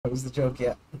was the joke,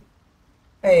 yeah.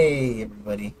 Hey,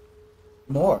 everybody.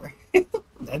 More.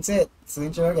 That's it. It's the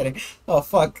intro we're getting. Oh,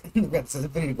 fuck. We got the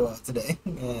video to go out today.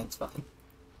 Yeah, it's fine.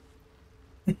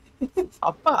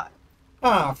 Oh, fuck.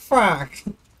 Ah, fuck.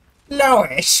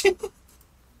 Lowish.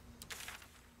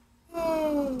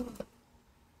 Oh,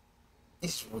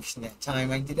 just wishing that time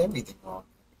I did everything wrong.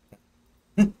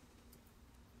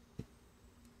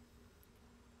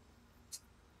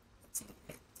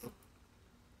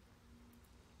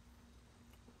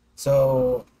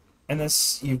 So,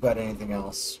 unless you've got anything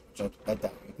else, which I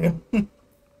doubt you do.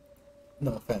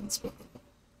 No offense, but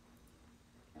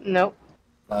Nope.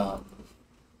 um,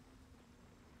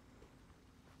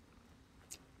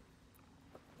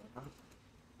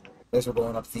 guys are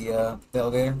going up the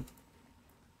elevator.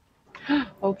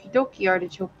 Okie dokie,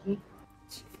 artichoke.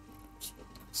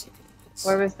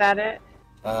 Where was that at?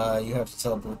 You have to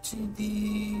teleport to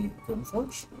the Golden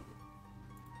Forge.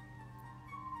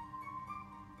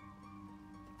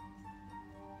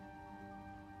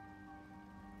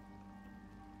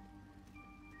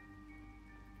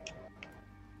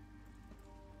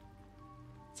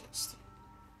 Just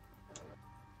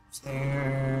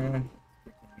there.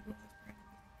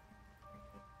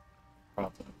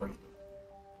 Probably break.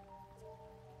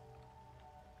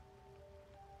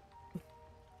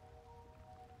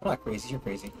 I'm not crazy, you're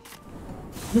crazy.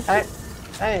 I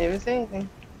didn't even say anything.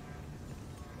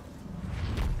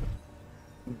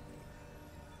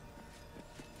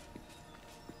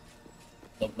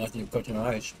 Love nothing but crunching on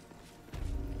ice.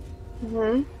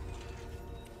 Mm-hmm.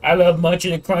 I love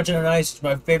munching and crunching on ice. It's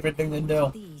my favorite thing to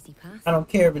do. The easy path. I don't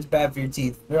care if it's bad for your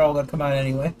teeth. They're all gonna come out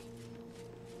anyway.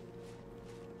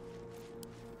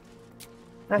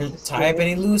 That's You're just tie up weird.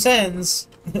 any loose ends.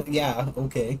 Yeah,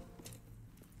 okay.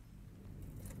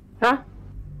 Huh?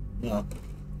 No.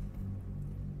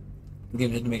 I'm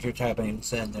giving it to make sure to tie up any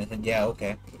loose ends. And I said, yeah,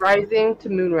 okay. Rising to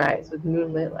moonrise with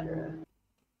moonlit Lyra.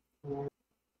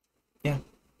 Yeah.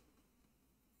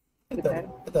 I Okay.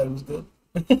 thought it was good.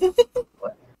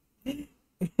 What?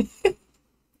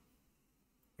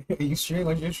 Are you streaming?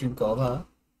 What's your stream called, huh?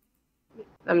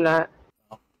 I'm not.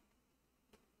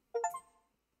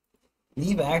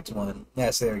 Leave Act 1.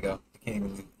 Yes, there we go. You can't even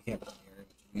leave. You can't put it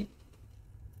here.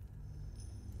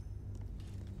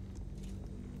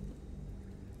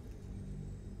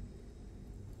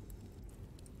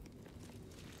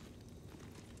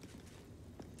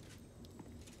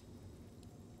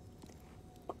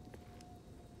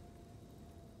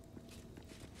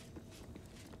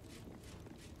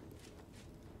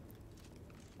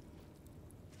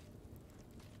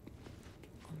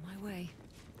 On my way.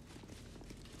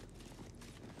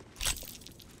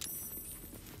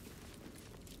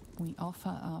 We offer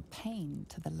our pain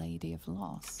to the Lady of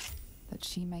Loss, that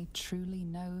she may truly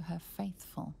know her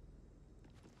faithful.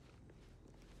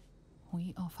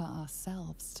 We offer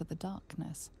ourselves to the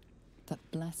darkness, that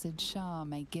blessed Shah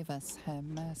may give us her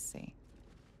mercy.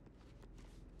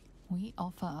 We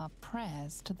offer our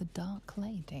prayers to the Dark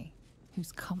Lady,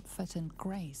 whose comfort and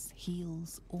grace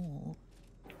heals all.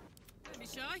 Don't be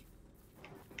shy.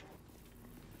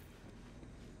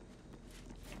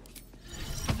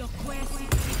 Look where she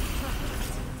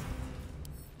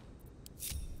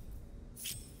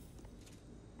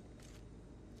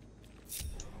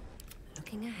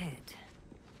Looking ahead.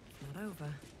 Not over.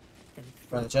 Then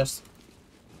Run the chest.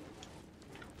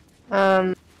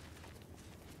 Um,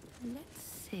 let's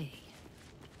see.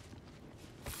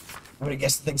 I'm gonna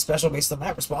guess the thing special based on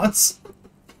that response.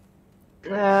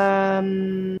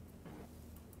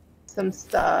 some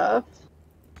stuff.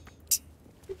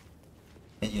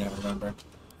 And you don't remember.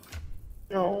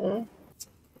 No.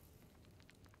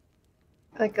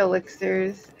 Like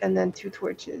elixirs and then 2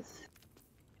 torches.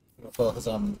 Focus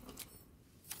on.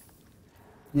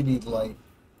 You need light.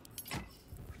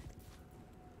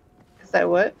 Is that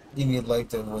what? You need light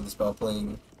to avoid the spell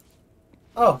playing.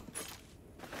 Oh!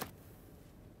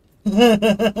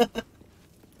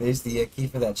 There's the key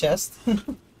for that chest.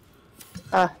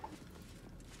 Ah,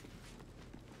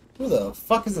 Who the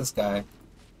fuck is this guy?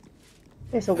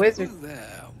 it's a wizard. Hello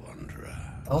there, wanderer.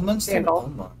 Elminster? Randall.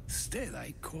 Elmar. Stay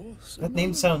thy course. That and name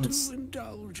not sounds- to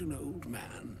indulge an old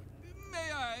man. May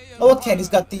I Oh, look, Ted, he's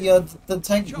got the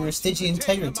tiger, Stygian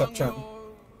tiger charm.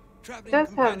 He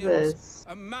does have this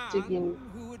Stygian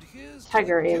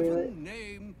tiger amulet.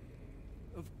 Name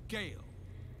of Gale.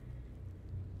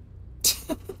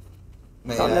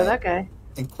 May Don't know I that guy.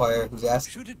 inquire who's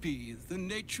asking? Should it be the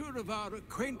nature of our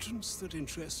acquaintance that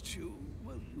interests you?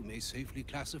 Well, you may safely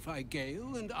classify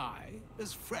Gale and I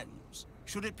as friends.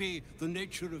 Should it be the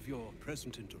nature of your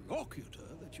present interlocutor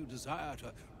that you desire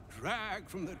to drag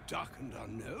from the dark and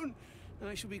unknown?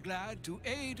 I shall be glad to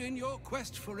aid in your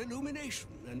quest for illumination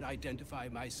and identify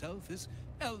myself as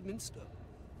Elminster.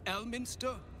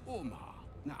 Elminster Ormar.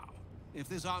 Now, if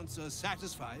this answer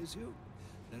satisfies you,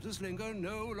 let us linger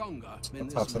no longer in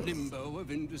this limbo of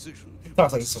indecision.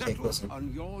 Talks like it's okay, Settle listen.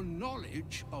 on your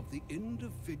knowledge of the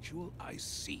individual I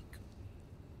seek.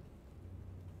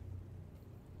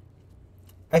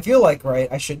 I feel like,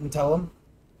 right, I shouldn't tell him.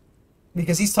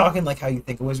 Because he's talking like how you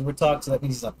think a wizard would talk, so that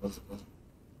means he's not a wizard.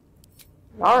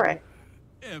 Alright.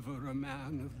 Ever a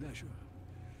man of leisure.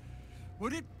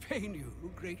 Would it pain you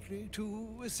greatly to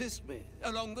assist me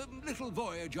along the little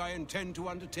voyage I intend to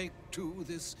undertake to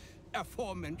this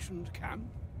aforementioned camp?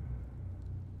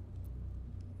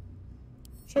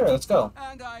 Sure, let's go.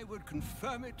 And I would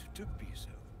confirm it to be so.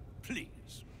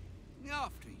 Please.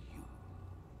 After you.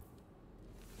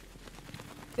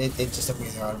 It just took me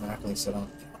there automatically, so don't.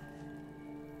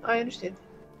 I understand.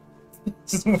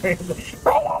 Just weird.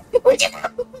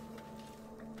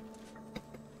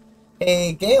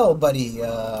 Hey, Gale, buddy, you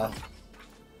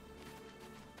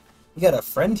got a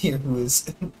friend here who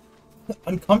is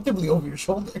uncomfortably over your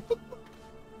shoulder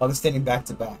while they're standing back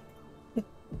to back. I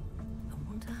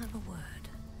want to have a word.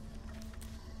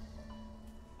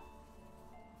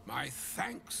 My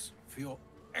thanks for your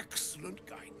excellent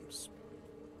guidance.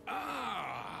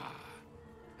 Ah,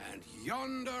 and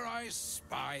yonder I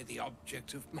spy the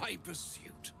object of my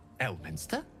pursuit.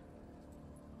 Elminster?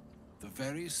 The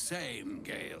very same,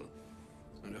 Gale.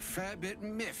 And a fair bit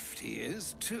miffed he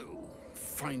is, too,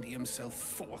 finding himself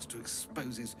forced to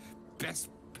expose his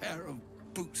best pair of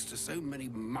boots to so many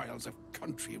miles of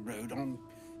country road on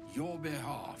your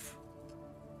behalf.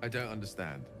 I don't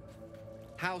understand.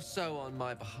 How so on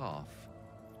my behalf?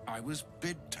 I was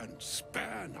bid to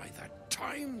spare neither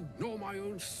time nor my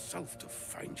own self to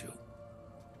find you.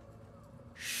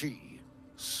 She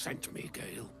sent me,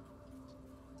 Gale.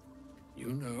 You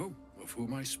know of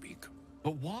whom I speak.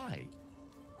 But why?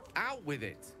 Out with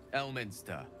it,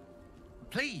 Elminster.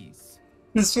 Please.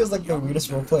 This feels like the weirdest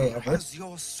roleplay ever. Has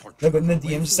your Like when the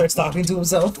DM starts talking to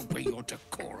himself. away your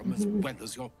decorum as well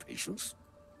as your patience.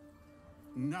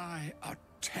 Nigh a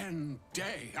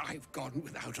 10-day I've gone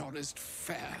without honest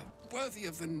fare, worthy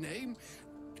of the name.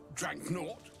 Drank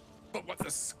naught, but what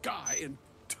the sky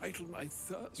entitled my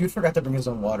thirst. Dude forgot to bring his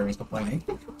own water, he's complaining.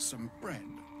 Some bread,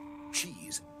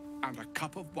 cheese, and a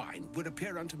cup of wine would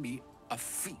appear unto me a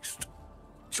feast.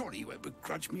 Surely you won't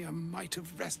begrudge me a mite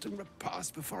of rest and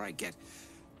repast before I get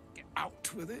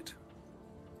out with it?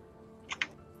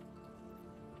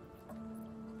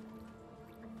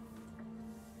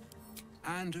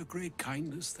 And a great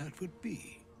kindness that would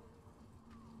be.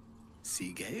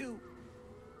 See, Gale?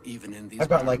 Even in these I've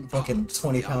got like barren fucking parts,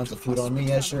 20 the pounds of food on me,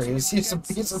 yeah sure, here's a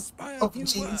piece of inspired loaf new of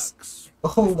cheese. works. A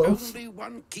whole If loaf. only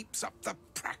one keeps up the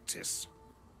practice.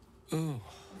 Oh,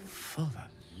 for the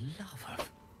love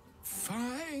of...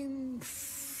 Fine,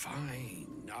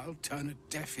 fine. I'll turn a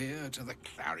deaf ear to the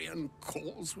clarion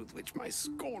calls with which my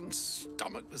scorned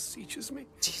stomach beseeches me.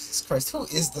 Jesus Christ, who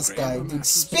is this guy, dude?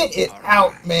 Spit it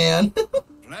out, man!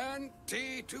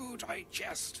 Plenty to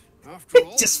digest. After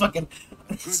all, Just fucking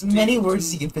good as many deed words as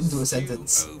to you can fit into a stew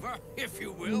sentence. Over, if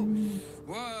you will.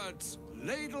 Words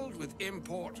ladled with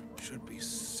import should be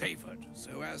savored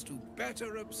so as to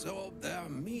better absorb their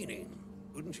meaning.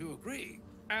 Wouldn't you agree?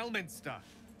 Elminster!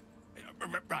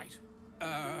 Right.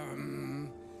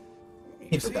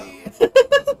 He You forgot. see,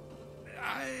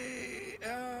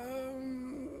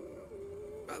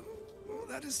 well,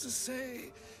 that is to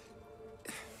say,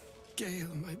 Gale,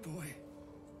 my boy,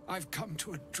 I've come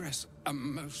to address a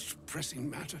most pressing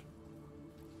matter.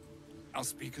 I'll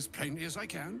speak as plainly as I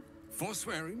can,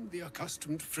 forswearing the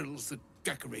accustomed frills that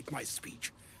decorate my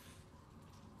speech.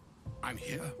 I'm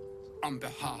here on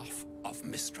behalf of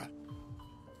Mistra.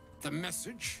 The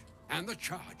message and the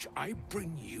charge I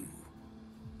bring you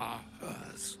are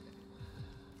hers.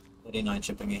 39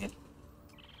 shipping ahead.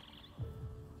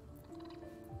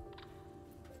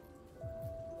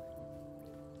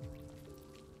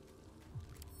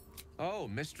 Oh,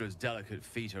 Mistra's delicate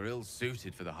feet are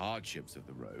ill-suited for the hardships of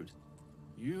the road.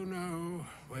 You know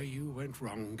where you went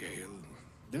wrong, Gale.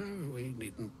 No, we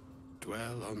needn't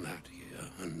dwell on that here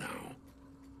and now.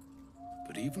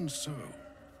 But even so,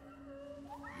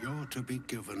 you're to be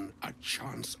given a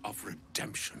chance of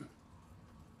redemption.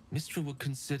 Mistra would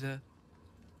consider...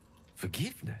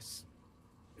 forgiveness?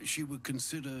 She would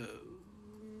consider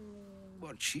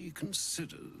what she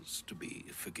considers to be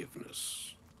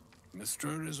forgiveness.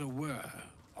 Mistra is aware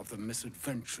of the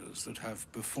misadventures that have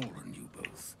befallen you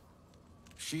both.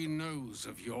 She knows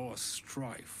of your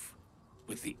strife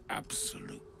with the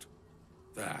Absolute,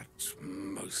 that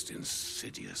most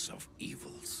insidious of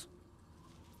evils.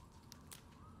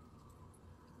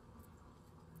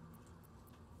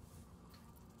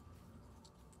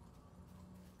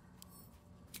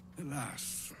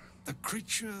 Alas, the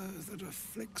creature that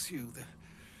afflicts you,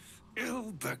 the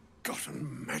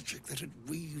ill-begotten magic that it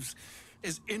weaves,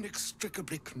 is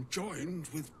inextricably conjoined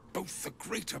with both the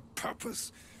greater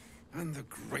purpose and the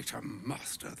greater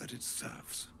master that it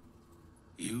serves.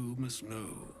 You must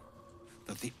know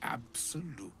that the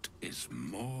Absolute is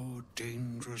more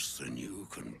dangerous than you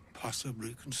can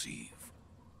possibly conceive.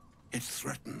 It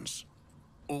threatens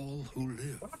all who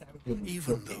live,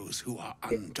 even those who are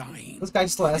undying. This guy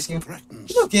still asks It you, threatens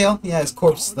you know, Gale? Yeah, his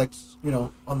corpse, like, gods. you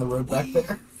know, on the road back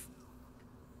there.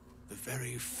 The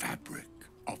very fabric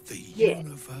of the Yeah.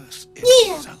 universe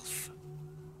itself.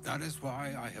 That is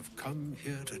why I have come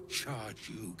here to charge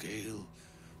you, Gale,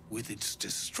 with its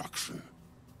destruction.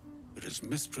 It is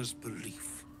Mistra's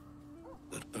belief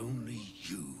that only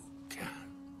you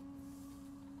can.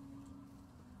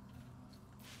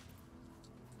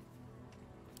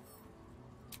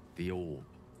 The orb.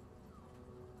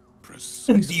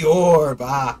 Precisely. The orb,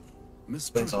 ah.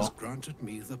 Mistra That's has all. granted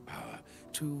me the power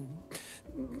to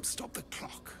stop the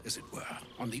clock, as it were,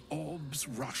 on the orb's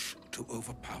rush to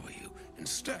overpower you.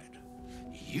 Instead,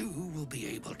 you will be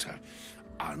able to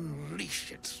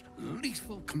unleash its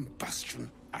lethal combustion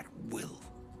at will.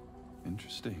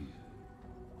 Interesting.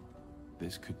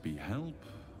 This could be help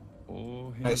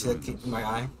or I see that hindrance. kick in my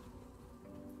eye.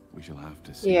 We shall have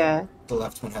to see. Yeah. The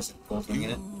left one has a gold ring in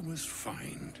You it. must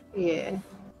find Yeah.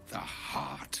 the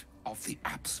heart of the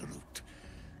Absolute,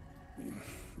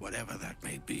 whatever that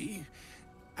may be,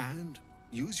 and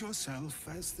use yourself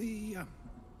as the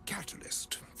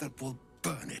catalyst that will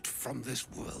burn it from this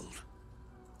world.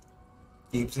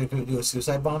 Do you think we do a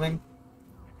suicide bombing?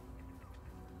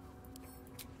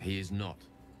 He is not.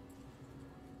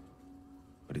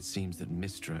 But it seems that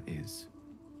Mistra is.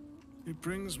 It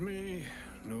brings me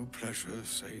no pleasure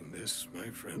saying this, my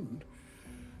friend,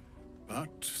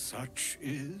 but such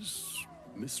is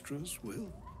Mistra's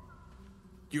will.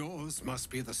 Yours must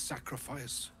be the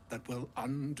sacrifice that will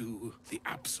undo the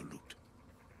Absolute.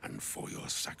 And for your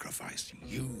sacrifice,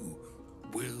 you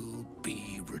will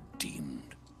be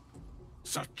redeemed.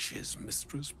 Such is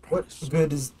Mistra's What promise.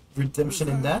 good is redemption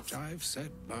in With death? that, I've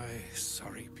said my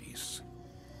sorry piece,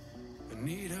 and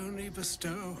need only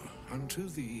bestow unto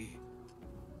thee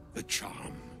the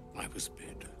charm I was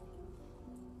bid.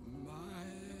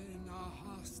 Mina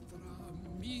hastra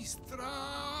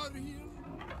mistrarium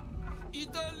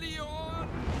idalion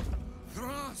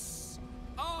thras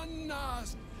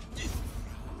annas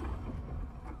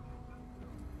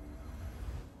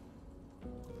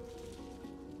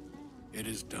It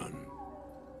is done.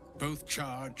 Both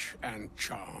charge and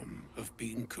charm have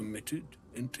been committed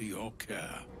into your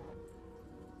care.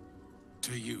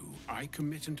 To you, I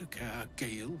commit into care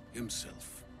Gale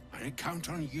himself. I count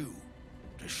on you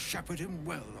to shepherd him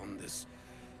well on this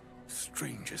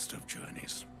strangest of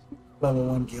journeys. Level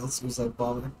 1 Gale suicide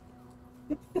bomber.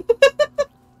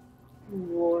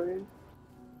 Lord.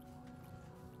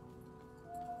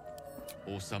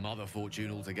 Or some other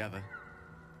fortune altogether.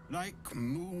 Like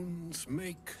moons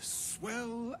make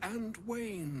swell and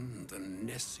wane the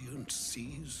nescient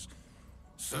seas,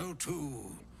 so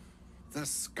too the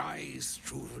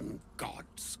sky-strewn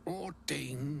gods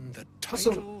ordain the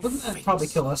Also, tidal wouldn't that fates probably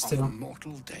kill us, too? of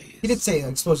mortal days. He did say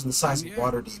exposing the size And of yet,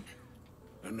 Waterdeep.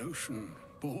 An ocean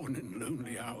born in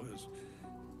lonely hours.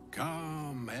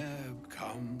 Calm ebb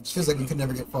comes. Feels like you could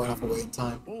never get far enough away in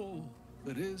time. All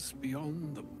that is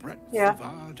beyond the breadth Yeah. of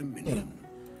our dominion.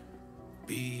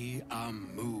 Be a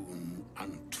moon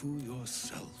unto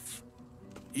yourself.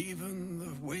 Even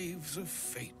the waves of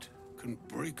fate can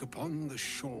break upon the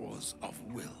shores of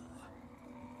will.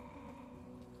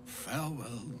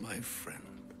 Farewell, my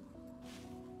friend.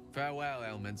 Farewell,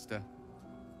 Elminster.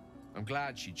 I'm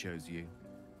glad she chose you.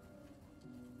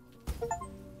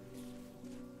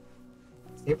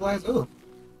 Stabilize? Ooh.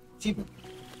 Achievement.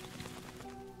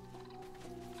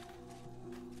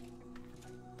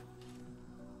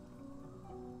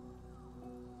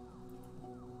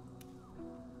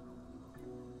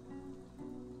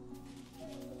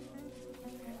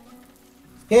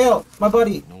 Gale, my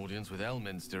buddy. An audience with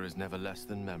Elminster is never less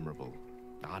than memorable.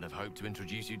 I'd have hoped to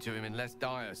introduce you to him in less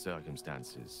dire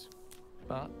circumstances.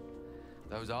 But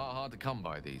those are hard to come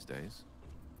by these days.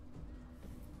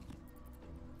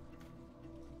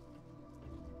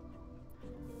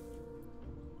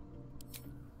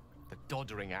 The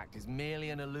Doddering Act is merely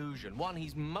an illusion, one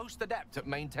he's most adept at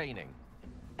maintaining.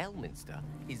 Elminster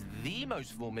is the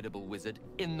most formidable wizard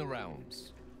in the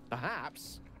realms.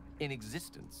 Perhaps in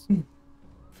existence.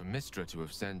 For Mistra to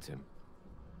have sent him,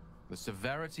 the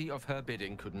severity of her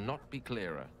bidding could not be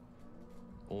clearer,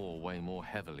 or weigh more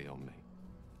heavily on me.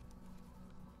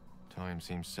 Time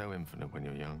seems so infinite when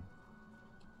you're young.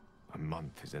 A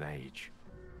month is an age.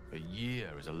 A year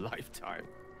is a lifetime.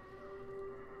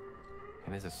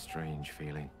 It is a strange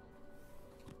feeling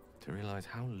to realize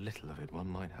how little of it one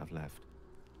might have left.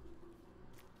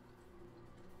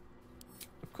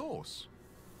 Of course,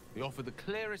 we offer the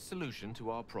clearest solution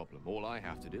to our problem. All I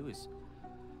have to do is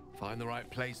find the right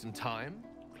place and time,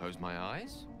 close my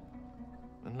eyes,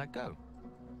 and let go.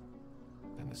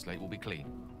 Then the slate will be clean.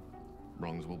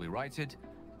 Wrongs will be righted,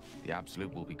 the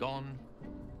absolute will be gone,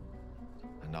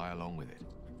 and I along with it.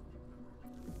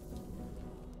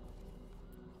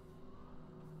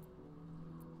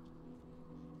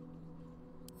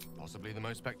 Possibly the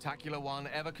most spectacular one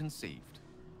ever conceived.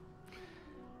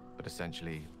 But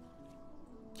essentially,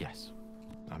 yes,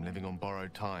 I'm living on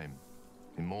borrowed time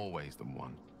in more ways than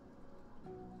one.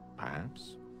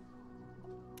 Perhaps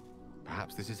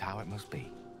this is how it must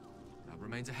be. That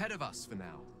remains ahead of us for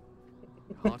now.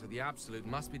 The heart of the absolute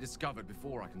must be discovered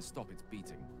before I can stop its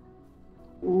beating.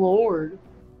 Lord.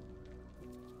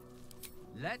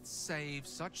 Let's save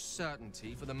such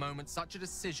certainty for the moment such a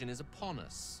decision is upon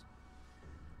us.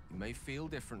 We may feel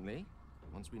differently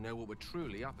once we know what we're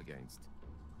truly up against.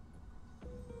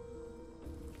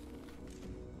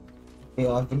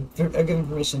 Yeah, I've given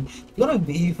permission. You want to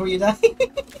be before you die?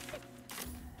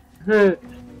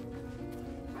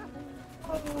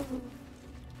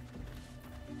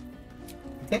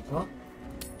 Okay, well,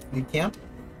 you camp.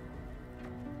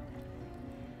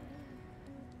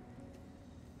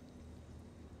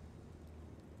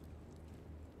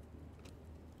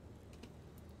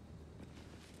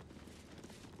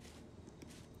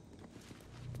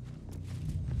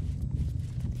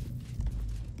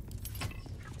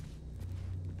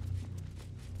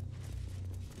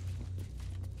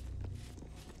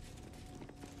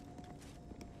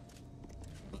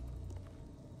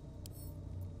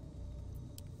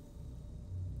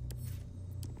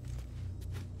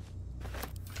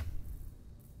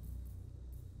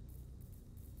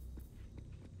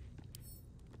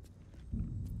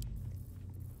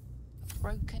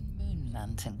 Broken moon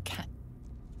lantern cat.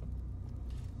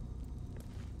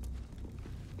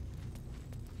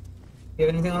 You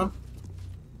have anything on him?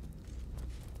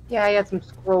 Yeah, I got some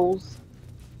scrolls.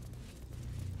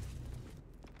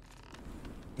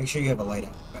 Make sure you have a light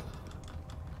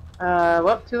out.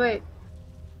 Well, too late.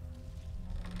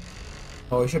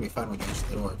 Oh, we should be fine when you use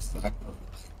the doors.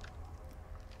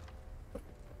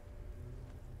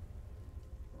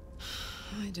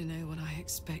 I don't know what I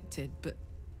expected, but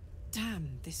damn,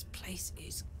 this place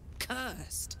is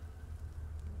cursed.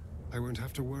 I won't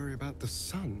have to worry about the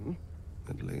sun,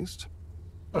 at least.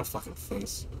 What a fucking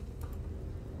face.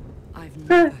 I've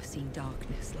never seen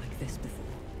darkness like this before.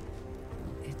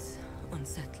 It's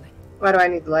unsettling. Why do I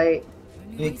need light?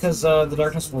 Because the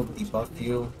darkness will debuff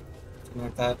you, something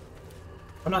like that.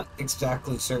 I'm not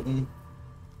exactly certain,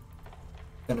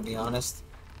 gonna be honest,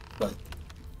 but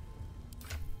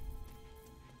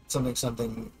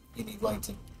something you need light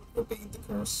to obey the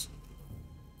curse.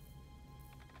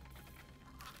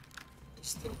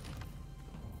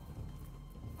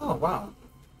 Oh wow.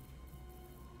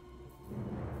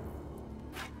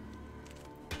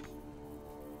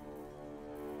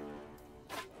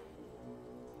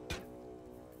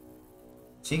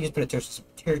 So you just put a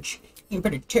torch, you can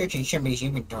put a torch in somebody's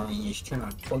inventory and just turn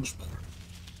on torch mode.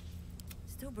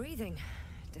 Still breathing,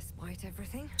 despite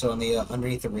everything. So on the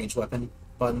underneath the range weapon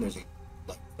button, there's a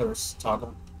like thirst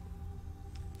toggle.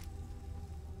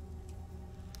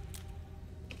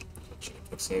 Should have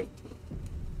quick save.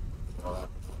 All that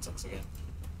nonsense again.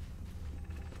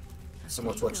 Some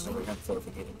more torches over here before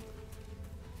we get in.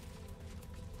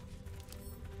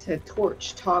 To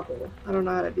torch toggle. I don't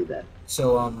know how to do that.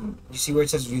 So you see where it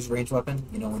says use range weapon?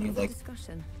 You know when you like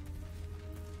Discussion.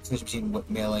 switch between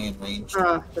melee and range.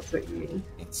 That's what you mean.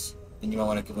 Yes, and you might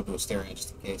want to go to a stereo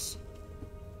just in case.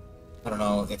 I don't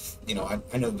know if I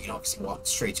know we can obviously walk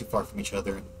straight too far from each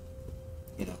other. And,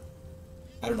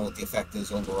 I don't know what the effect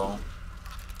is overall.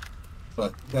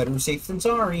 But better safe than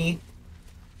sorry.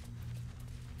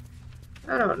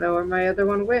 I don't know where my other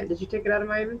one went. Did you take it out of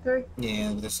my inventory?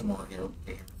 Yeah, there's some more here. Over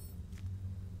here.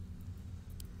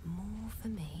 More for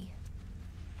me.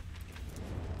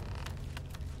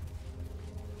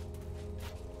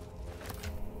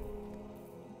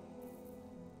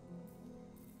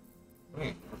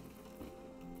 Wait.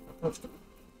 Approach them.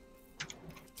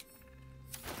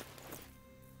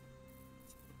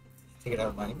 Take it out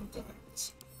of my inventory.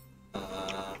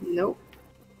 Nope.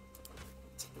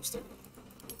 Who's there?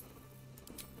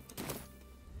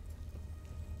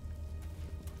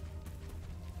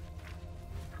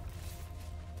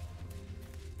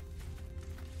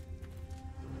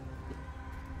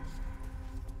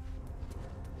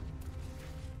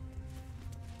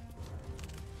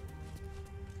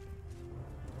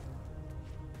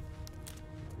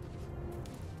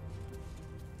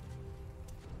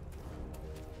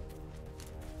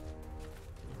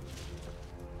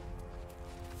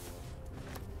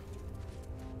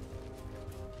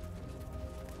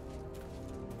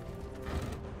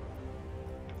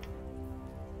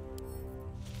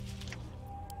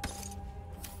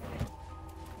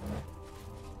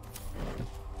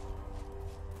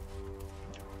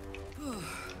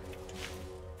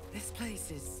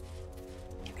 This is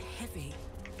heavy.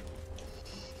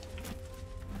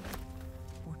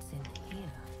 What's in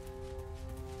here?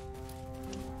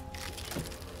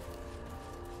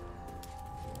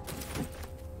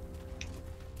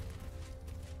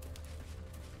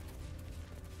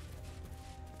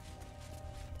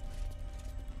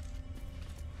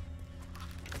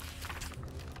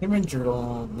 Cameron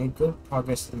Journal made good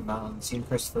progress in the mountains. Seeing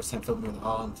Chris the first time filled me with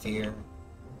awe and fear.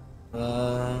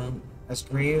 As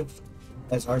grieved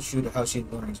as Archduke Hauschi's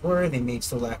warnings were, they made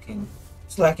still lacking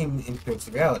in clear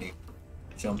reality.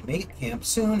 Shall make camp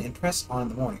soon and press on in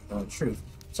the morning, though in truth,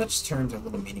 such terms have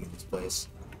little meaning in this place.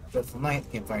 Dreadful night,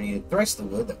 the campfire needed thrice the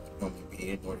wood that would normally be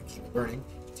needed in order to keep it burning.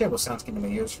 Terrible sounds came to my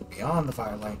ears from beyond the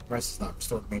firelight. Rest has not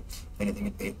restored me. If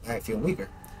anything, I feel weaker.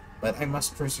 But I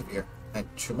must persevere. I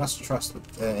must trust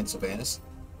in Sylvanus.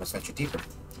 Must venture deeper.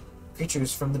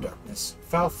 Creatures from the darkness.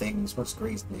 Foul things once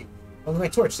grazed me. Only my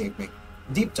torch saved me.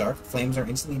 In deep dark, flames are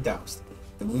instantly doused.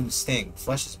 The wounds sting.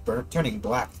 Flesh is burnt, turning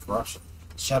black with corruption.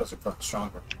 The shadows are growing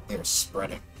stronger. They are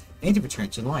spreading. I need to return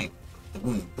to light. The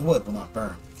wood will not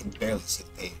burn. I can barely see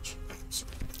the page. I am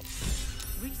certain.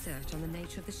 Research on the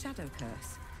nature of the shadow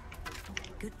curse.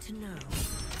 Good to know.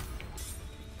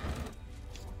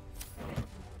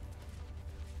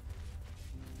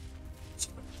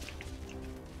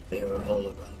 They are all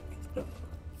around me.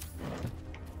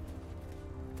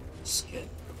 The skin.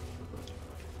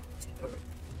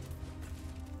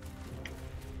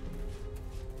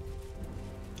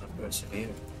 I persevere.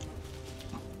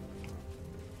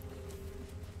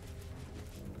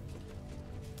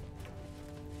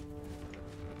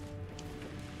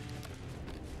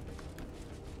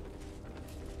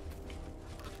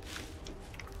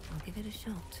 I'll give it a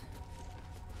shot.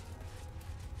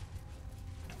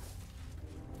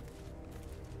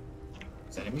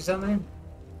 Is that enemies down there?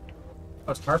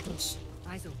 Oh, it's carpets.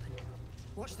 Eyes open.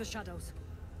 Watch the shadows.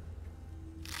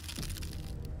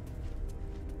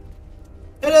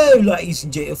 Hello, ladies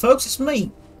and gentlemen, folks. It's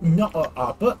me, not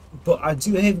Harper, but I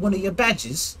do have one of your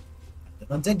badges. The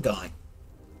undead guy.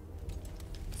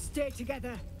 Stay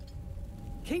together.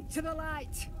 Keep to the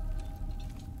light.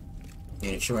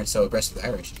 Yeah, if she weren't so aggressive with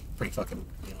Irish, pretty fucking,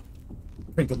 you know,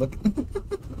 pretty good looking.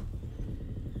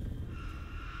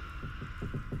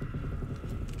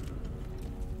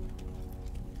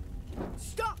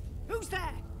 Stop! Who's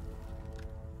there?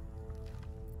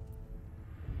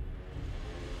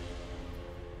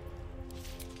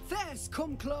 There's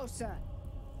come closer.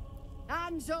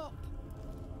 Hands up.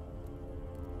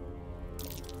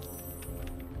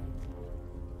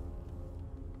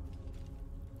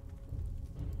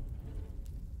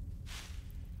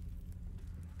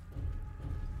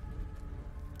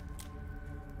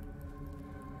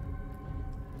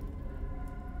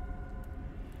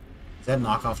 Is that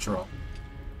knockoff troll?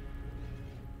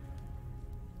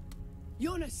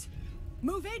 Jonas,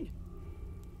 move in.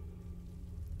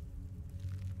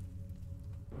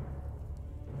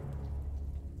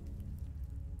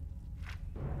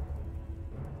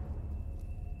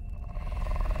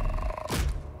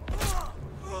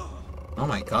 Oh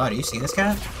my god, are you seeing this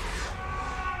cat?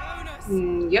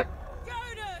 Yep.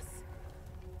 Jonas!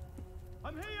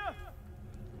 I'm here!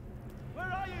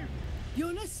 Where are you?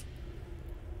 Jonas?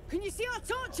 Can you see our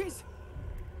torches?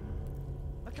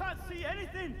 I can't see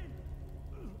anything!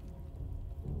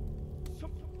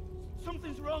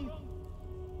 Something's wrong.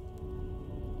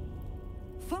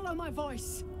 Follow my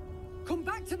voice. Come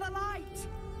back to the light.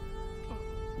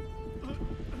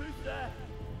 Who's there?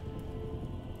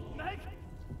 Meg?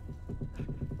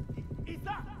 Is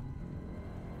that?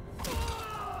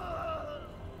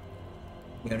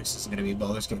 Jonas isn't gonna be in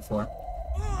Baldur's Gate 4.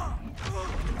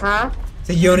 Huh?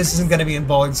 So Jonas isn't gonna be in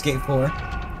Baldur's Gate 4.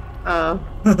 Oh.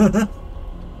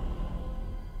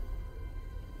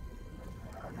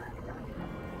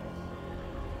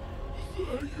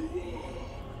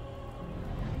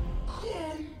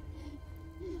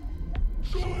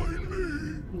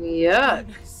 Yuck.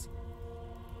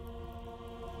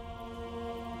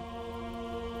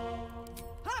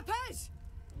 Harpers!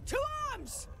 To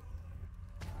arms!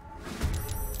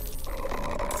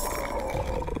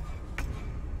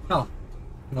 Oh.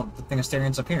 No, the thing of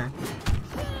Asterian's up here.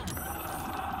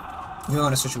 You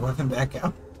want to switch your weapon back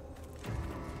out?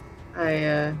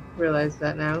 I realize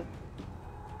that now.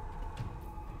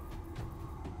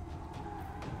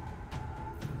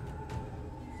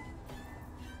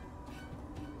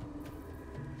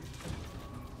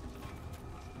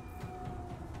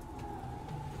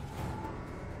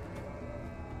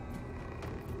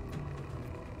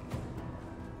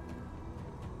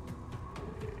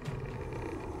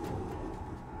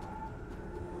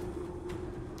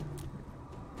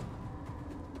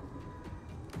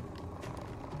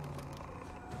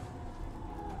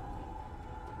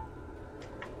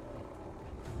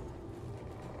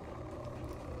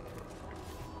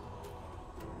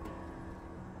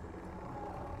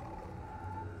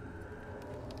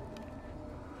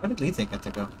 did Lethe get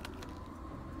to go?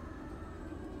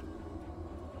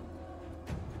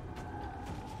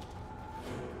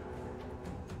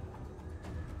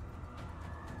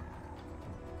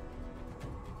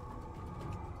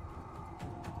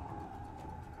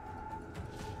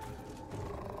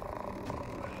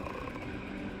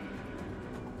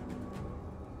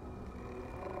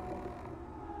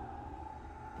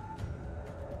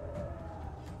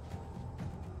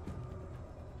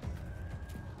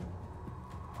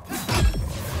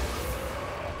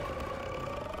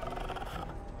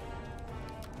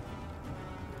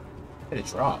 Did it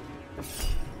drop? I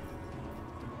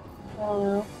don't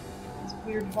know. It's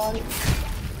weird body.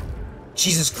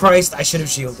 Jesus Christ, I should have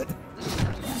shielded.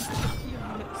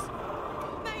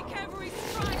 Make every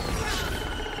strike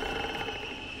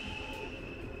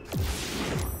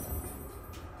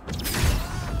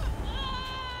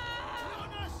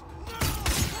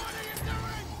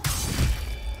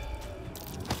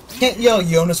You can't yell,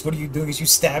 Jonas, what are you doing as you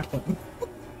stab him?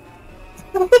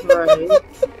 Right.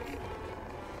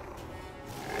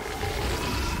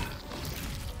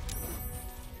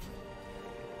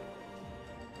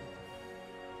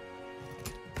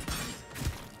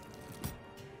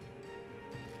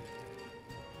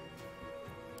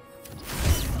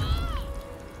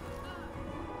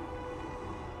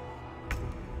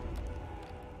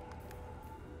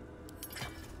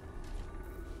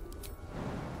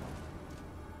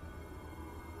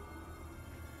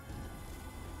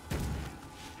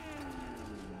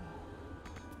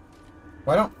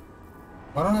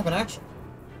 Why don't I have an action?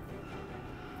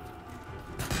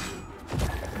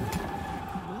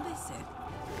 What is it?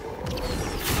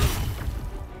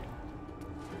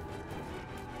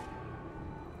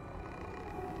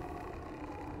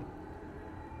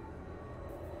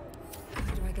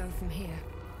 Where do I go from here?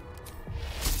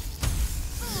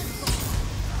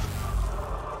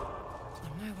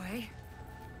 On my way.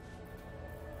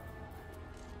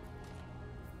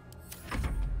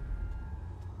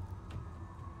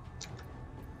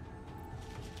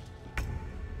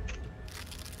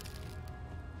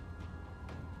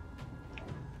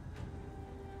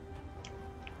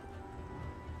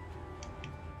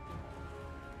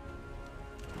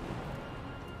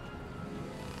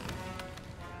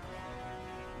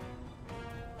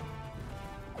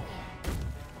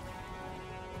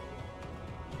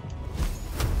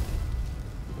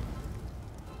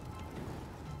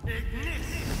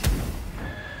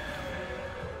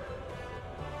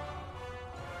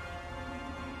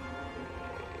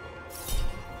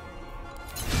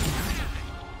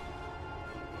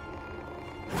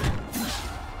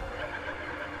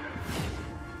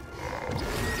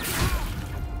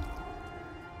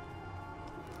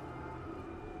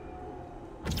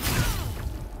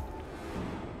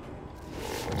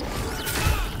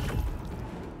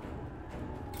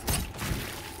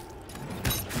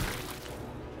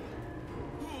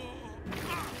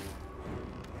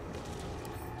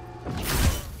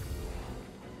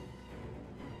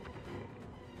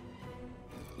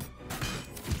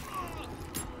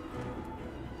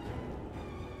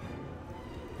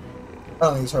 I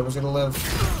don't think this was gonna live.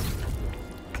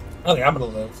 I don't think I'm gonna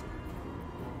live.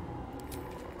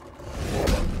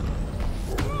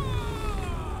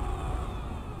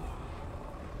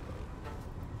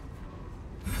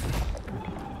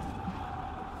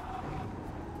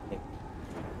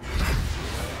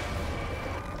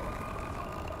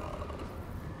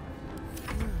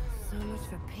 So much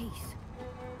for peace.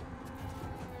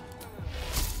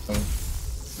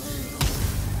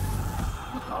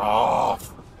 Oh.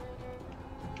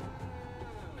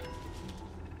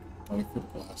 Let me food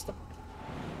blast him.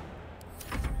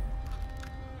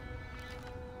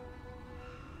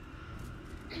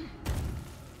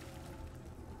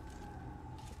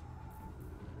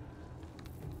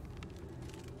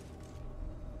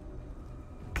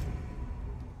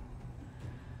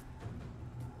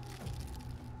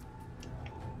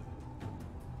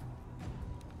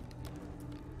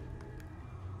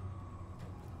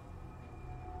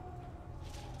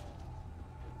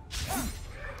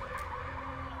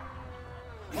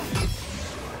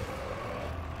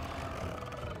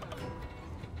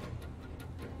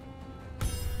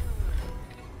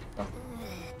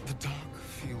 The dark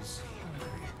feels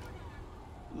hungry.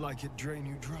 Like it drain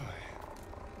you dry.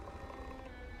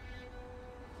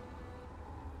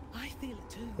 I feel it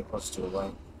too. It was too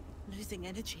late. Losing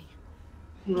energy.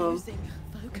 Well, Losing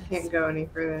I focus. can't go any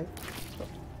further.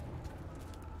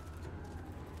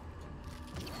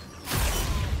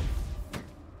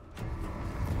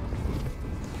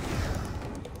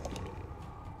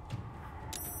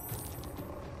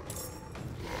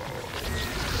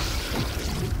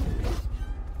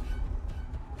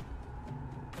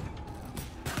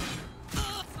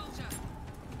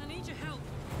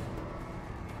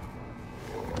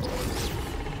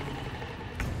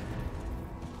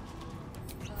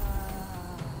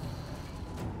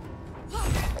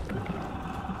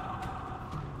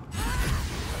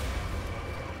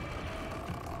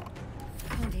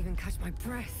 catch my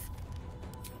breath.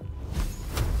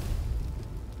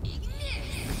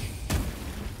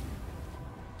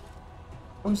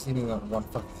 I'm just leaving on one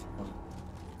fucking point.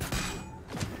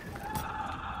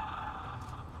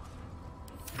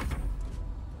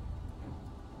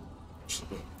 Should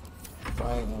be.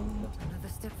 Try and... Another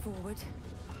step forward.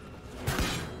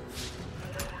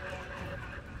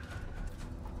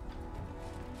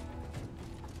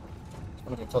 I'm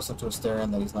gonna get close up to a stair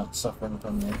and that he's not suffering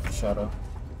from the shadow.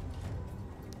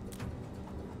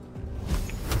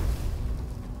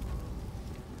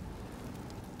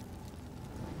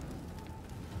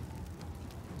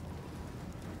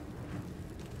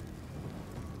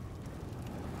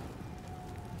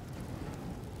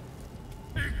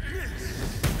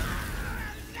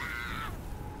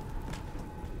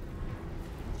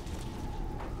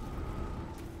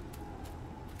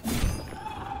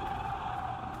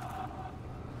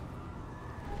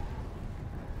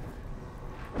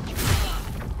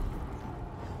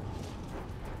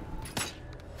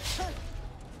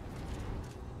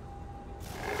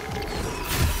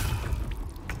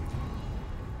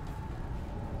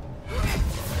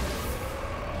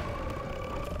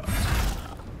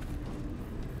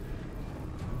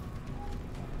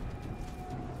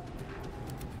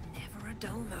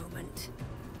 Dull moment.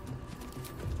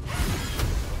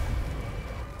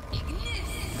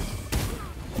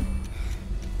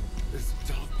 This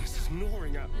darkness is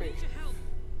gnawing at me.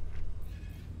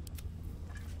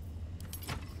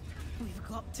 We've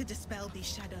got to dispel these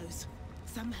shadows.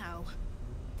 Somehow.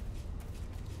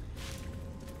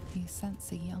 You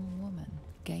sense a young woman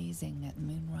gazing at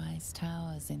moonrise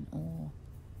towers in awe.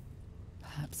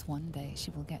 Perhaps one day she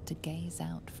will get to gaze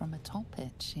out from atop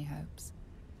it, she hopes.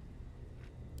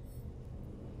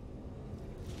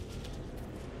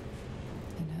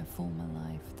 In her former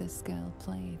life, this girl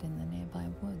played in the nearby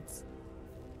woods.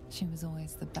 She was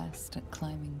always the best at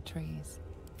climbing trees.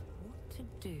 What to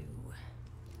do?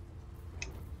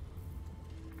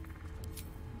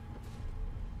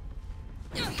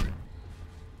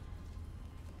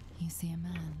 You see a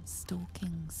man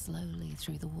stalking slowly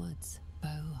through the woods,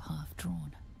 bow half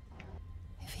drawn.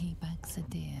 If he bags a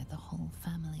deer, the whole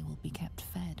family will be kept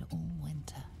fed all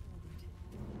winter.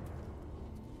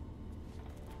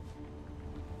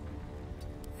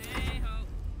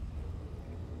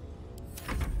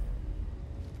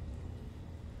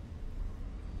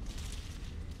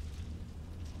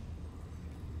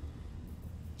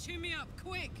 Cheer me up,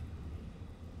 quick!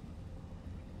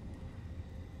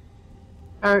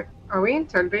 Are we in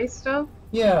turn base still?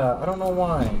 Yeah, I don't know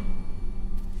why.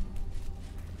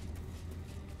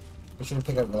 We should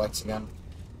pick up relax again.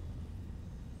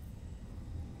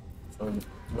 So you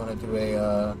want to do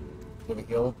a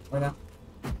heal right now?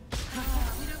 You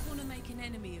don't want to make an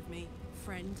enemy of me,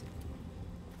 friend.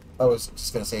 I was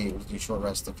just gonna say it would do short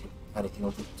rest if you had a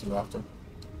heal to do after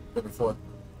or before.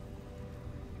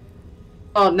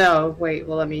 Oh no, wait,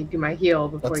 well let me do my heal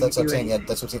before That's you what do I'm saying. it. Yeah,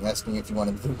 that's what I'm asking if you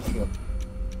wanted to do the heal.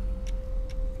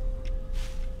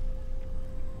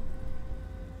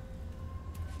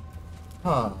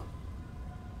 Huh.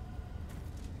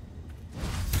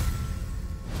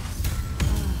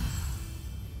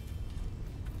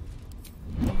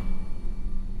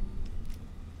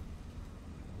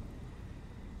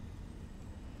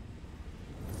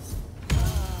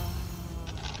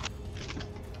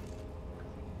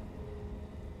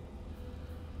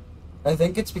 I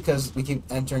think it's because we keep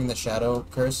entering the shadow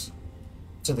curse,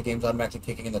 so the game's automatically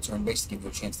kicking in the turn base to give you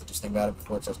a chance to just think about it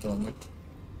before it starts killing you.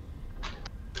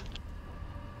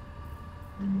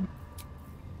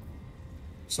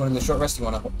 So in the short rest, you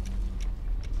want to...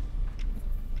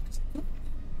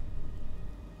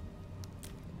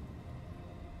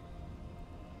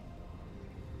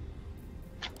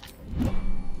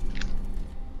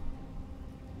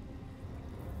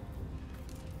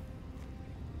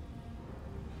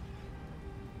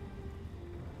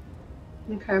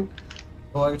 Okay.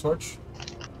 Pull out your torch.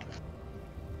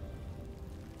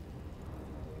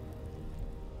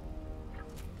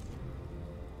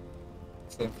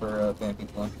 Same for vamping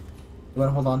one. You want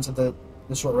to hold on to the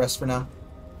short rest for now?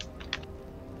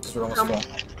 Because we're almost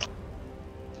full.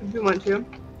 If you want to.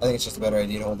 I think it's just a better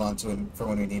idea to hold on to it for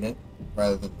when we need it,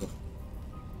 rather than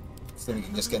so then you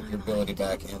can just get your ability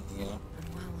back and, you know.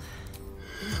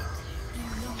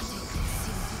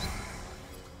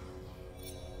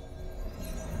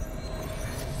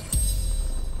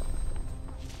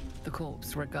 The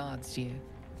corpse regards you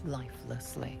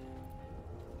lifelessly.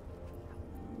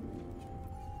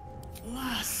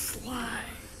 Last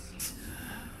light.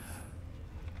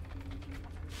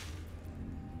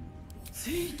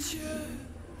 Teacher,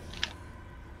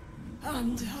 I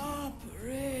And Harper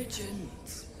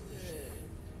Agent.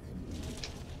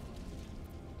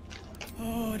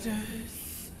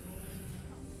 Orders.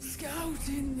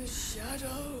 Scouting the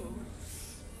shadows.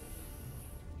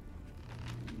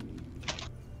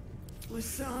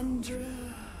 Lysandra.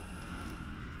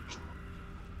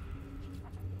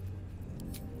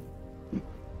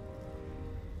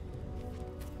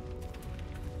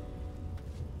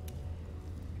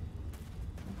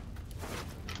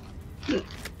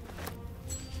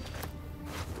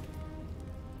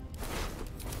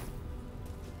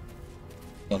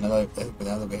 Yeah, now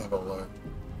that we have all our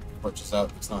torches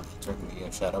out, it's not entering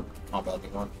the shadow combat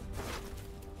anymore.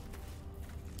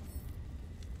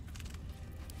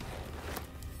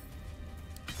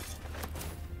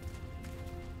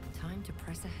 Time to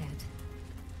press ahead.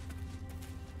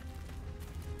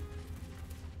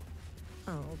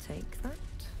 I'll take that.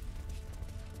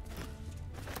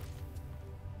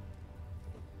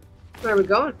 Where are we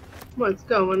going? What's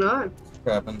going on?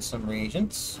 Grabbing some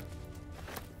reagents.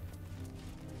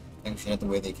 I think she had the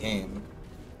way they came.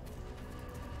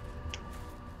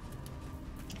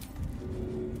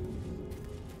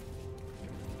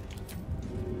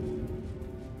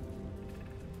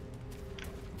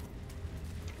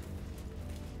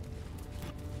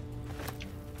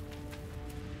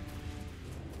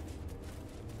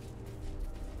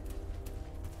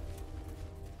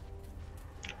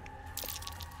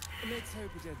 Let's hope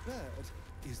a dead bird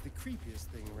is the creepiest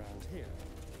thing around here.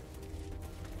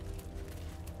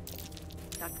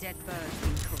 That dead bird's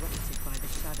been corrupted by the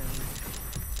shadows.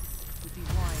 Would be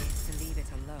wise to leave it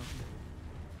alone.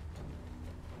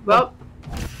 Well,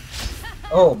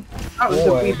 Oh, that was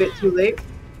a wee bit too late.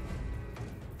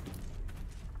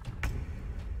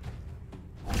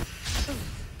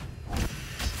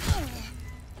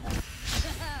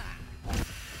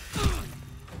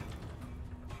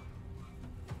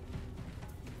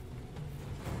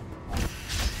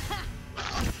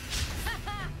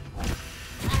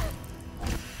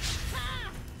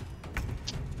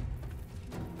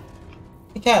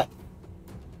 Hey, Cat. Do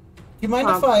you mind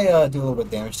if I do a little bit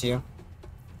of damage to you?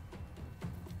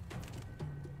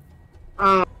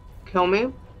 Kill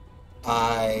me?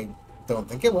 I don't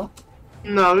think it will.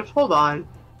 No, just hold on.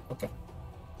 Okay.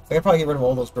 I could probably get rid of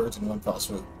all those birds in one fell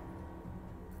swoop.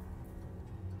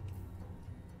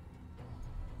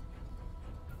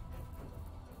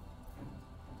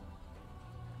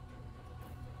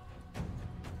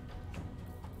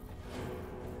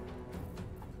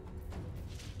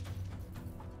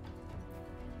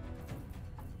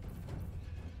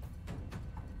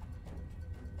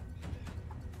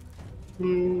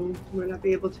 Might not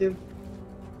be able to.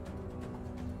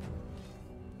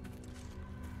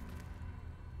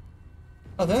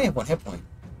 Oh, they only have one hit point.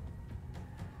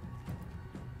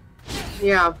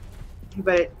 Yeah,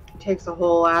 but it takes a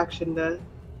whole action to.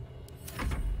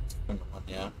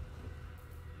 Yeah.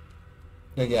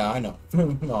 Yeah, I know.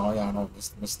 No, yeah, I know.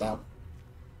 Missed out.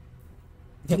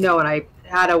 No, and I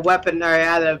had a weapon, or I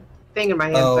had a thing in my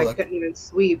hand, so I couldn't even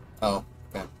sweep. Oh,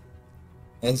 okay.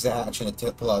 It's the action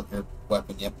to pull out your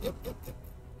weapon. Yep.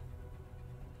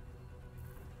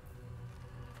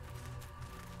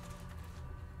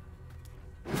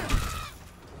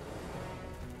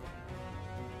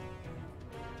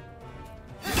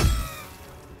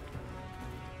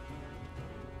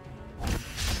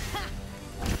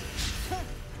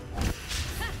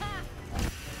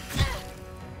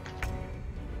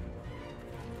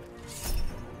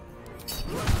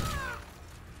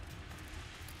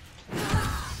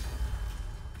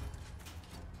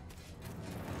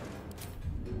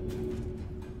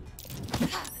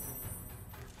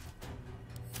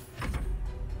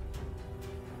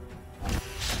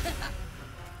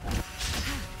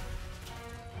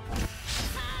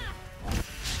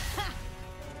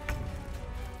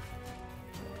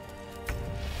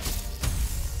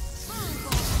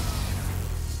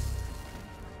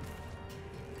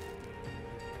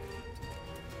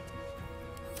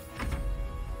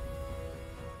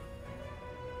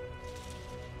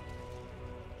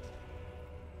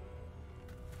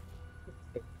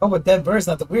 Oh, but dead bird's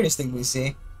not the weirdest thing we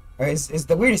see. Or is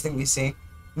the weirdest thing we see.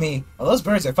 Me. Well, those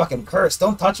birds are fucking cursed.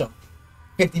 Don't touch them.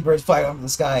 50 birds fly up in the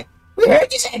sky. We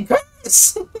heard you saying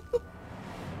curse!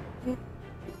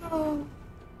 Oh.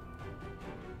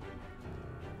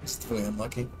 Just feeling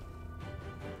unlucky.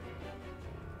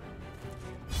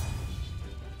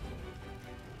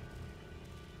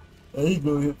 I ain't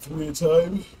gonna hit 3 at a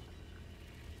time.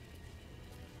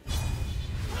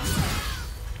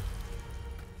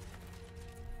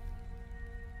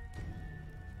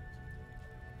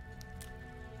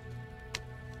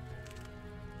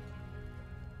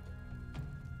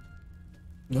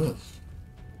 Ugh.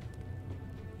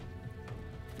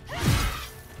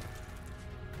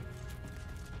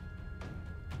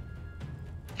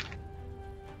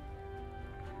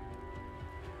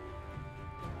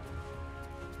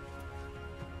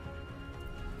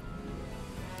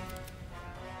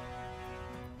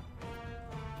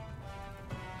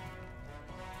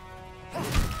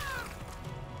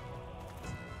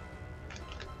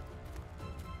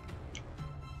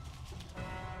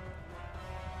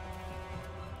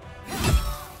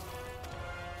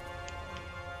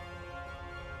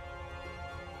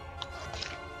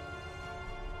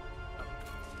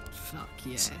 Fuck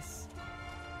yes.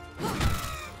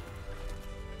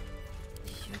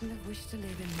 Shouldn't have wished to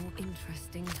live in more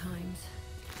interesting times.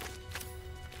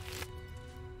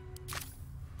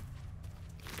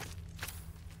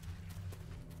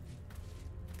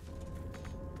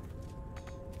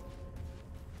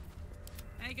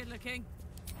 Hey, good looking.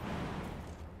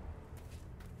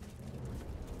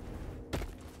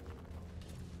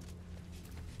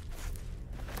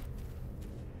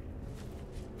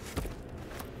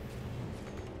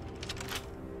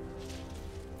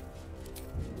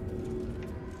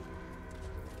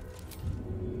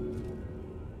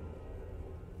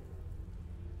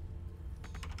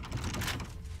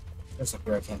 There's a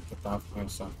bear I can't get off here,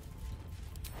 so.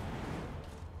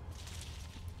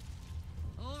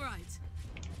 All right.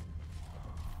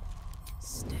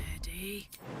 Steady.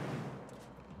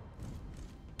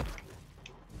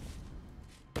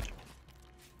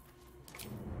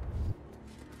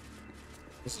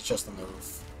 This is just on the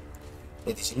roof.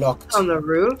 It is locked. On the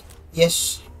roof?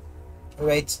 Yes.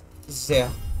 Alright, this is there.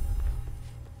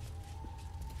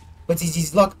 But it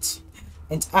is locked,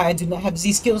 and I do not have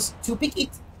the skills to pick it.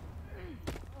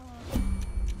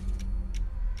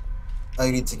 I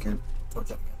need to go torch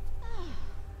that again.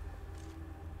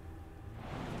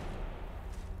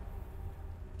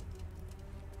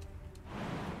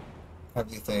 I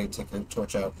believe they take her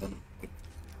torch out, then.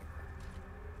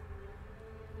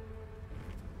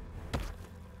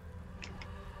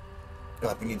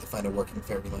 God, we need to find a working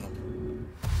fairyland.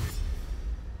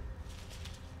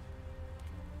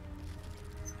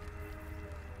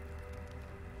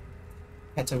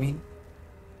 Tatooine.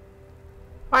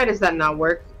 Why does that not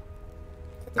work?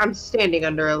 I'm standing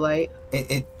under a light.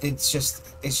 It's just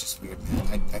weird,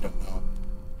 man. I don't know.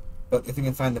 But if we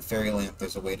can find the fairy lamp,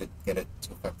 there's a way to get it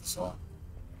to affect us all.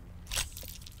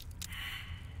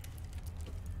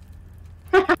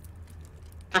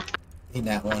 In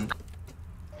that one.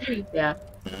 Yeah.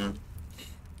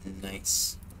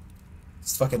 Nice.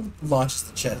 Just fucking launches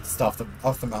the chest off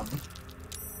the mountain.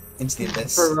 Into the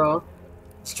abyss. For real.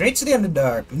 Straight to the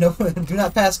Underdark. No, do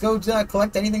not pass go. Do not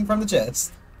collect anything from the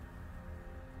chest.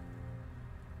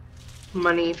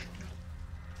 Money.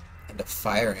 And a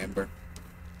fire ember.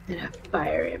 And a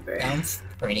fire ember. Sounds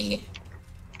pretty.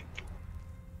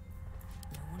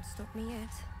 No one stopped me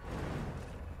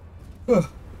yet.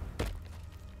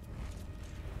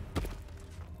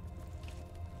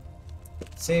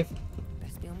 Save.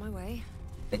 Best be on my way.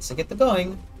 Let's get the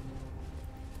going.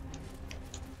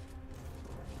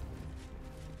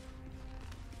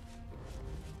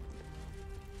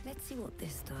 Let's see what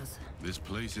this does. This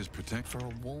place is protected. For a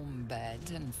warm bed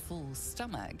and full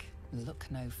stomach, look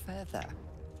no further.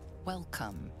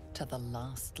 Welcome to the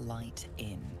Last Light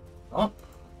Inn. Oh,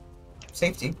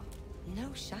 safety.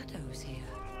 No shadows here.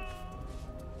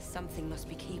 Something must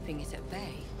be keeping it at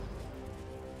bay.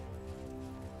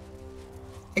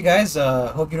 Hey guys,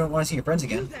 hope you don't want to see your friends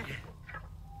again.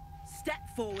 Step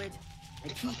forward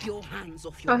and keep your hands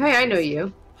off your Oh, hey, I know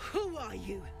you. Who are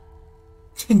you?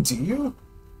 Do you?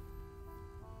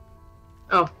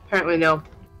 Oh, apparently no.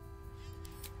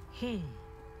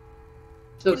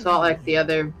 Looks a lot like the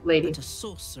other lady. That a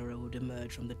sorcerer would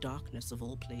emerge from the darkness of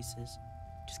all places.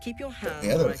 Just keep your hands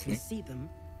The other where I can lady. see them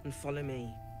and follow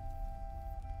me.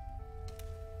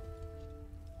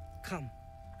 Come.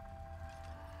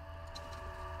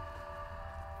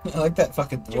 I like that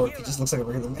fucking dwarf. He just looks like a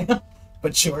regular man,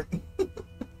 but short.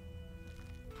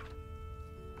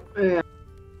 Yeah.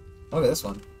 Look at this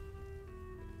one.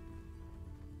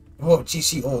 Whoa, geez,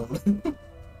 she old.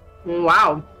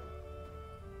 Wow.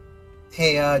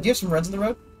 Hey, do you have some runs on the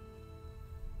road?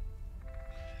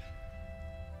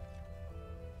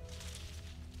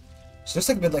 She looks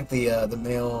like a bit like the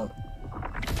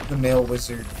male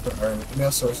wizard or the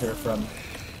male sorcerer from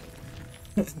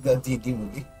the D&D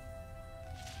movie.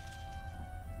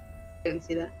 Didn't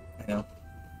see that. I know.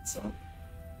 So.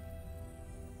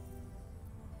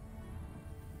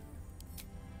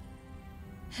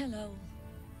 Hello.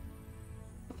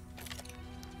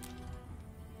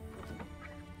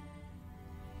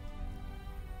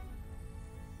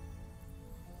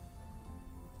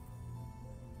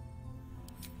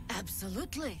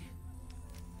 Absolutely.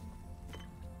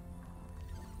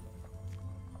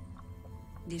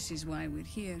 This is why we're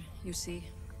here, you see.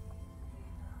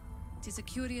 It is a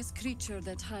curious creature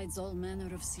that hides all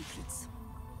manner of secrets.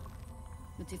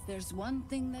 But if there's one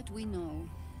thing that we know,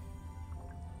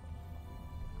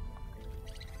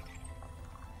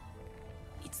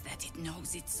 it's that it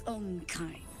knows its own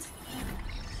kind.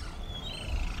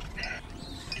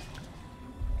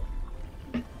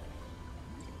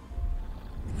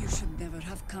 You should never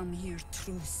have come here,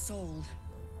 true soul.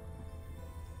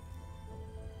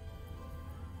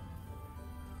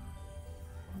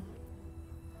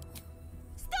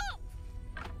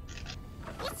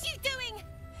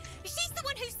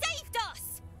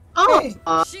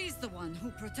 Oh, She's the one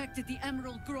who protected the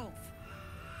Emerald Grove.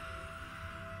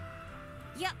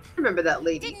 Yep. I remember that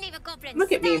lady. Didn't leave a goblin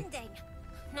Look at me. standing.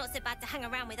 Not so bad to hang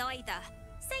around with either.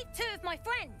 Saved 2 of my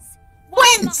friends. One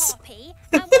from a harpy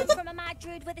and one from a mad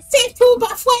druid with a stick. Saved 2 of my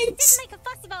friends. Didn't make a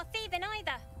fuss about thieving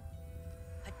either.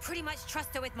 I'd pretty much trust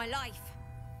her with my life.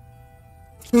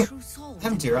 True soul.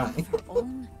 Haven't to your eye.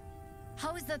 Own?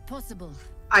 How is that possible?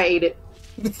 I ate it.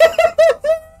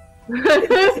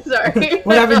 Sorry.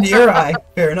 What happened to your eye?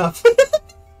 Fair enough.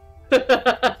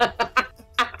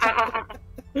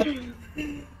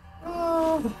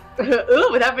 Ooh,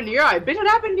 what happened to your eye? Bitch, what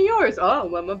happened to yours? Oh,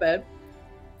 well, my bad.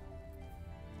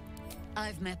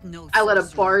 I've met no I let a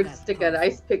sorcerer bard that stick an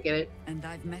ice pick in it. And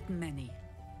I've met many.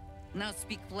 Now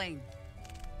speak plain.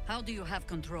 How do you have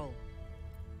control?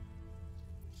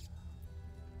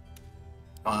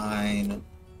 Fine.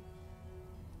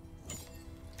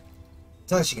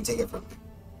 Tell her she can take it from me.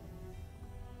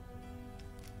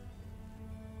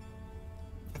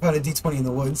 I found a D20 in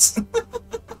the woods.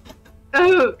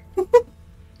 Oh.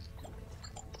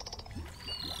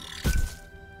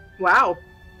 Wow.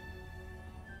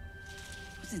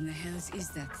 What in the hells is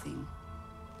that thing?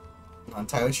 I'm not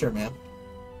entirely sure, man.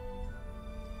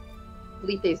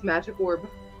 Lithe's magic orb.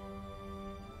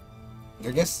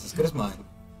 Your guess is as good as mine.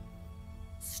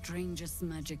 Strangest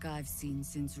magic I've seen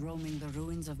since roaming the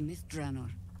ruins of Mythdraenor.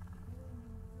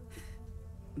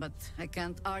 But I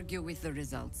can't argue with the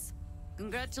results.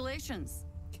 Congratulations.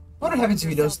 What happens if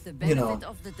you just, The you know, benefit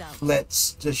of the doubt. let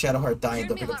the Shadowheart die and Hear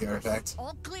don't me, pick up the Harpers. artifact?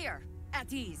 All clear.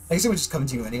 At ease. I guess it would just come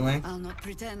to you anyway. I'll not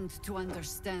pretend to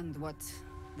understand what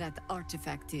that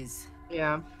artifact is.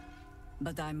 Yeah.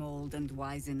 But I'm old and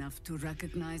wise enough to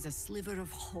recognize a sliver of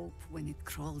hope when it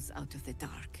crawls out of the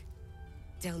dark.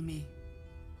 Tell me,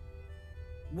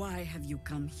 why have you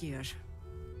come here?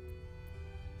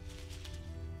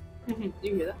 You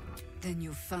hear that? Then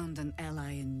you found an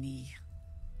ally in me.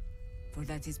 For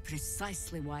that is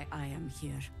precisely why I am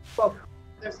here. Whoa.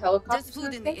 There's helicopters. There's food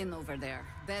in this the thing? inn over there.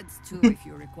 Beds too if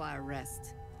you require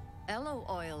rest. Aloe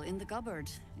oil in the cupboard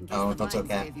in case Oh, the that's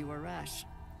vines okay. gave you a rash.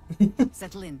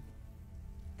 Settle in.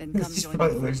 Then come She's join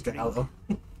probably me for a allergic to drink. aloe.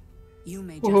 You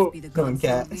may Whoa. just be the Going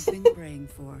godsend cat. we've been praying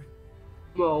for.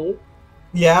 No.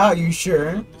 Yeah, are you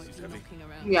sure?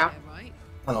 Yeah.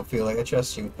 I don't feel like I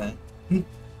trust you with that.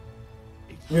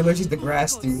 You're allergic to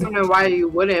grass, I dude. don't know why you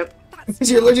wouldn't.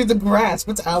 You're allergic to grass.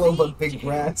 What's aloe but big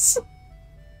grass?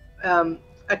 A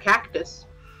cactus.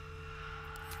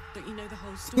 Don't you know the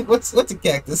whole story? What's a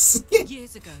cactus?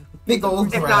 Years ago, Big old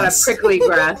It's not a grass. prickly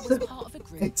grass. was part of a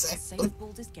group Exactly. that saved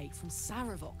Baldur's Gate from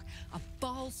Saravok, a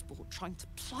Baalsport trying to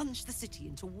plunge the city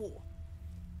into war.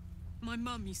 My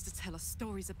mum used to tell us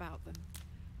stories about them.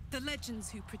 The legends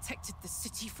who protected the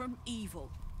city from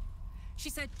evil. She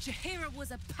said Jaheira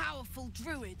was a powerful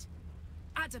druid.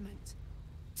 Adamant.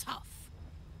 Tough.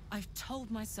 I've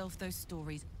told myself those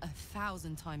stories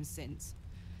 1,000 times since.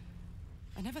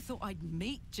 I never thought I'd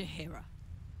meet Jaheira.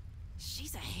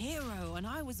 She's a hero, and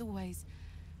I was always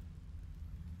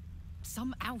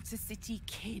some outer city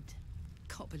kid.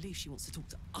 Can't believe she wants to talk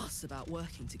to us about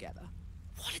working together.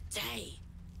 What a day!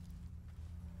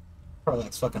 Probably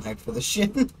like fucking hyped for this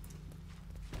shit.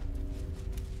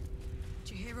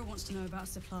 Jaheira wants to know about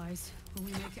supplies. Will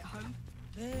we make it home?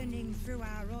 Burning through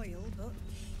our oil, but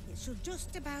it should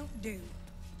just about do.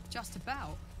 Just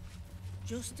about.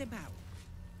 Just about.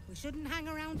 We shouldn't hang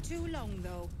around too long,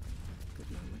 though. Good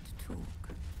moment to talk.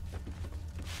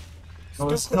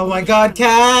 Oh my god,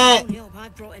 cat! Only hope I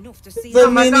brought enough to see. The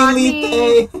Oh my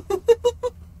mini God, Lethe!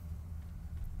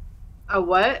 A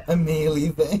what? A mini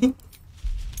Lethe.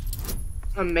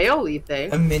 A male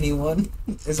Lethe? A mini one.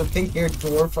 There's a pink-haired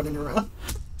dwarf running around.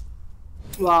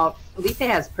 Well, Lethe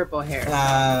has purple hair.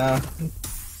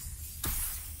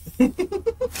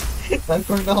 That's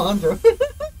for Alejandro.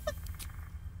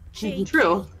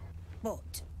 True.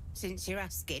 But, since you're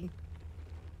asking,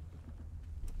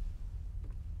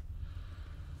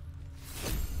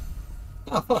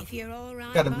 Oh, fuck. If you're all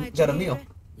right Got a by meal. Jada,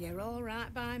 you're all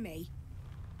right by me.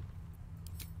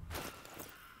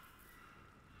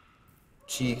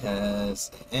 She has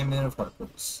an amulet of heart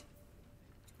books.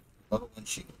 Level 1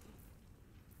 shield.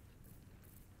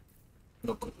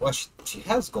 No, well, she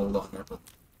has gold on her, but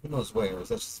who knows where? Is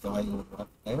that just value and what?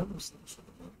 I don't understand.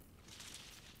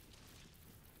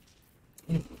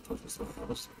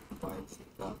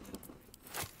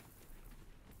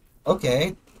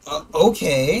 Okay.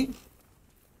 Okay.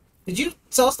 Did you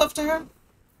sell stuff to her?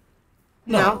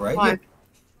 No, right? Why?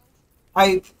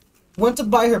 I went to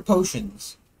buy her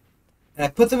potions, and I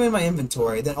put them in my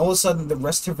inventory. Then all of a sudden, the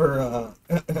rest of her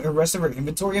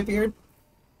inventory appeared.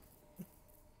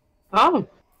 Oh.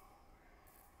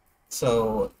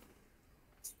 So,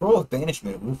 scroll of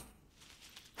banishment. Oof.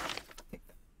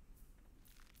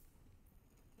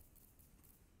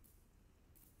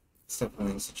 It's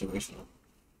definitely situational.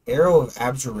 Arrow of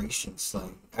aberration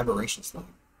slaying.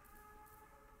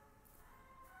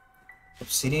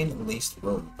 Obsidian laced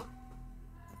robe.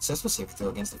 Successful saving throw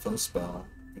against the foe spell.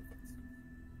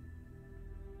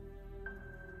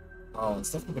 Oh,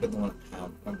 it's definitely better than what I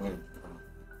have. I'm wearing.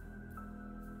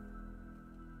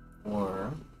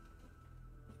 Or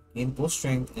gain bull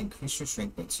strength and increase your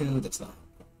strength by 2. That's not.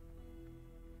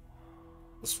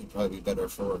 This would probably be better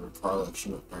for Carla if she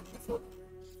were pregnant for.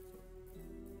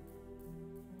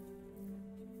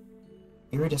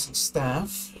 Iridescent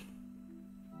staff.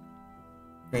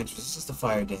 Grants resistance to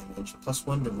fire damage.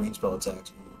 +1 to range spell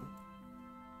attacks.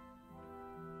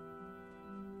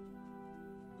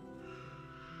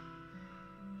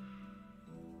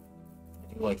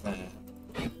 I do like that.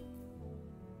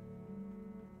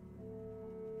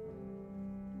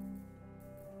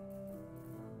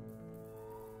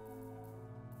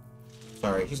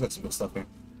 Sorry, he's got some good stuff here.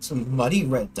 Some muddy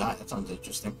red dye. That sounds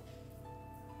interesting.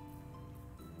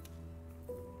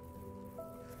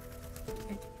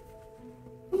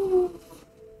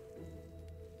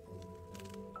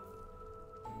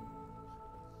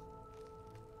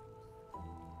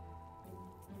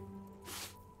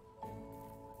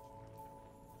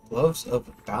 Gloves of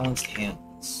balanced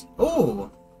hands. Oh,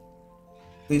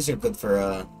 these are good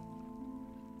for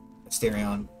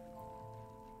Asterion.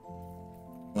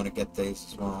 Want to get these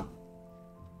as well.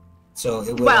 So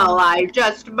it will. Well, I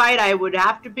just might. I would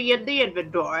have to be in the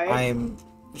inventory. I'm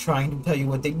trying to tell you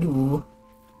what they do.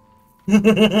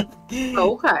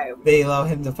 Okay. They allow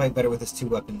him to fight better with his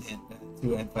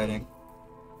two-hand fighting.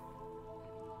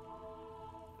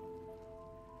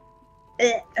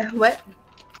 What?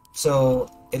 So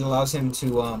it allows him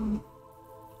to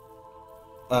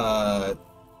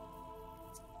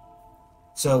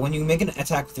so when you make an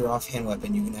attack with your offhand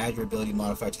weapon, you can add your ability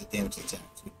modifier to the damage of the attack.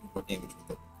 So you can do more damage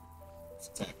with this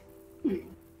attack.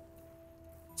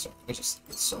 So let me just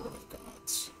get Soul of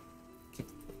Gods.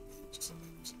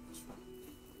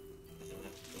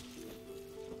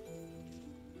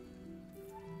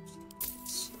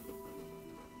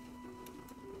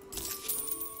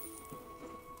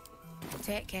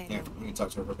 Take care. Here, you can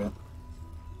talk to her for a bit.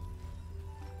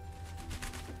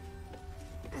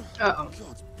 Uh-oh.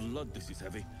 God's blood, this is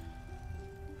heavy.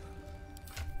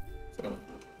 So,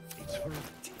 It's for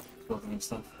clothing and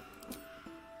stuff.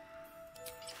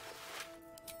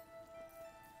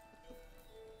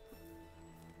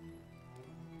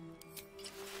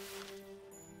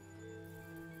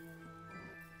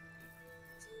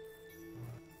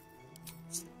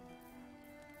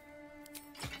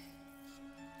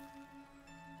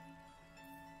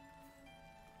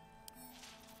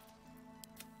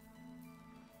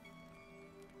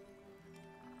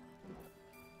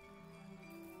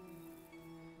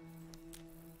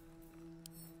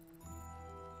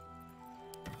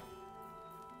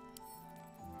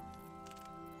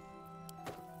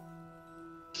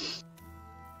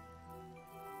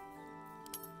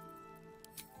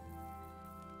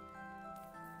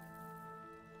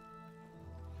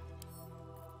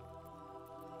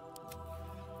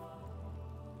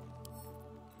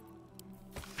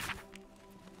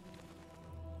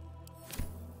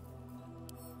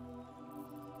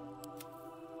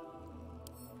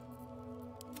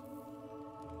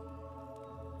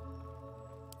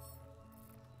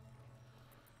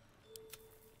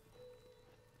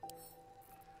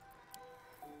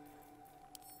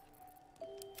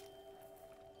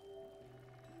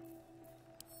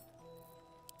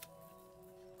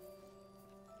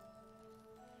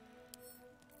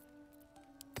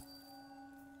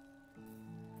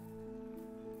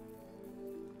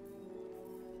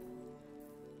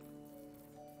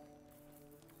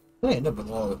 I end up with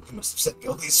all. You must have sent me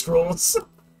all these scrolls.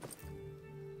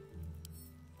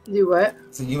 Do what?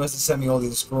 So you must have sent me all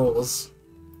these scrolls.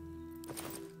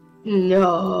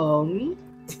 No.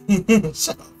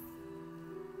 Shut up.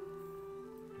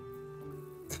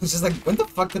 It's just like, when the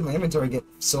fuck did my inventory get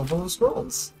so full of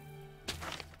scrolls?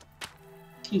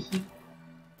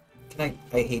 I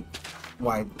hate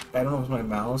why, I don't know if it's my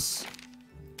mouse,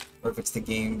 or if it's the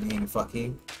game being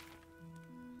fucky.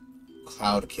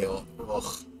 Cloud kill.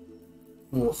 Ugh.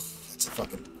 Oof, that's a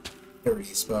fucking dirty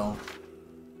spell.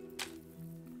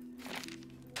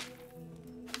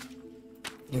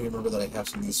 I need to remember that I have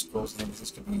some of these scrolls and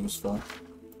things could be useful.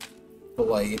 But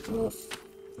like, oof.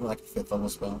 Like a 5th level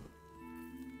spell.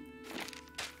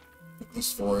 At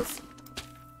least 4th.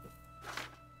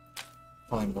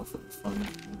 Probably more for fun.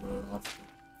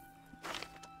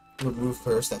 Remove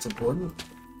curse, that's important.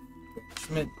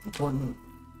 Schmidt, important.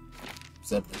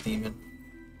 Zeb the demon.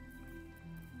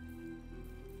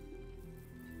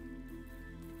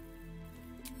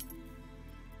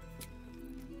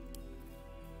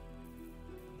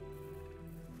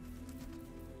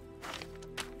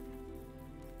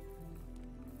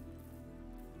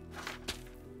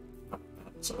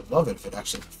 So I'd love it if it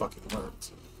actually fucking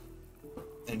worked.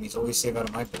 Enemies always save out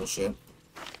of my bullshit.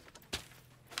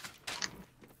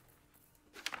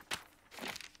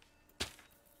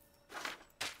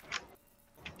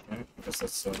 Okay, I guess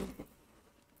that's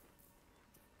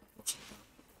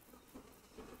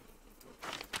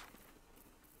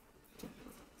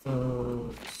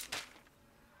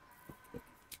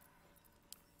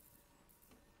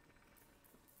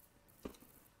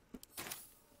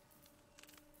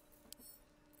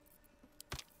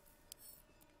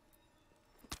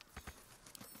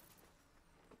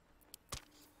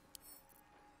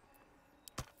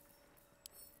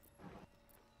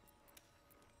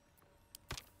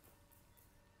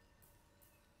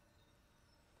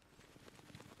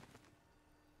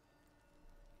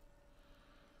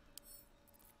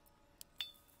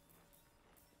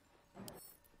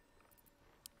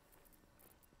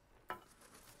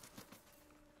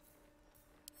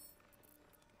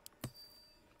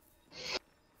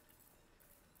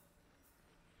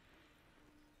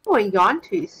Going on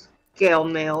to scale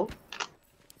mail.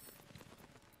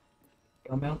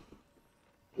 Scale mail?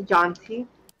 Jaunty.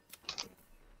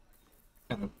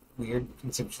 Kind of weird,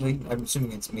 conceptually. I'm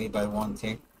assuming it's made by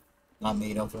Wanty, not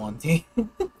made of Wanty,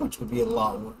 which would be a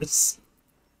lot worse.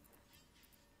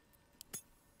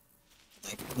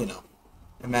 Like, you know,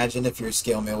 imagine if your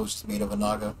scale mail was just made of a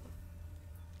Naga.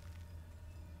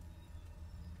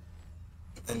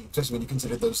 And especially when you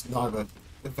consider those Naga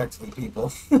effectively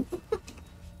people.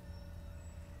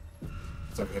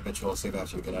 Sorry, I bet you I'll save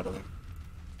after you get out of there.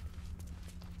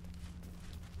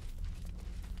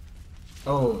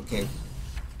 Oh, okay.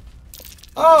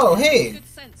 Oh, hey! Good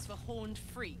sense for horned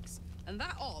freaks, and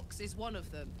that ox is one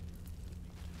of them.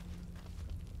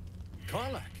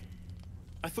 Karlach,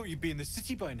 I thought you'd be in the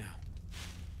city by now.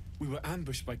 We were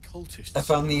ambushed by cultists. I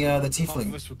found the tiefling. Half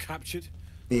of us were captured.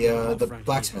 The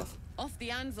blacksmith. Off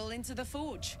the anvil into the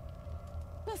forge.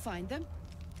 We'll find them.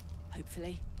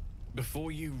 Hopefully.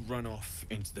 Before you run off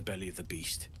into the belly of the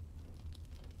beast,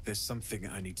 there's something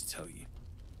I need to tell you.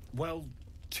 Well,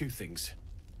 2 things.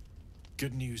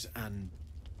 Good news and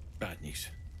bad news.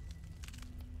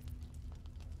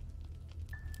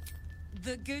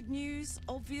 The good news,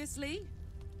 obviously.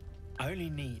 I only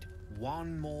need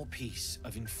 1 more piece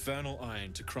of infernal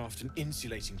iron to craft an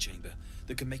insulating chamber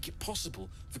that can make it possible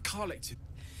for Karlach to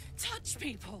touch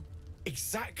people.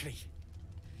 Exactly.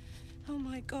 Oh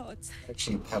my god.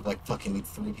 Actually have like fucking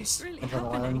 3 pieces Really of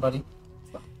iron, happening? buddy.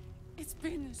 It's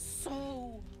been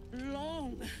so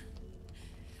long.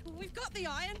 We've got the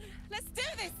iron. Let's do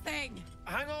this thing.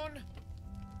 Hang on.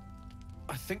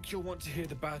 I think you'll want to hear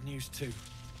the bad news too.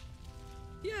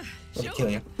 Yeah, Let me sure. kill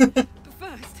you. But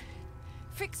first,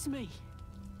 fix me.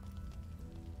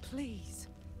 Please.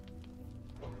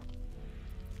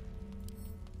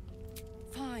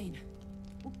 Fine.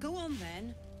 Well, go on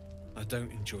then. I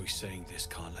don't enjoy saying this,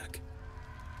 Karlach,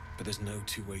 but there's no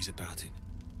 2 ways about it.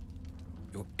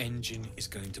 Your engine is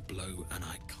going to blow and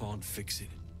I can't fix it.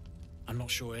 I'm not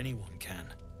sure anyone can.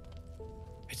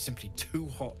 It's simply too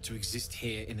hot to exist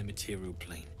here in the material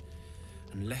plane.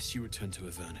 Unless you return to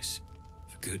Avernus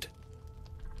for good,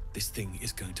 this thing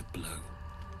is going to blow.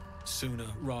 Sooner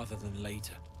rather than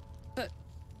later.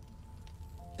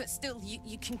 But still,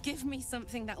 you can give me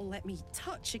something that'll let me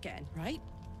touch again, right?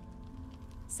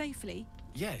 Safely.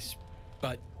 Yes,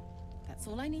 but... That's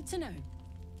all I need to know.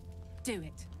 Do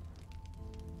it.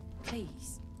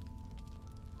 Please.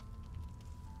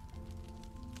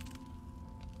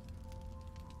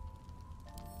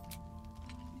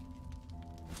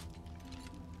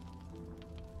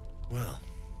 Well,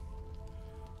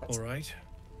 all right.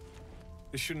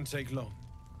 This shouldn't take long.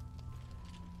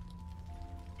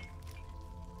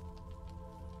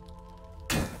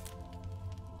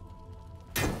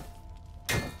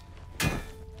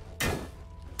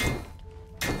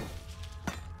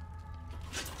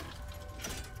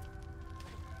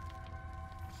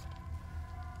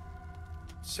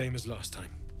 Same as last time.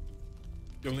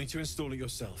 You'll need to install it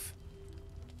yourself.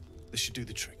 This should do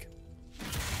the trick.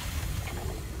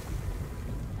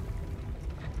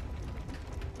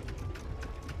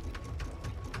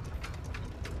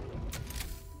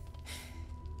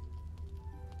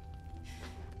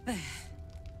 There.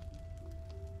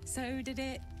 So did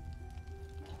it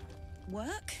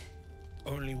work?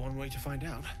 Only one way to find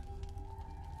out.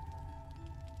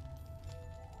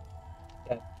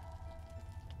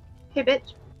 Hey,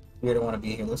 bitch. We don't want to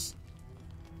be here, Liz.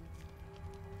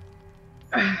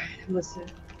 Listen.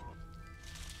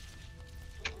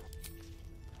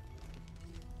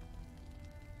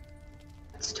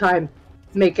 It's time.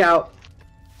 Make out.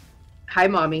 Hi,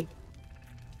 mommy.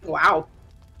 Wow.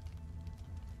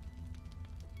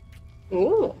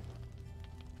 Ooh.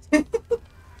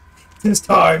 This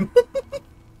time.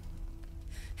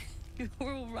 You're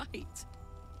all right.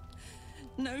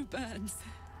 No burns.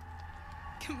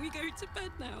 Can we go to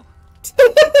bed now?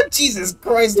 Jesus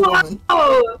Christ, woman.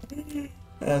 Oh.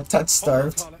 Touch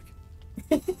starved.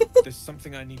 There's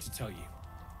something I need to tell you.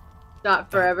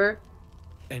 Not forever.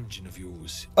 Engine of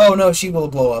yours. Oh no, she will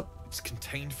blow up. It's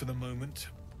contained for the moment,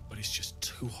 but it's just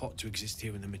too hot to exist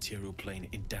here in the material plane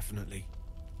indefinitely.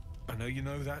 I know you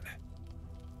know that,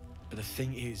 but the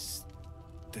thing is,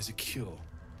 there's a cure.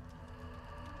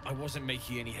 I wasn't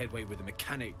making any headway with the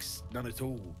mechanics, none at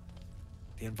all.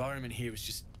 The environment here is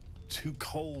just too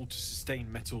cold to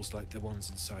sustain metals like the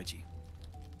ones inside you.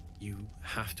 You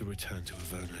have to return to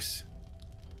Avernus.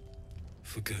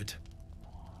 For good.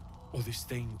 Or this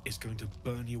thing is going to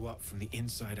burn you up from the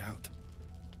inside out.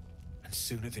 And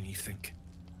sooner than you think.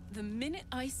 The minute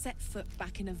I set foot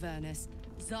back in Avernus,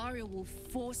 Zarya will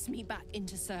force me back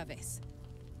into service.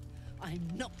 I'm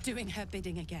not doing her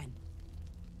bidding again.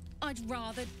 I'd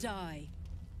rather die.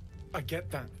 I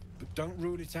get that, but don't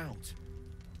rule it out.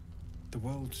 The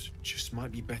world just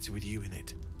might be better with you in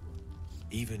it.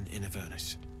 Even in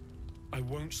Avernus. I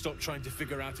won't stop trying to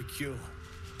figure out a cure,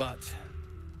 but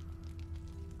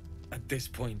at this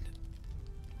point,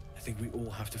 I think we all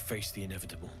have to face the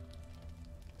inevitable.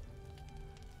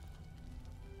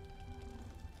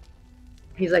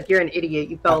 He's like, you're an idiot.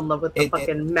 You fell in love with the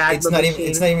fucking magma machine.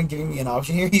 It's not even giving me an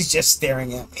option here. He's just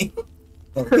staring at me.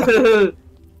 There we go.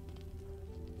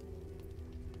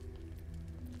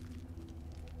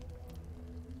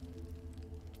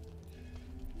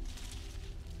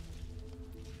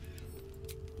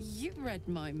 You read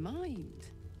my mind.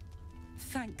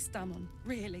 Thanks, Damon.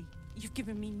 Really. You've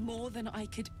given me more than I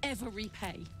could ever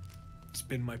repay. It's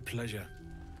been my pleasure.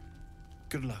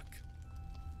 Good luck,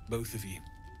 both of you.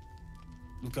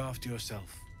 Look after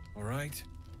yourself, all right?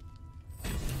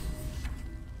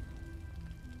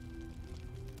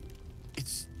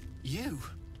 It's you.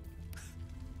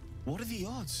 What are the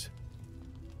odds?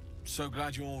 So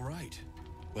glad you're all right.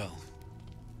 Well,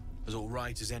 as all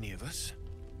right as any of us.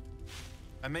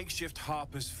 A makeshift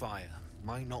Harper's Fire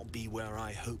might not be where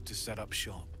I hope to set up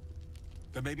shop.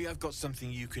 But maybe I've got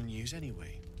something you can use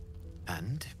anyway.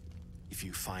 And if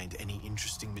you find any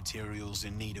interesting materials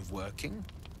in need of working,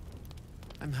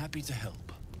 I'm happy to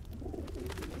help.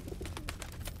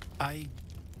 I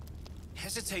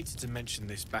hesitated to mention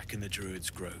this back in the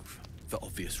Druid's Grove, for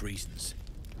obvious reasons.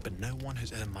 But no one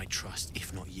has earned my trust,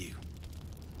 if not you.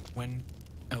 When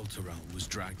Elturel was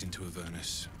dragged into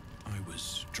Avernus, I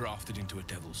was drafted into a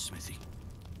devil's smithy.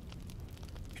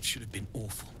 It should have been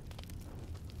awful.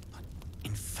 But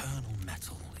infernal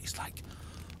metal is like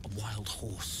a wild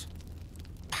horse.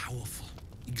 Powerful,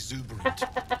 exuberant.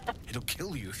 It'll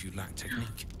kill you if you lack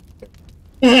technique.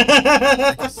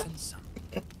 I can sense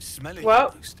some. Smell it.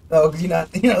 What? Oh, you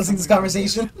not listening to this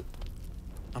conversation?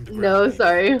 No,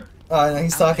 sorry. No,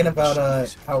 he's talking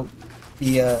about how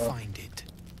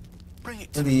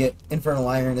the infernal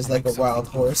iron is like a wild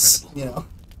horse, you know.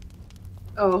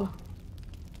 Oh.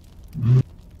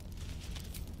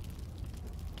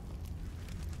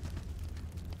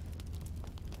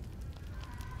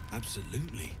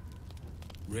 Absolutely.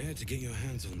 Rare to get your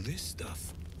hands on this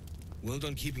stuff. Well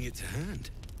done keeping it to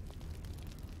hand.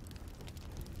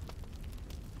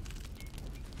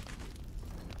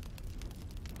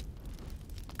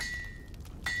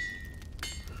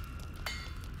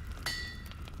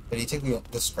 Did he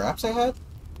take the scraps I had?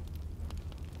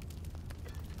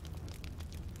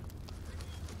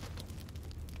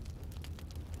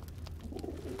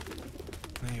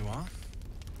 There you are.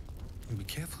 And be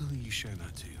careful who you show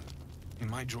that to. It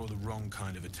might draw the wrong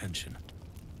kind of attention.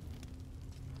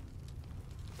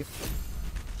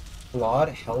 Claude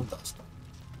held dust.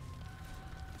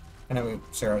 Anyway,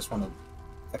 Sarah, I just want to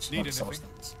actually Need want to sell anything?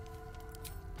 things.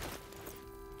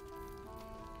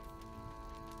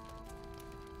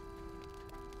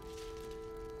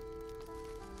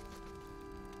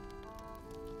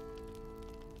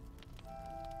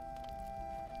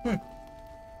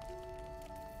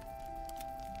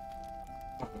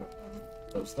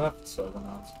 Those left, so we're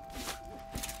not.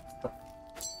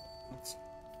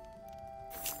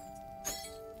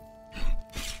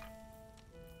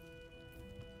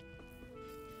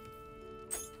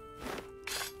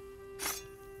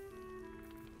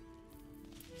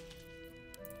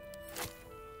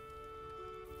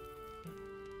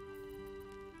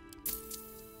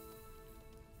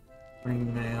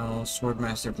 Ringmail,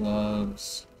 Swordmaster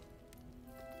gloves.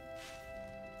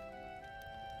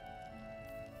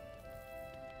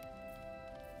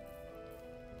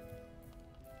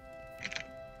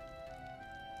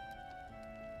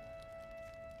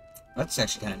 That's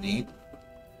actually kind of neat.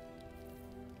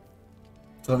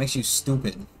 So it makes you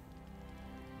stupid,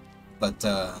 but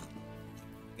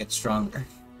get stronger.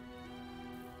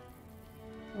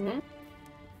 Mm-hmm.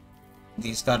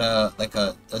 He's got a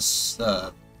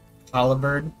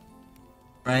halberd,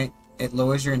 right? It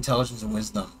lowers your intelligence and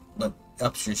wisdom, but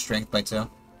ups your strength by 2.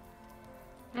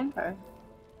 Okay.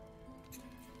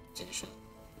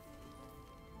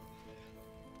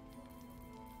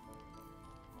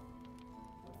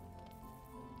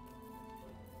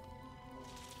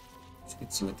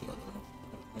 Let's see what the other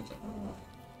one is.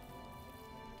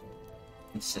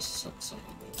 It's just something.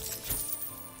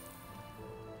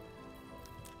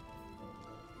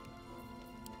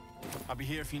 I'll be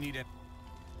here if you need it.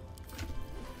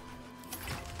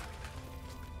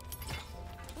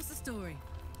 What's the story?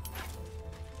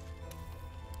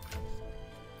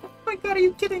 Oh my god, are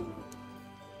you kidding?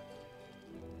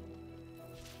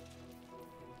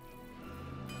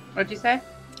 What'd you say?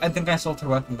 I think I sold her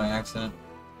weapon by accident.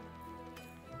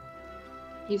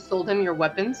 You sold him your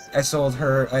weapons? I sold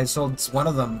one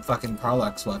of them fucking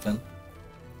Karlach's weapon.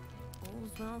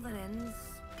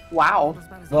 Wow.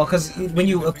 Well, because when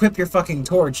you equip your fucking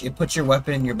torch, it puts your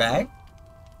weapon in your bag.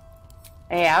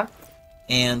 Yeah.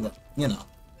 And, you know.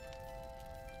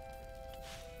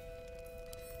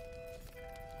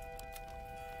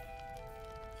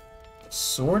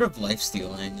 Sort of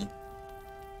life-stealing.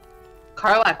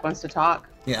 Karlach wants to talk.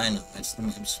 Yeah, I know. I'm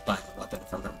just buying a weapon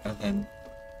from him.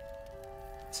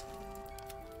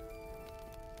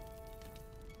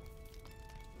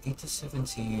 8 to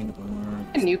 17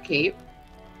 or... A new cape.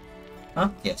 Huh?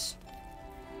 Yes.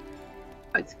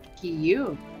 Oh, it's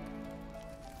cute.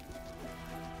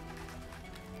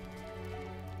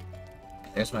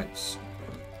 There's my...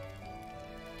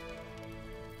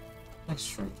 My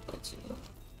strength by 2.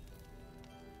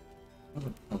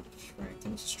 Oh, strength.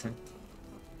 That was strength.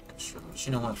 Sure.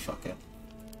 You know what? Fuck it.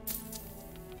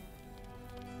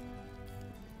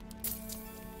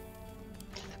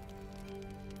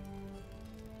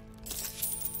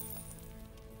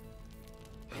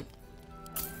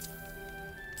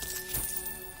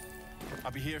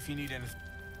 I'll be here if you need anything.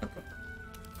 Okay.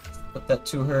 Put that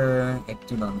to her. I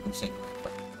do not understand.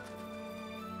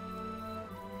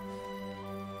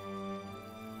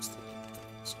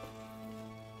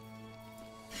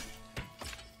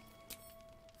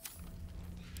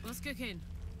 What's cooking?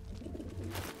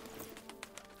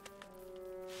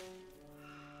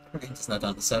 Okay, it's not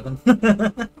down to 7.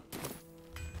 Can't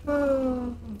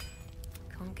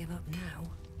give up now.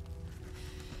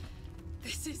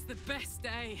 This is the best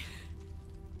day.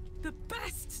 The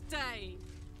best day!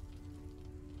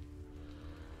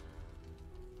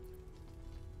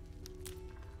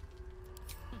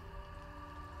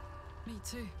 Me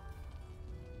too.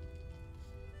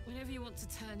 Whenever you want to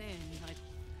turn in, I'd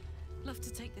love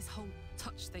to take this whole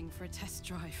touch thing for a test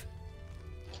drive.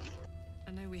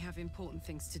 I know we have important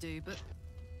things to do, but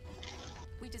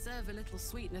we deserve a little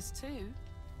sweetness too.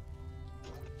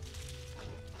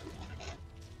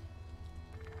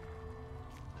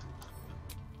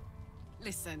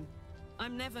 Listen,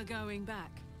 I'm never going back.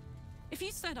 If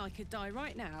you said I could die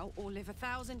right now or live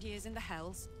 1,000 years in the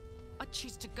hells, I'd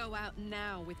choose to go out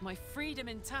now with my freedom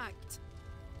intact.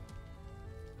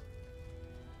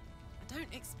 I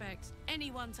don't expect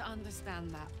anyone to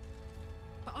understand that.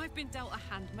 But I've been dealt a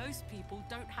hand most people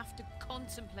don't have to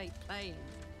contemplate playing.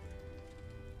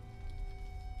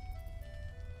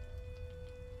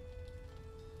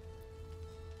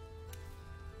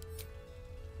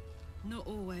 Not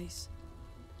always.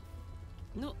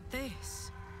 Not this.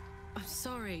 I'm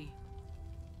sorry,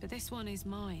 but this one is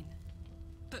mine.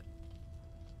 But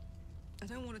I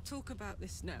don't want to talk about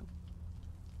this now.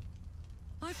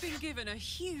 I've been given a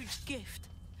huge gift.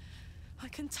 I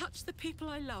can touch the people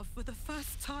I love for the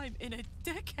first time in a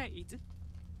decade.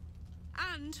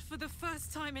 And for the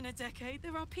first time in a decade,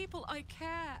 there are people I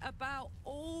care about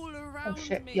all around Oh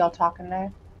shit, me. y'all talking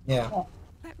there? Yeah. Oh.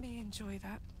 Let me enjoy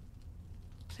that.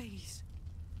 Please.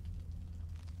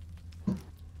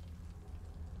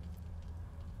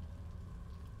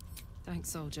 Thanks,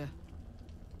 soldier.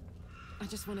 I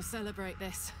just want to celebrate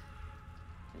this.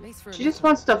 At least for a She just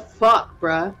wants to fuck,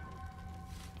 bruh.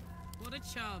 What a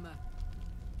charmer.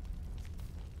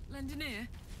 Lend an ear?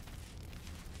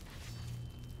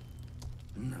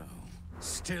 No,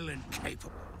 still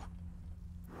incapable.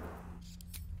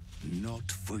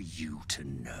 Not for you to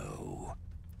know.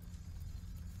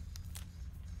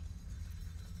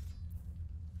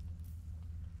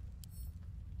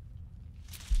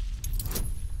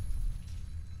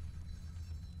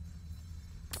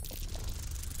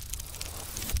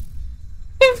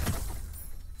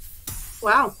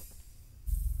 Wow.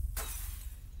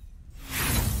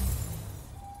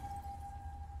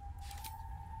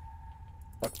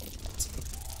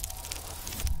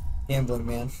 Gambling,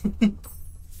 man.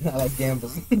 I like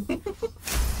gambling.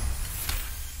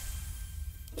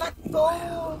 Black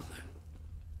gold.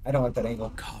 I don't want that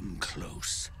angle. Come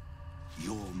close.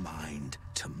 Your mind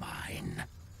to mine.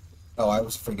 Oh, I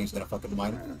was afraid he was gonna fucking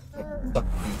mine. Like, suck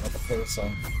me like a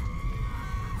parasite.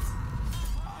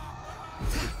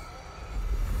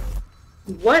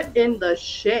 What in the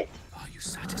shit? Are you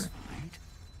satisfied?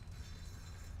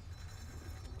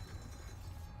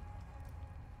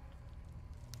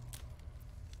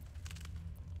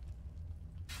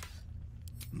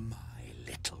 My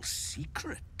little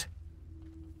secret.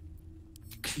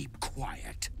 Keep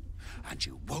quiet, and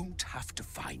you won't have to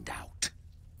find out.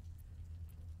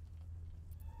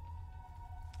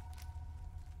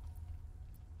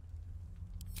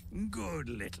 Good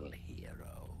little hero.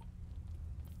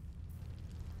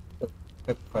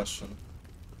 Good question.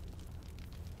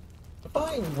 If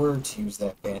I were to use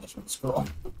that banishment scroll,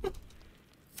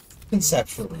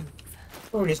 conceptually,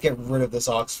 or just get rid of this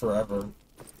ox forever,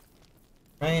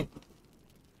 right?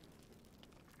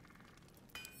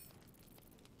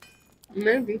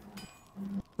 Maybe.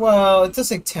 Well, it does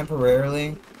say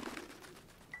temporarily,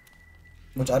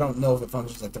 which I don't know if it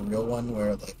functions like the real one,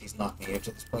 where like he's not native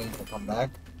to this plane, he'll come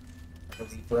back, or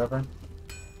leave forever.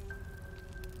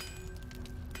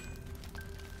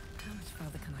 How much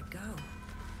farther can I go?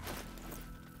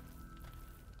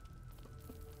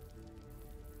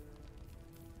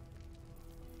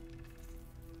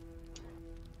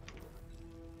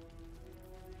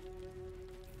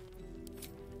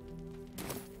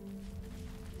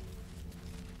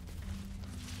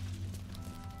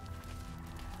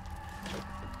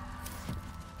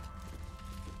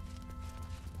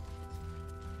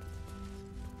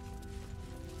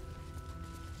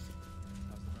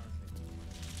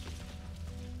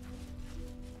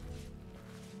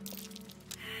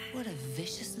 What a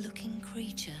vicious-looking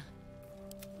creature.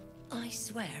 I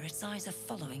swear its eyes are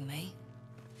following me.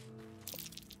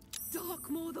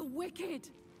 Darkmoor the Wicked!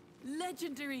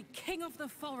 Legendary king of the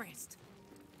forest!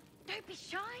 Don't be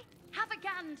shy. Have a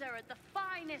gander at the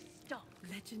finest stock.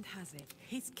 Legend has it,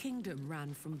 his kingdom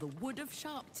ran from the Wood of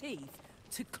Sharp Teeth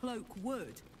to Cloak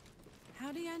Wood.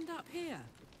 How'd he end up here?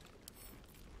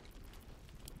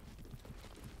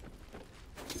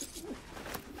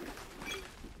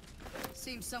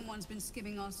 Seems someone's been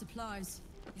skimming our supplies.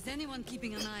 Is anyone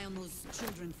keeping an eye on those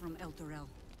children from El Torel?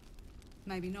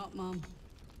 Maybe not, Mom.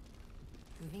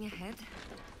 Moving ahead.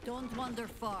 Don't wander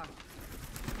far.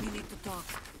 We need to talk.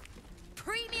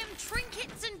 Premium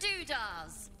trinkets and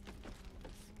doodahs.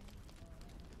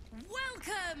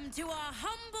 Welcome to our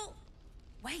humble...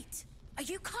 Wait, are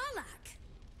you Karlak?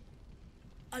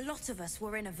 A lot of us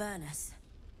were in Avernus.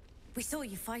 We saw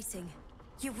you fighting.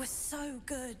 You were so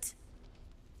good.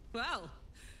 Well,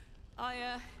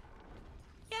 yeah,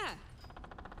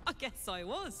 I guess I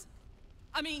was.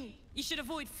 I mean, you should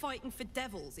avoid fighting for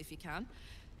devils if you can.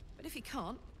 But if you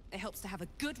can't, it helps to have a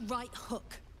good right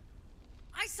hook.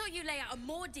 I saw you lay out a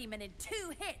Moor demon in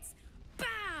 2 hits.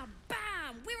 Bam!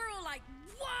 Bam! We were all like,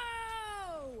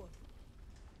 whoa!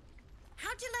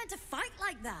 How'd you learn to fight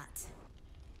like that?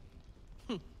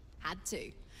 Had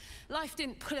to. Life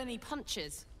didn't pull any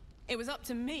punches. It was up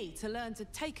to me to learn to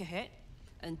take a hit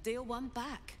and deal one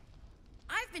back.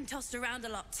 I've been tossed around a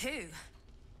lot too.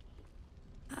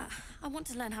 I want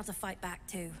to learn how to fight back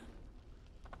too.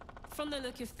 From the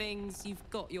look of things, you've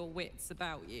got your wits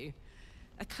about you.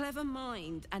 A clever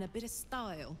mind and a bit of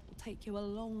style will take you a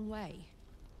long way.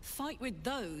 Fight with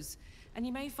those, and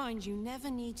you may find you never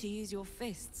need to use your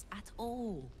fists at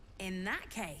all. In that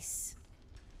case,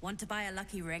 want to buy a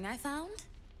lucky ring I found?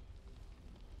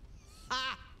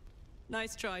 Ha!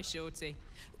 Nice try, Shorty.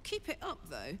 Keep it up,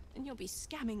 though, and you'll be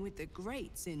scamming with the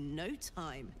greats in no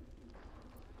time.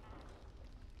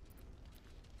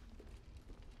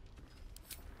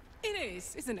 It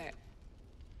is, isn't it?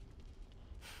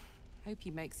 Hope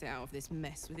he makes it out of this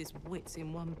mess with his wits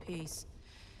in one piece.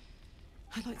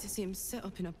 I'd like to see him set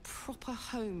up in a proper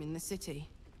home in the city.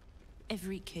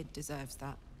 Every kid deserves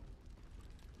that.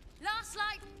 Last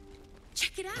light.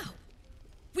 Check it out.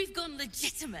 We've gone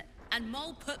legitimate, and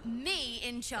Mole put me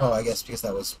in charge. Oh, I guess because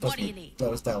that was supposed What do to you be, need? that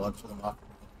was dialogue for them off.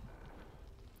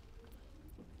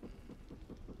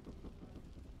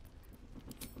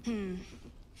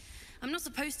 I'm not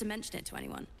supposed to mention it to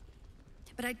anyone,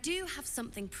 but I do have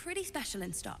something pretty special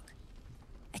in stock.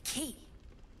 A key.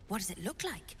 What does it look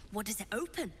like? What does it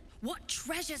open? What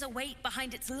treasures await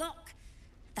behind its lock?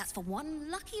 That's for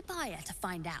one lucky buyer to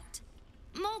find out.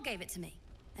 Mole gave it to me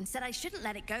and said I shouldn't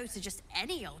let it go to just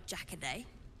any old jackaday.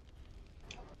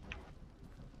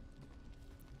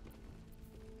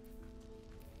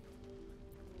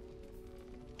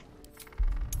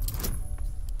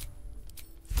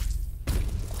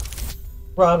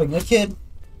 Robbing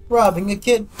a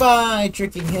kid by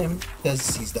tricking him,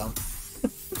 because he's dumb.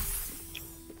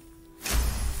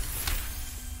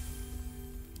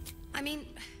 I mean,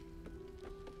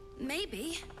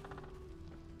 maybe.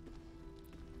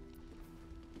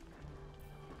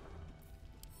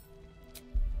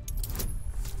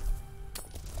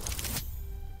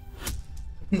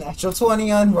 Natural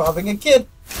 20 on robbing a kid.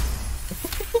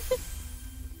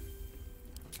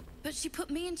 But she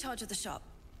put me in charge of the shop.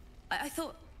 I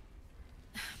thought...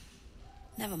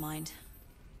 Never mind.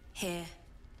 Here.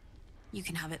 You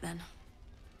can have it then.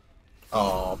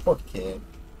 Oh, poor kid.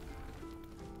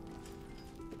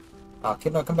 Oh,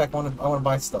 kid, no, come back. I wanna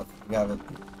buy stuff. You have it.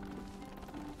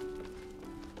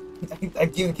 I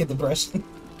give the kid depression.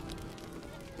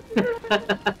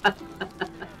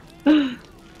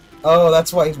 Oh,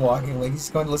 that's why he's walking. Like he's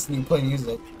going to listen to you play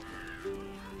music.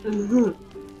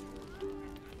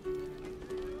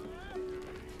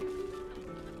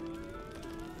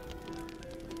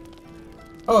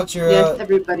 Oh, it's your yes,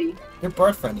 everybody. Your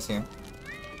bard friend is here.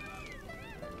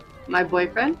 My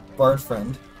boyfriend? Bard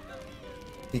friend.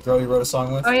 The girl you wrote a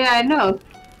song with. Oh yeah, I know.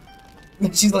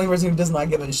 She's the only person who does not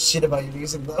give a shit about your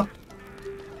music, though.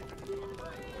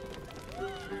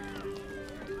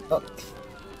 Oh.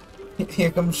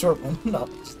 Here comes short one. No,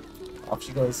 off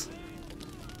she goes.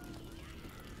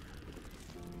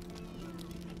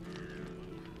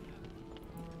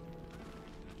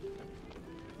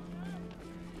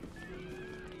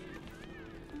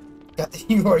 God,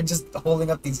 you are just holding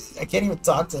up these. I can't even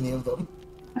talk to any of them.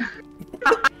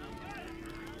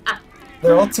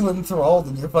 They're all too enthralled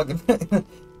in your fucking.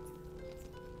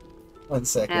 1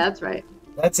 second. Yeah, that's right.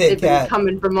 That's it, They've Cat. been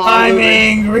coming from all I'm over.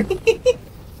 angry.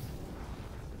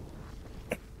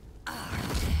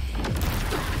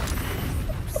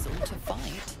 Sought a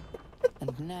fight,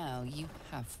 and now you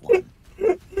have one.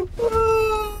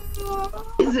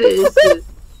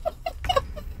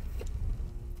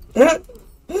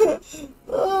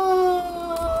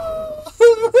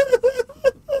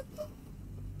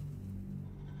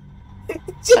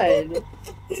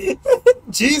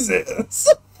 Jesus.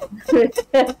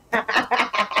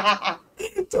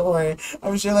 Don't worry.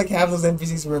 I'm sure like half those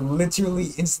NPCs were literally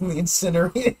instantly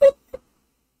incinerated.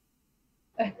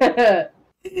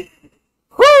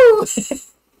 Woo!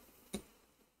 Does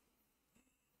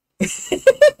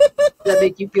that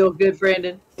make you feel good,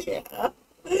 Brandon? Yeah.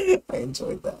 I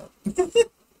enjoyed that.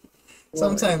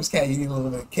 Sometimes, Cat, you need a little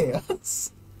bit of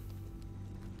chaos.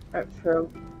 That's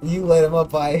true. You light him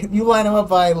up by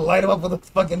light him up with a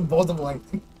fucking bolt of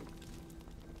lightning.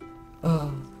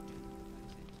 Oh.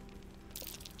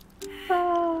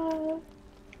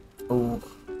 Oh.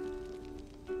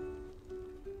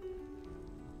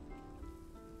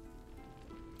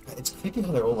 It's creepy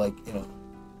how they're all like, you know.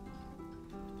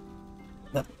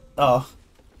 No. Oh.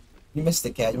 You missed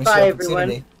it, Cat. You missed Bye, your opportunity.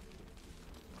 everyone.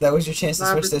 That was your chance to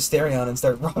switch to Asterion and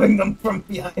start robbing them from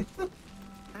behind.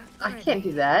 I can't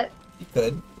do that. You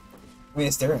could. I mean,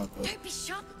 Asterion could. Don't be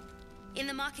shocked. In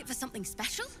the market for something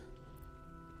special?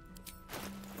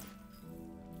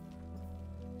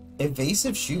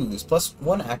 Evasive shoes,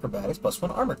 +1 acrobatics, +1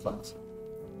 armor class.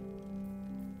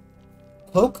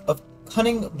 Cloak of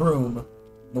cunning broom.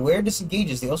 The wearer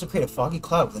disengages. They also create a foggy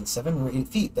cloud within 7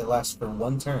 feet that lasts for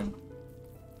 1 turn.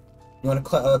 You want a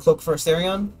cloak for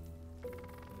Asterion?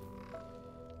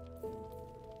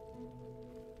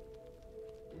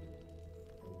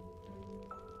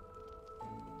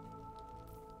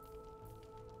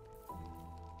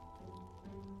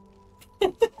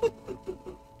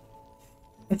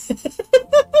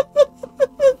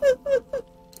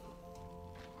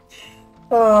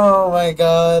 Oh my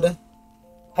god.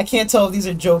 I can't tell if these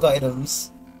are joke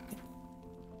items.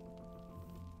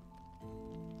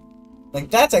 Like,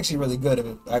 that's actually really good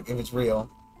if it's real.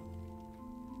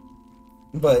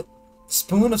 But,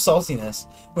 spoon of saltiness.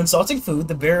 When salting food,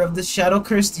 the bearer of this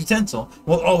shadow-cursed utensil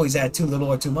will always add too little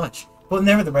or too much. but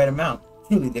never the right amount.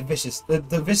 Truly, the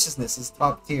viciousness is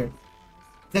top tier.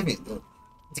 The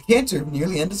decanter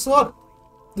nearly endless water.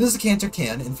 This decanter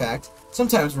can, in fact,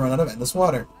 sometimes run out of endless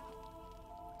water.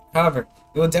 However,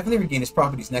 it will definitely regain its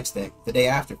properties next day, the day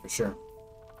after for sure.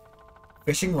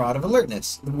 Fishing rod of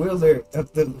alertness. The wielder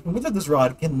of this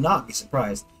rod cannot be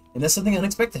surprised unless something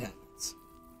unexpected happens.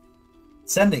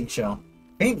 Sending shell.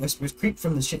 Faint whispers creep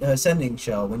from the sending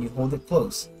shell when you hold it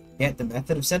close, yet the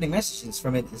method of sending messages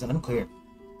from it is unclear.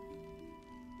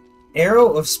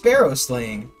 Arrow of sparrow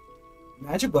slaying.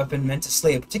 Magic weapon meant to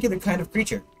slay a particular kind of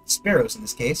creature, sparrows in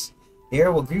this case. The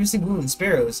arrow will grievously wound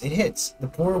sparrows it hits, the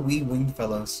poor wee winged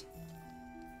fellows.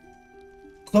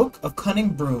 Cloak of cunning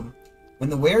broom. When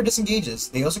the wearer disengages,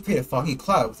 they also create a foggy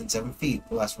cloud within 7 feet,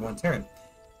 will last for 1 turn.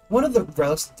 One of the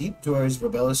relics of Deep Door's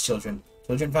rebellious children.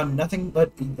 Children found nothing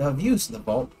but of use in the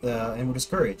vault and were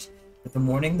discouraged. With the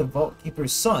morning, the vault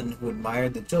keeper's son, who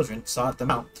admired the children, sought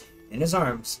them out. In his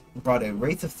arms, brought a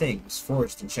wraith of things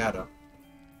forged in shadow.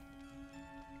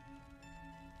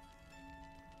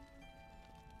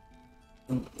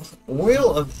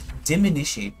 Oil of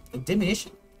diminution.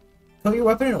 Coat your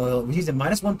weapon in oil, receives a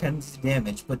 -1 penalty to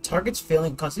damage, but targets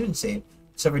failing Constitution save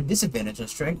suffer disadvantage on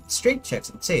strength checks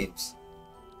and saves.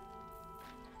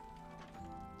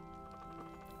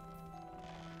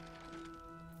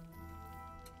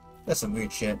 That's some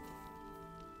weird shit.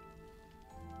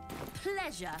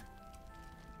 Pleasure.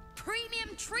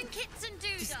 Premium trinkets and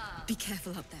doodah. Be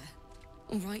careful up there.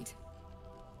 All right.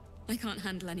 I can't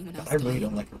handle anyone else. I really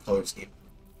don't like her color scheme.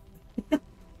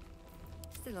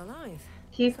 Still alive.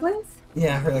 Tiefling?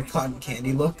 Yeah, her like cotton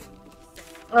candy look.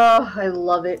 Oh, I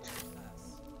love it.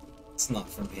 It's not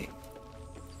for me.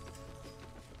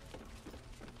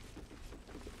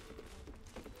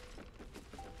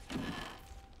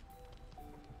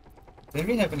 Do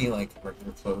anybody have any like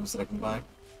regular clothes that I can buy?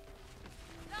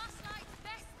 Last night's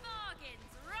best bargains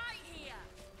right here.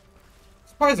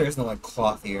 Surprised there isn't like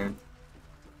cloth here.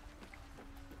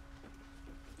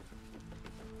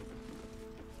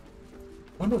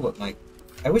 Wonder what like.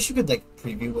 I wish you could like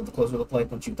preview what the clothes would look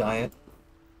like once you dye it.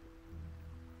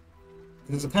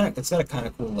 It's got a kind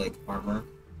of cool like armor.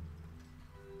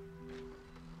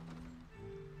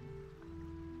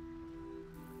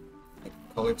 Like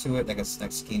color to it, like a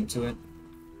scheme to it.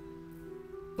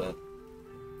 But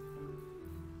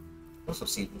also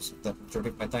seems that majority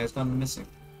of my dye has gone missing.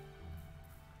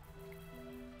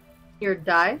 Your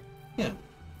dye? Yeah.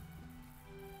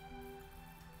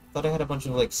 Thought I had a bunch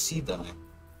of like seed dye.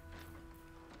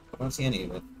 I don't see any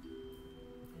of it.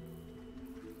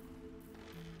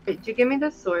 Wait, did you give me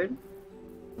this sword?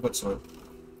 What sword?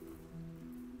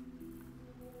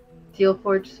 Steel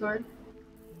forged sword?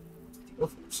 Steel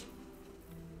forged sword.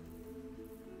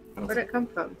 Where'd it come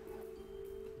from?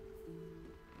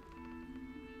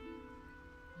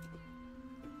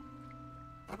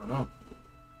 I don't know.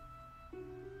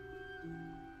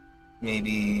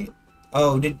 Maybe.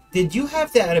 Oh, did you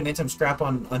have the adamantium scrap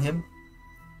on him?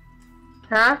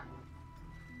 Huh?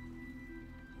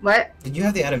 What? Did you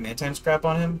have the adamantine scrap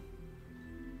on him?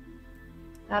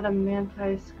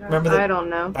 Adamantine scrap? Remember that? I don't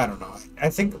know. I don't know.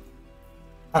 I think.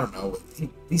 I don't know.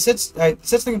 He said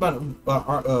something about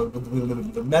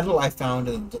the metal I found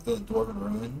in the Dwarven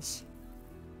ruins.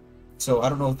 So I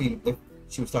don't know if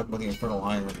she was talking about the infernal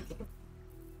iron,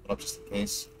 but just in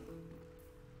case.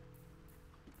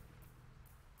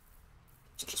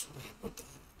 So just what the.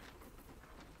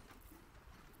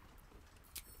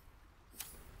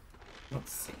 I don't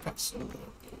think I saw that.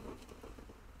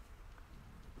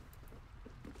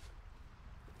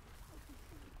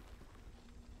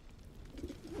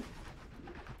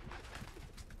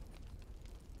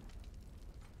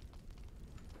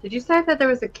 Did you say that there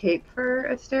was a cape for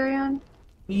Asterion?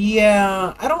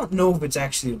 Yeah, I don't know if it's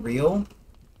actually real,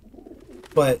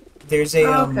 but there's a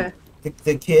okay.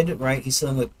 the kid, right? He's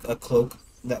selling a cloak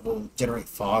that will generate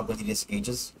fog when he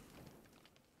disengages.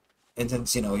 And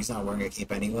since, you know, he's not wearing a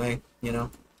cape anyway, you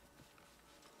know?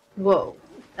 Whoa,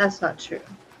 that's not true.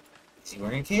 Is he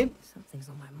wearing a cape? Something's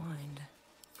on my mind.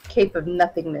 Cape of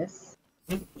nothingness.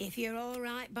 If you're all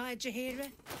right by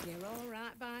Jaheira, you're all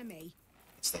right by me.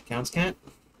 Yes, that counts, Cat.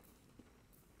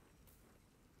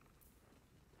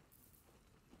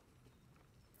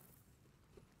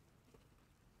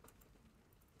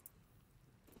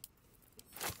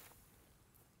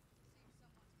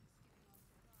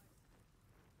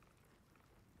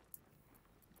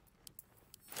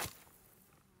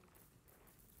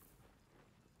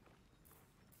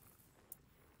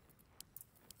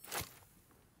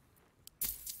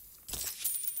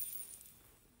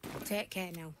 Take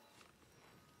care now.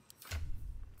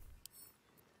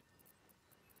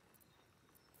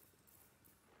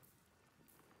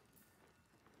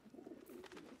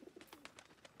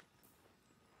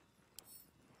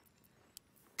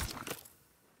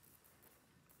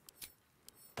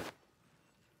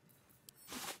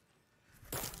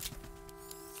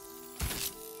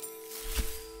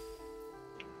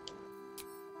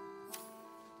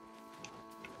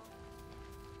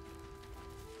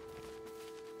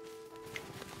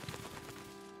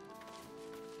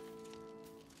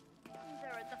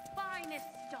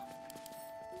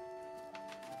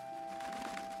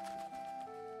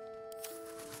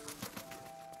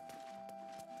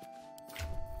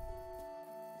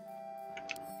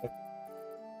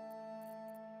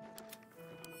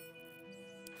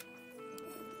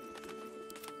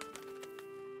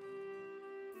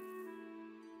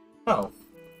 Oh.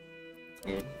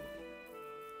 Weird.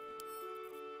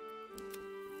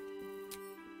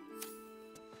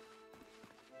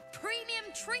 Premium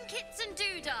trinkets and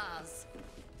doodahs.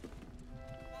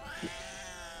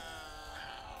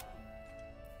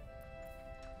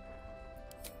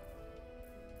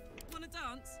 Wanna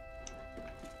dance?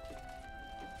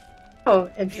 Oh,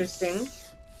 interesting.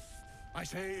 I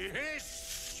say hiss!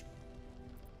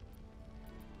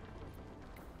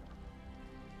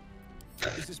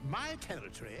 This is my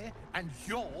territory, and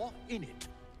you're in it.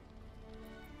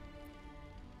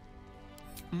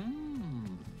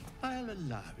 I'll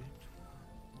allow it.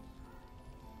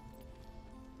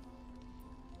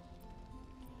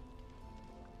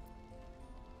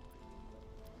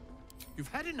 You've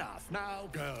had enough. Now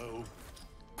go.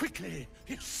 Quickly.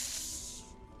 Hiss.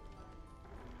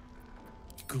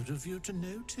 Good of you to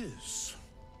notice.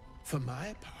 For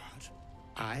my part,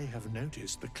 I have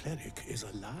noticed the cleric is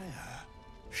a liar.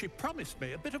 She promised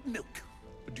me a bit of milk.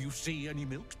 But do you see any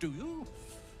milk, do you?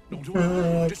 Nor do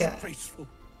I. Disgraceful.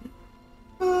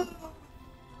 That's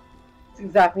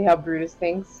exactly how Brutus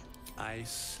thinks. I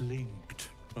slinked,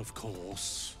 of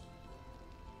course.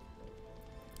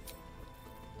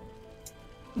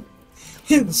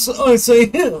 Hiss, I say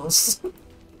hiss!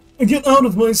 Get out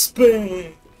of my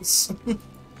space!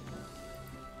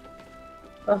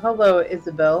 Oh, hello,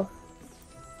 Isabel.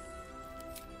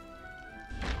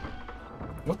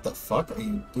 What the fuck are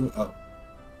you doing? Oh.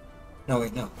 No,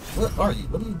 wait, no. What are you?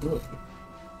 What are you doing?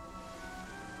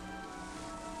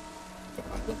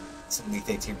 God, suddenly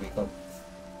takes your makeup.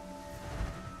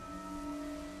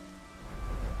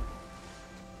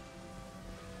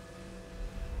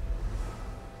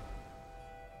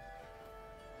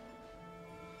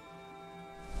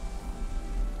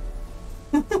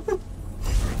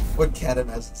 What cat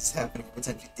imagines is happening every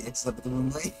time she dances up in the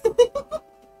moonlight?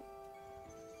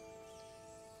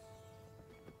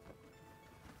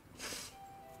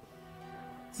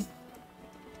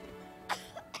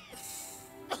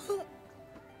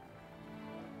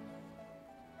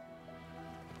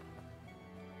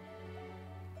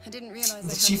 I didn't realize.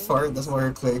 Did she fart? That's why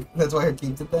her cape. That's why her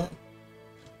cape did that.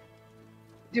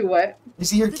 Do what? You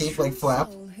see her cape like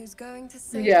flap? Who's going to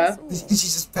save Yeah. us all? She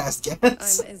just passed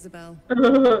gas. I'm Isabel.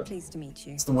 Pleased to meet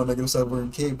you. It's the one that goes out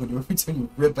wearing cape when you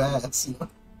rip ass, you know.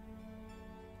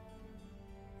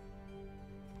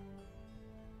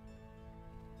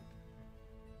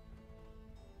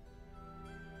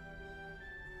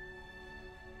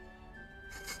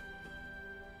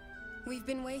 We've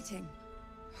been waiting,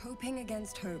 hoping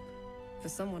against hope, for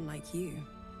someone like you.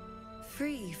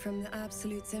 Free from the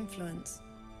Absolute's influence,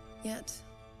 yet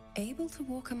able to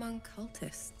walk among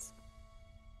cultists.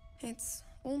 It's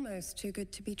almost too good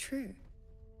to be true.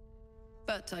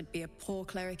 But I'd be a poor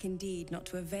cleric indeed not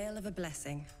to avail of a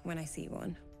blessing when I see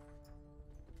one.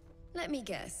 Let me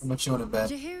guess. How much you want to bet?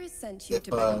 Jahir has sent you If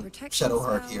to beg a protection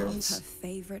Shadowheart spell here on is, her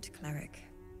favorite cleric.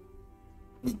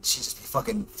 I mean, she'd just be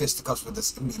fucking fisticuffs with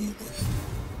this immediately.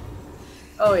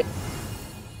 Oh yeah.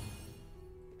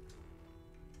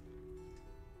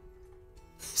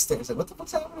 Stares like, what the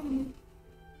fuck's happening?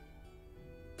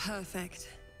 Perfect.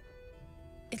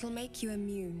 It'll make you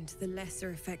immune to the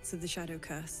lesser effects of the Shadow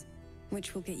Curse,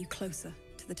 which will get you closer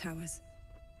to the towers.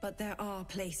 But there are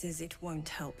places it won't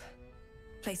help.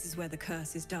 Places where the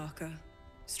curse is darker,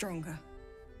 stronger.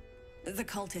 The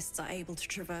cultists are able to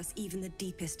traverse even the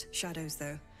deepest shadows,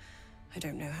 though. I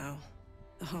don't know how.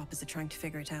 The Harpers are trying to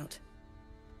figure it out.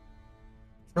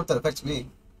 I hope that affects me.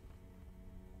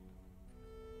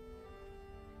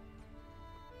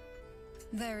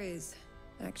 There is,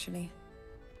 actually.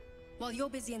 While you're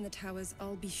busy in the towers,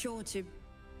 I'll be sure to...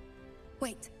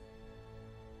 Wait.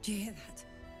 Do you hear that?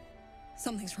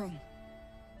 Something's wrong.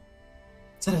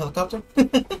 Is that a helicopter?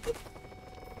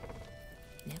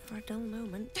 Never a dull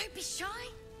moment. Don't be shy.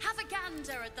 Have a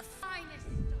gander at the finest.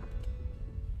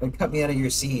 Like, cut me out of your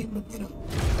scene, but you know.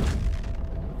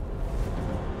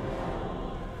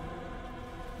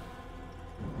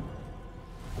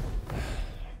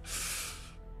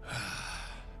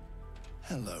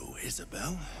 Hello,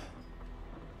 Isabel.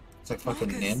 It's like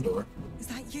fucking Marcus, Nandor. Is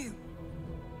that you?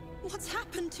 What's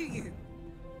happened to you?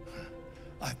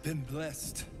 I've been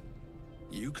blessed.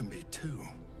 You can be too.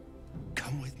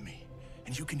 Come with me,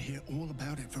 and you can hear all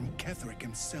about it from Ketheric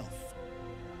himself.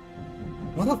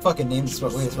 What the fucking name is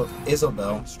what? Wait, it's what?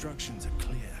 Isabel. Instructions are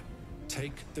clear.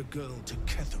 Take the girl to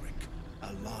Ketheric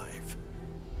alive.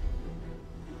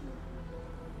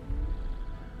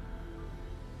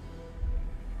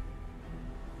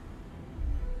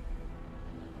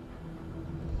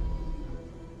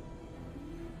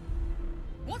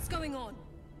 What's going on?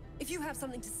 If you have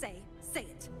something to say, say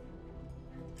it.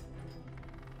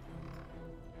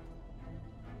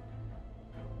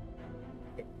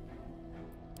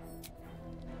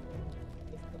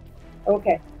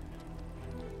 Okay.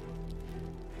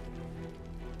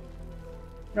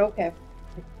 Okay.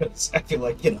 Because I feel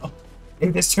like, you know,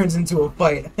 if this turns into a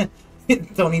fight,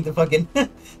 don't need to fucking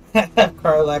have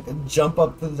Karlak jump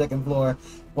up to the second floor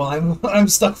while I'm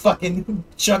stuck fucking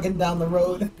chugging down the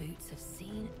road. Boots have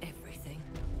seen everything.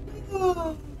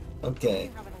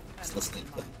 Okay. Just listening.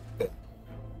 Good.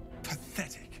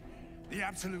 Pathetic. The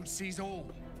Absolute sees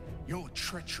all. Your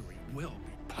treachery will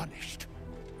be punished.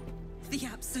 The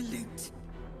Absolute.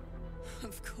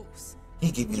 Of course.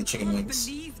 He gave me the chicken You can't wings.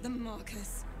 believe them,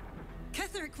 Marcus.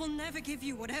 Ketherick will never give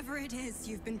you whatever it is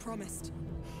you've been promised.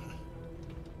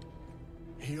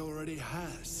 He already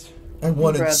has. I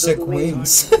wanted sick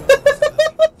wings.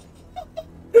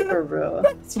 For real.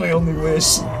 That's my only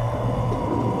wish.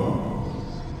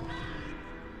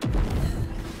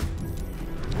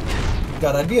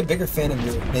 God, I'd be a bigger fan of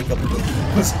your makeup if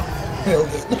it was filled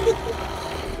in.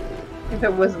 If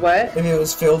it was what? If it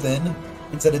was filled in,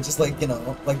 instead of just like, you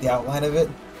know, like the outline of it.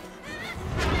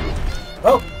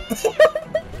 Oh!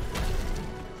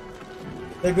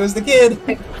 There goes the kid!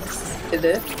 Is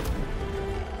it?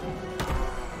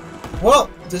 Well,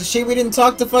 it's a shame we didn't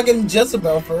talk to fucking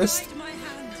Jezebel first.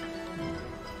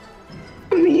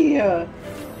 Mia!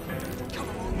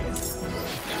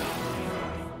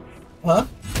 Huh?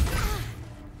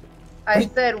 I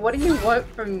said, what do you want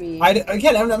from me?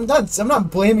 Again, I'm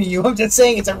not blaming you. I'm just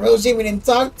saying it's a real shame we didn't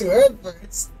talk to her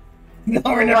first. No,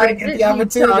 we're never gonna get the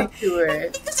opportunity. Talk to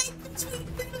her?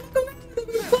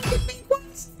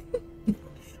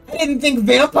 I didn't think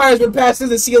vampires would pass through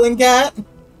the ceiling, cat.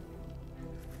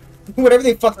 Whatever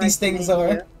the fuck these things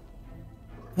are.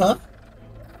 Huh?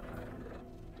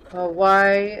 Well,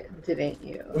 why didn't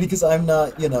you? Because I'm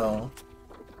not, you know.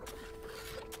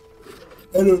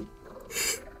 I don't.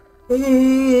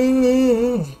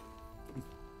 Everything.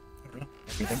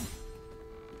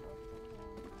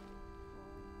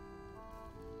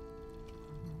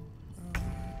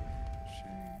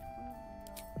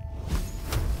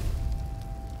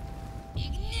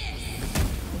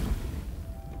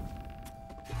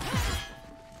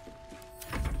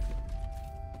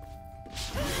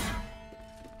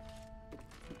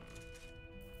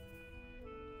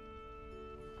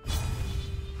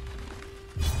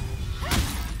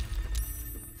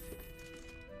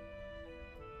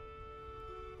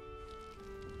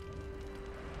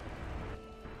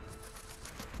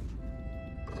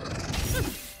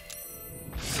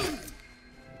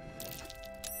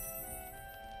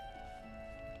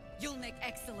 You'll make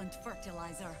excellent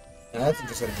fertilizer. I think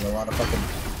there's gonna be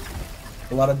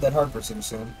a lot of dead heart pursuits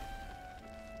soon.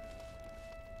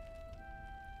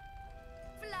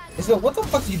 So what the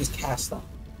fuck did you just cast on?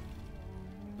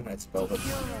 And I spelled it.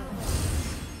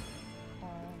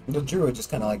 The druid just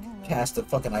kind of like cast a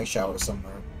fucking ice shower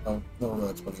somewhere. No real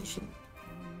explanation.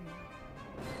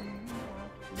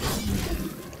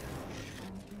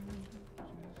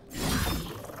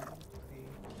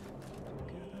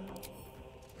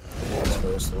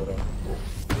 First, or whatever.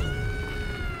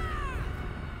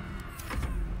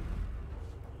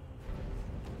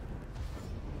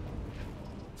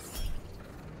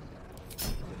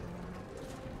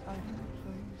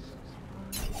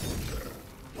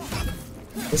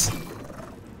 Is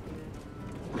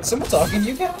someone talking to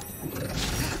you, cat?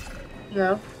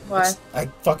 No. Why? I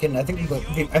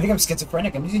think I'm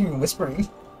schizophrenic. I'm just even whispering.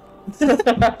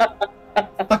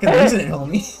 Fucking losing it,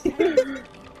 homie.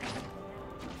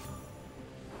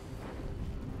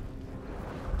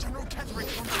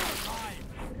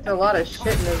 A lot of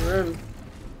shit in the room.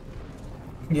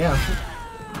 Yeah.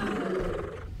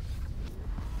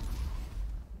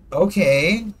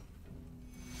 Okay.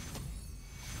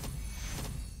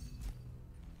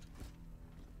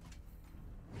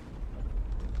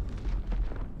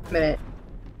 Minute.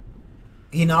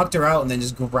 He knocked her out and then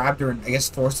just grabbed her and I guess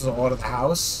forced her out of the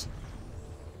house.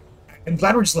 I'm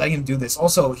glad we're just letting him do this.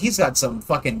 Also, he's got some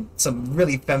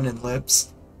really feminine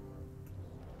lips.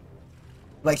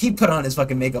 Like, he put on his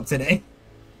fucking makeup today.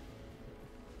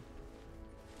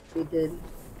 He did.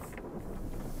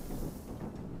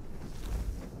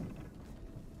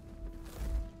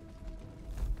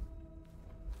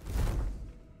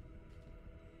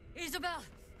 Isabel!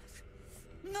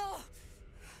 No!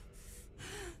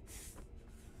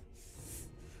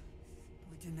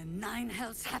 What in the nine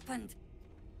hells happened?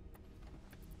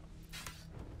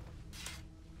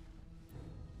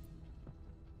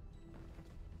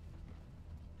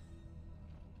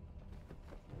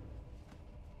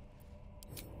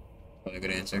 What a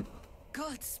good answer.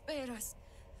 God spare us.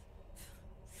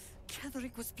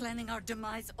 Ketherick was planning our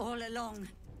demise all along.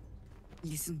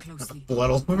 Listen closely.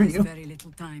 Blood all over There's you. very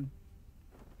little time.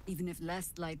 Even if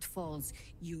last light falls,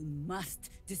 you must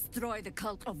destroy the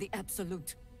cult of the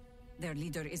Absolute. Their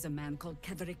leader is a man called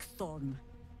Ketherick Thorn.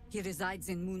 He resides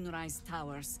in Moonrise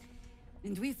Towers,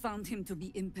 and we found him to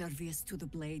be impervious to the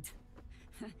blade.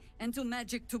 And to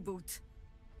magic to boot.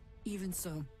 Even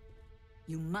so,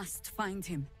 you must find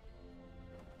him.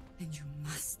 And you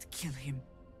must kill him.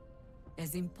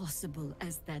 As impossible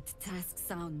as that task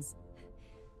sounds,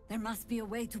 there must be a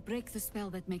way to break the spell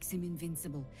that makes him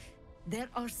invincible. There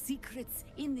are secrets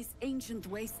in this ancient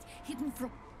waste hidden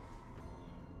from...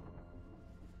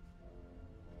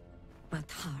 But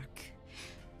hark.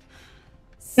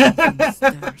 Something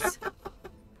stirs.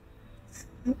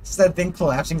 It's that thing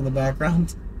collapsing in the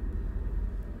background.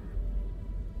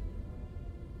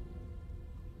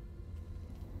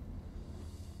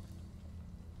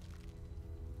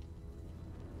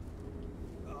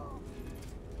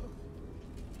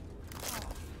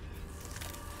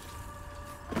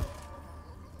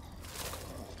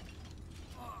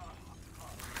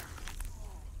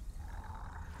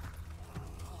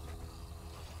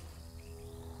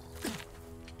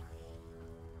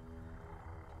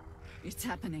 It's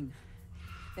happening.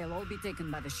 They'll all be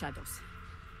taken by the shadows.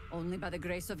 Only by the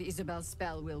grace of Isabel's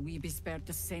spell will we be spared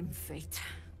the same fate.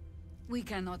 We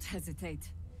cannot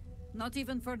hesitate. Not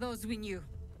even for those we knew.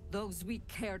 Those we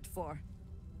cared for.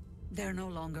 They're no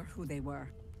longer who they were.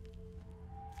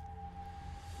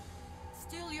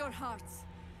 Still your hearts,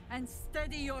 and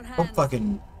steady your hands. Hope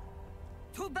fucking...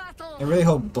 To battle! I really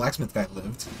hope Blacksmith guy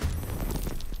lived.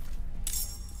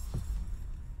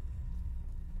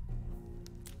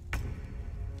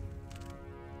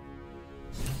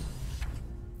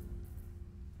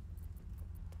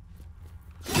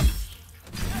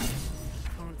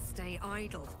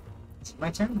 Idle. It's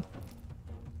my turn.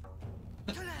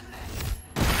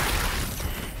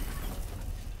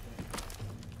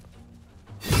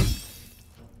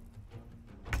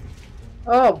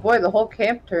 Oh boy, the whole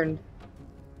camp turned.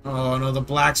 Oh no, the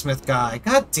blacksmith guy.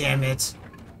 God damn it.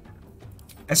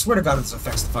 I swear to God this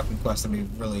affects the fucking quest. I'm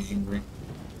really angry.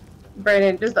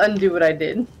 Brandon, just undo what I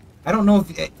did. I don't know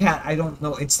if... Cat, I don't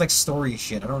know. It's like story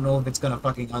shit. I don't know if it's gonna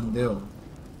fucking undo.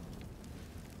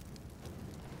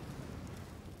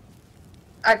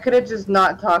 I could have just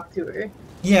not talked to her.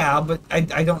 Yeah, but I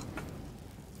don't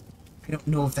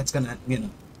know if that's gonna, you know.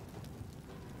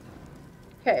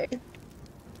 Okay.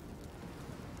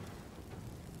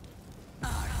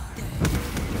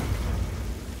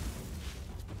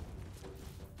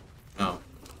 No.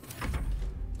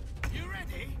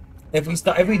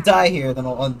 If we die here, then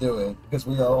I'll undo it because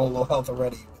we are all low health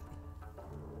already.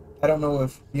 I don't know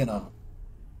if, you know.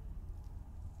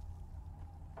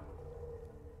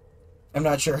 I'm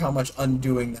not sure how much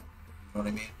undoing that, you know what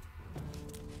I mean?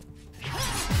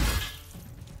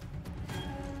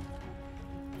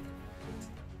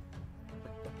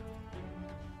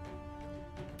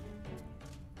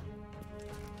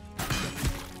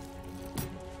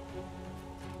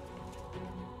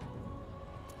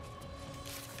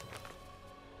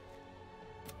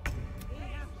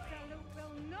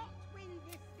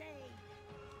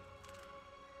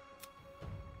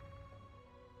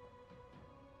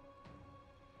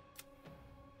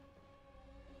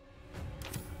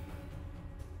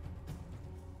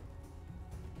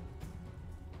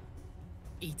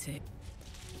 Eat it.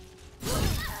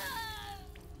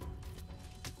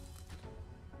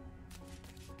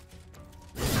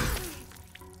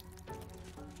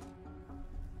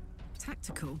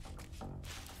 Tactical.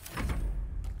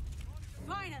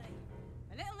 Finally,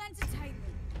 a little entertainment.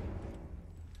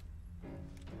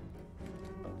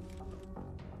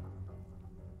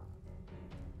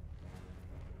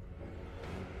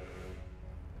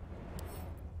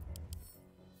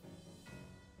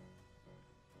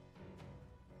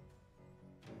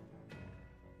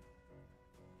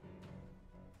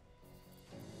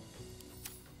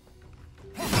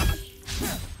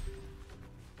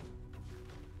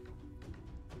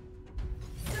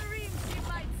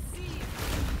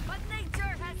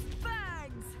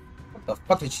 What the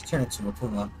fuck did she turn into a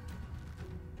puma?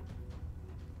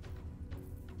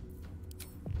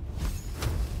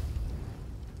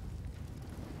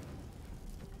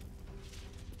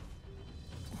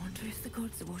 I wonder if the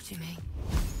gods are watching me.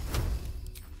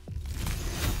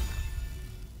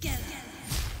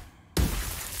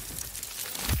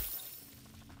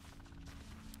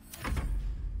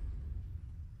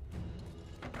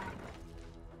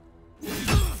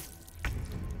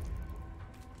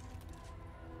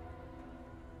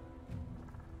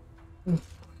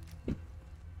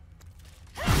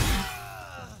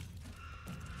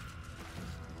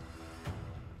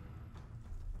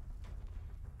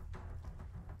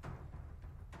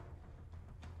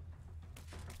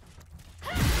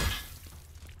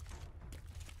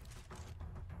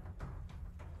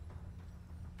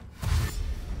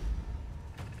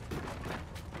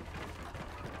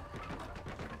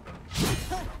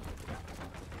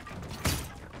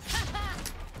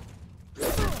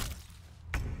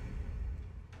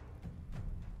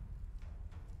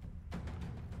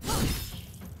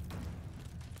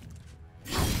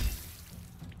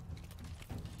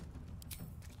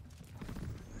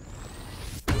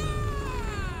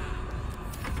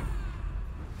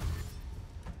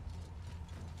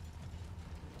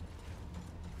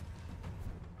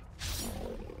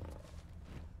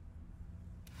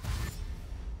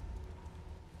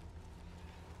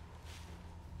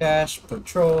 Dash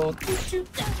patrol.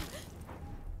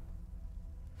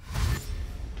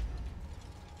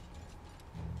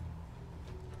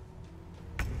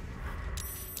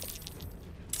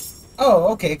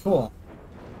 Oh, okay, cool.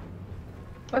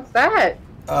 What's that?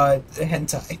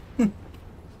 Hentai.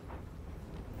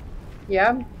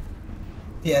 Yeah.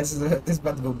 Yeah, this is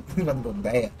about to go. This is about to go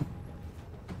bad.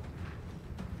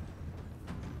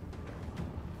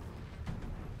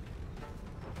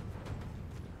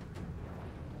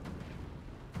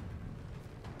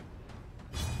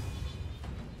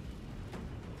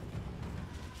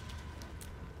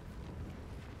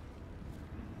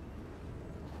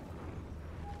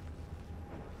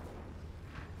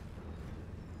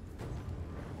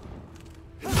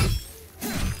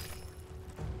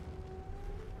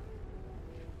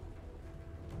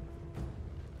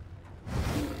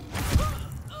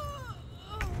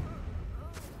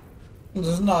 This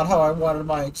is not how I wanted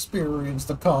my experience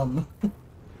to come. We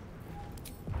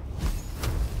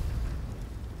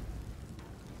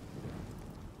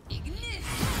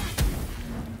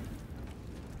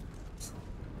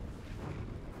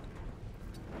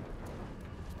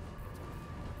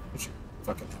should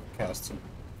fucking have a cast too.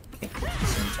 Can't do it at the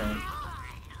same turn.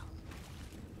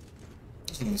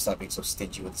 Just need to stop being so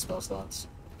stingy with the spell slots.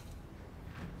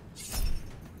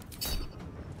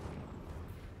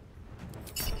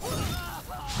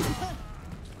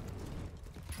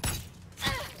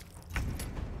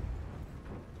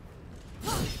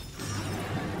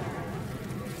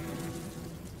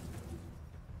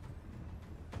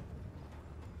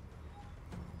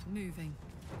 Moving.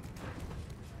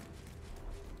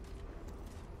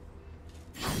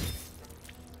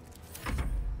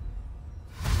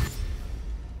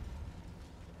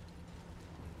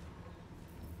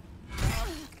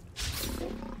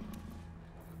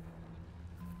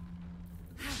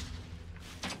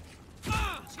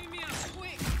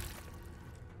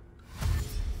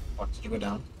 Fuck, did you go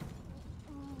down?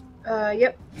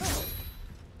 Yep.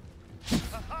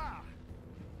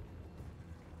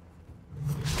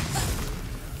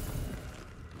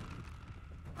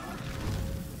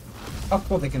 How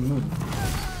cool they can move.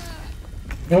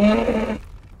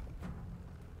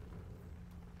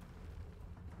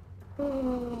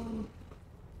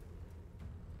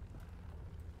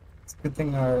 It's a good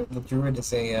thing the druid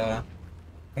is a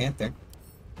panther.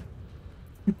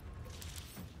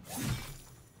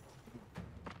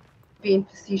 Being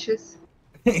facetious.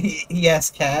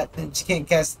 Yes, cat. And she can't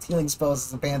cast healing spells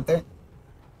as a panther.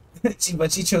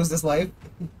 But she chose this life.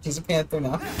 She's a panther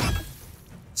now.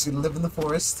 She's gonna live in the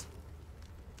forest.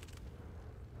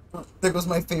 Oh, there goes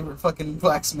my favorite fucking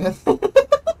blacksmith.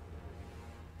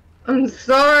 I'm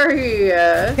sorry.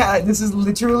 God, this is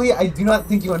literally, I do not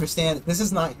think you understand. This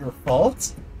is not your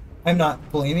fault. I'm not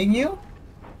blaming you.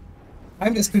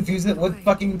 I'm just confused at what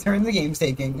fucking turn the game's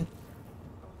taking. Is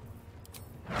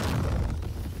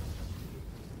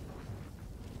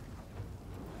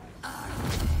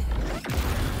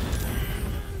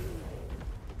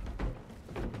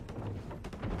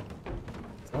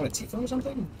that what a Tifa or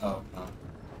something? Oh, no.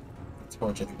 The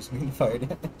torch, I think, was being fire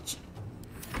damage.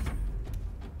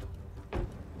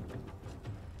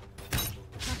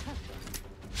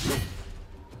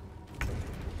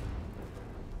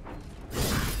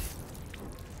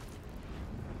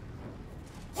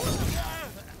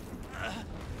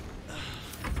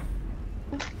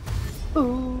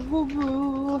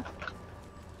 Ooh.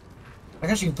 I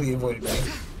guess she completely avoided me.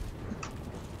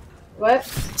 What?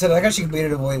 So I guess she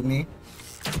completely avoided me.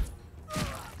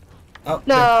 Oh,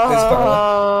 No. there's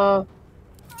Carla.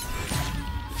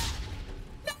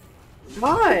 Come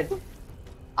on.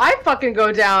 I fucking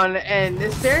go down and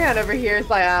this Therion over here is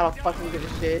like, I don't fucking give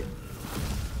a shit.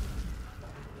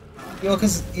 You know,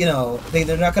 because, you know,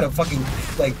 they're not gonna fucking,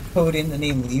 like, code in the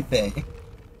name Lipe.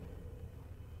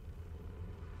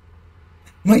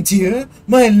 My dear,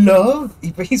 my love.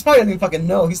 He's probably doesn't even fucking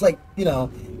know. He's like, you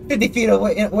know, 50 feet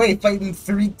away fighting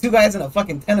two guys in a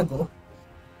fucking tentacle.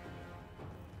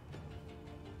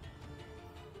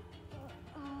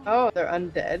 Oh, they're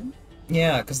undead?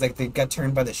 Yeah, because like they got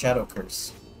turned by the shadow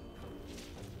curse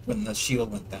when the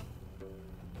shield went down.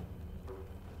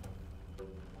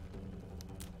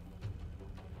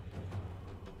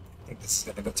 I think this is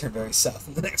gonna go turn very south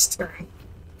in the next turn.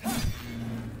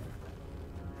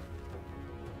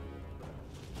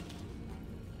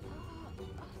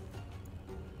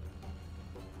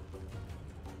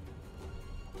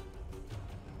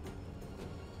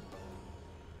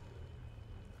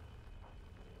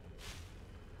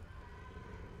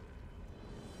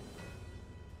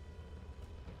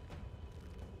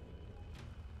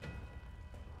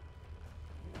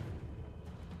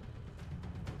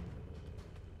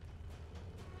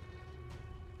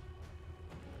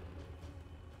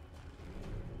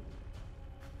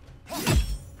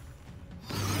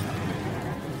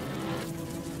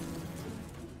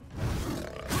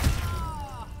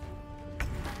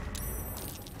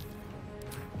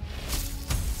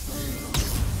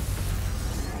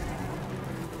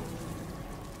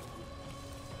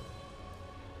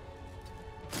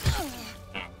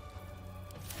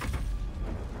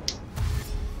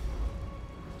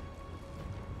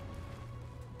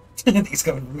 I think he's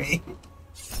coming for me.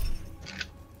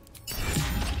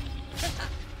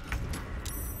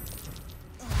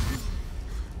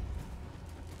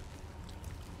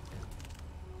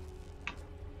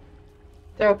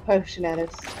 Throw a potion at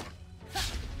us.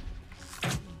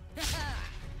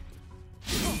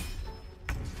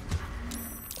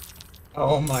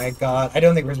 Oh my god. I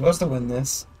don't think we're supposed to win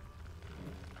this.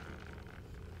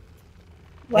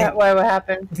 What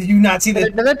happened? Did you not see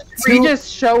Did the tree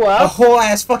just show up? A whole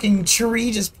ass fucking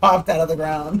tree just popped out of the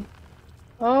ground.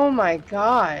 Oh my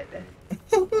god.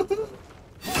 Don't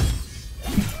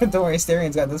worry,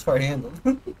 Asterian's got this part handled.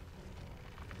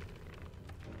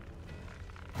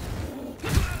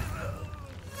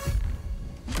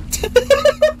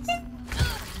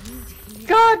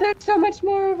 God, there's so much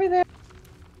more over there.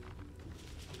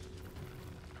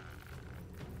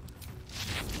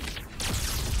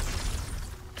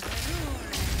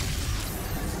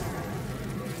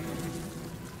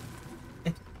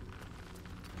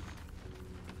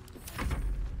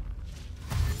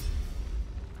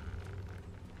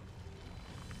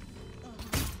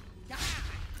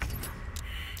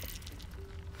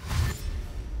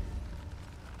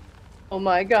 Oh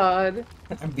my god.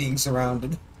 I'm being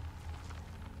surrounded.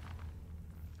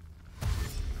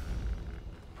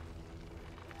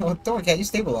 Oh, don't worry, cat, you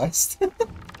stabilized. But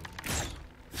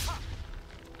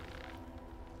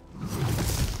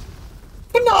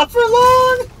not for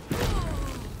long!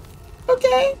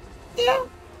 Okay, yeah.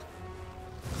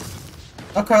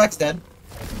 Oh, Karlak's dead.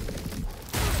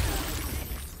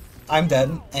 I'm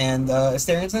dead, and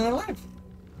Asterian's not alive.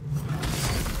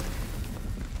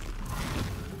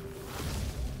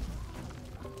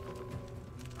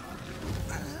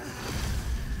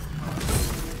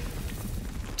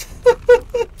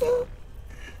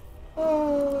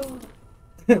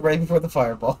 Right before the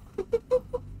fireball.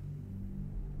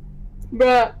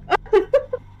 Bruh.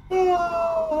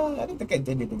 I don't think I did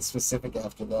anything specific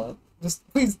after that. Just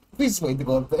please wait to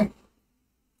go up there.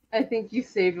 I think you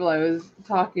saved while I was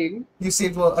talking. You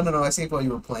saved while I saved while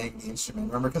you were playing the instrument.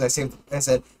 Remember, because I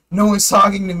said no one's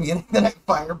talking to me, and then I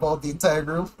fireballed the entire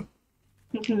group.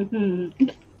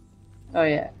 Oh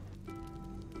yeah.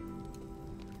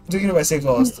 Speaking of I saved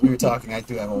while we were talking, I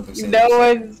do have older saves. No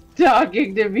one's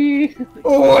talking to me.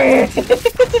 Oh, wait.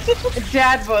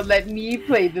 Dad won't let me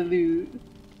play the lute.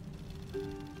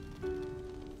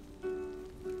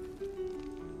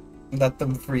 Let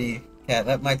them free, cat.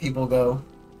 Let my people go.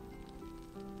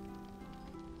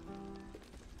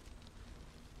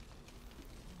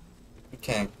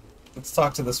 Okay, let's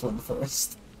talk to this one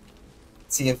first.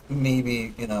 See if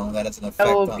maybe, you know, that has an effect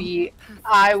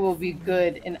I will be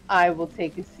good and I will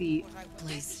take a seat.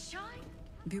 Please.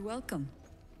 Be welcome.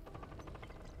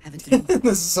 This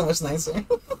is so much nicer.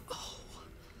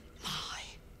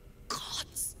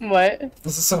 What?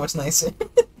 This is so much nicer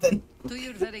than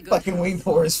very good fucking winged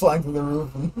horrors flying through the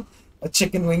roof and a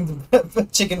chicken winged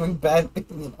bat,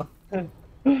 you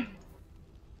know.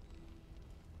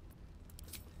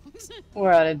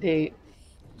 We're on a date.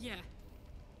 Yeah.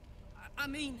 I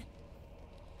mean,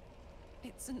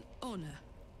 it's an honor,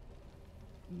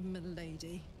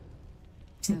 milady.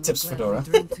 Tips Fedora.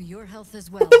 Drink to your health as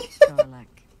well, Karlak.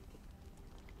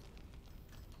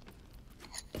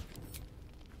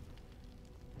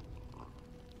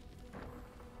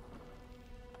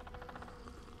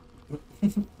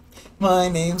 My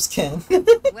name's Ken.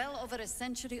 Well over a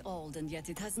century old, and yet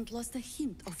it hasn't lost a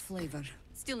hint of flavor.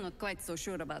 Still not quite so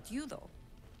sure about you, though.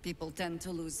 People tend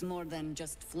to lose more than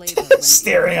just flavor when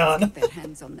Stereon. they get their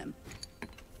hands on them.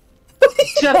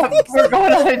 Shut up, we're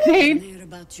going on a date. Hear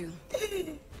about you.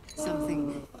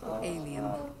 Something alien.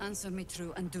 Answer me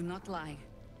true and do not lie.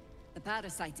 The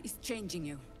parasite is changing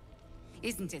you,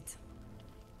 isn't it?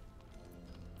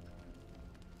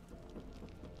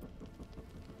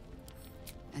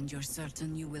 And you're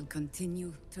certain you will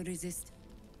continue to resist?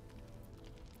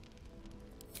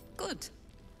 Good.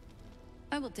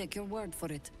 I will take your word for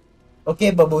it.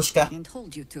 Okay, babushka. And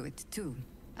hold you to it, too.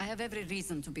 I have every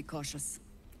reason to be cautious.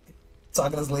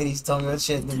 Talking to this lady, telling me that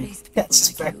shit, and then Cat's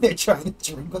just back there trying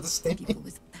to drink with a stick. People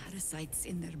with parasites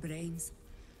in their brains.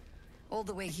 All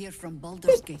the way here from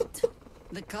Baldur's Gate.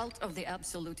 The cult of the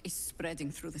Absolute is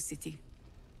spreading through the city.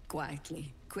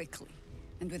 Quietly, quickly,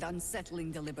 and with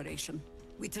unsettling deliberation.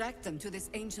 We tracked them to this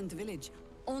ancient village,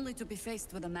 only to be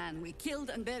faced with a man we killed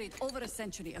and buried over a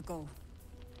century ago.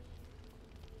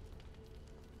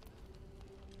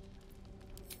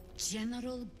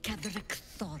 General Ketherick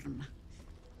Thorm.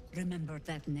 Remember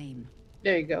that name.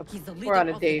 There you go. He's the We're on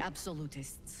leader a of the date.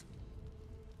 Absolutists.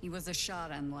 He was a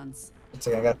Sharan once. It's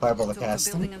like I got fireball the Took to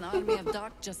cast. building an army of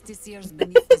dark justiciars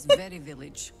beneath this very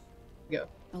village. Go.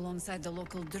 Alongside the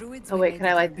local druids, Oh we wait, made can I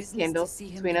it our light this business candle to see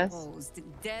him between us? deposed,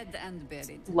 dead and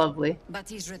buried. Lovely. But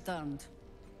he's returned.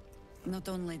 Not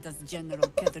only does General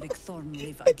Kedrick Thorn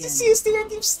live I again, just see his there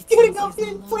keeps getting up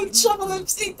and playing shovel at the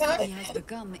same time. he has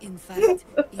become, in fact,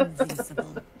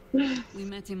 invincible. We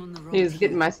met him on the road. He was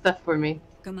getting my stuff for me.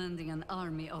 Commanding an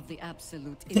army of the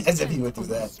Absolute. As if he would do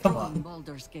that. Come on.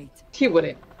 Baldur's Gate. He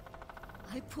wouldn't.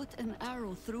 I put an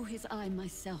arrow through his eye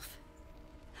myself,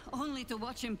 only to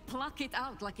watch him pluck it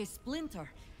out like a splinter.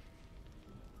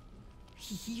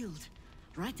 He healed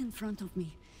right in front of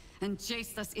me and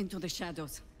chased us into the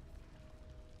shadows.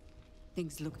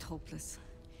 Things looked hopeless,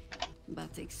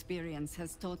 but experience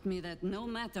has taught me that no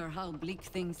matter how bleak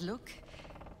things look,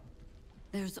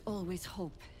 there's always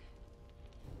hope.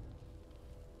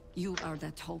 You are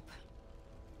that hope.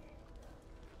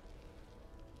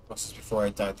 This is before I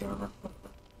died, the armor.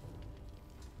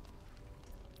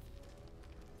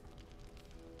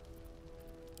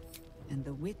 And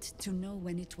the wit to know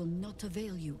when it will not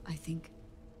avail you, I think.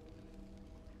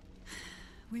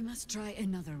 We must try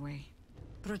another way.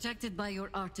 Protected by your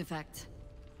artifact,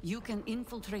 you can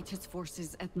infiltrate his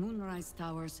forces at Moonrise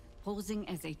Towers, posing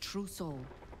as a true soul.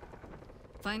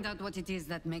 Find out what it is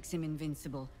that makes him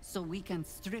invincible, so we can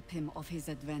strip him of his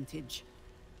advantage.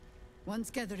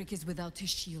 Once Kedrick is without his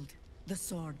shield, the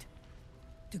sword,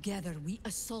 together we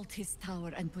assault his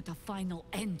tower and put a final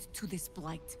end to this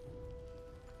blight.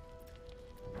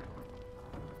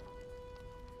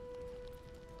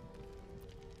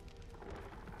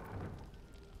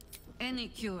 Any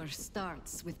cure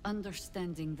starts with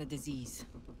understanding the disease.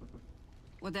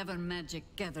 Whatever magic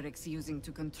Kedrick's using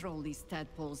to control these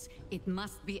tadpoles, it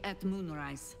must be at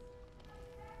Moonrise.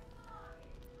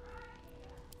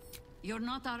 You're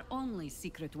not our only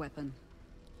secret weapon.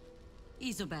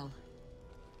 Isobel,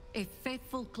 a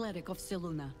faithful cleric of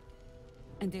Selûne,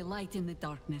 and a light in the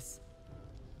darkness.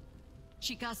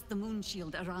 She cast the moon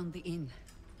shield around the inn.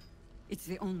 It's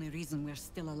the only reason we're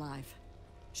still alive.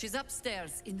 She's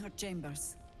upstairs in her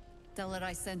chambers. Tell her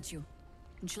I sent you,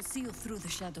 and she'll see you through the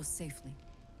shadows safely.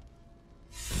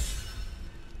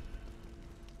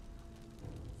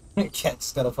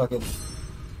 Cat's got a fucking...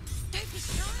 Don't be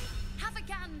shy. Have a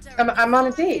gander. I'm on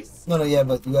a date. No, yeah,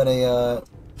 but you got a,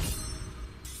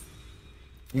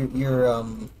 You're,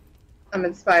 I'm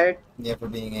inspired. Yeah, for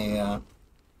being a,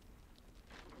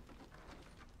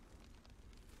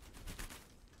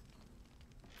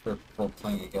 for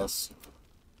role-playing, I guess.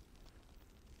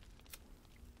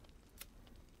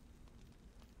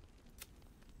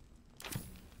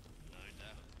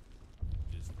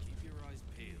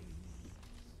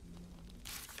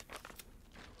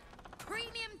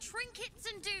 Premium trinkets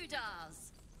and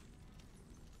doodahs.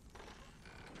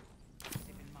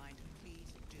 Keep in mind,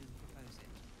 please do propose it.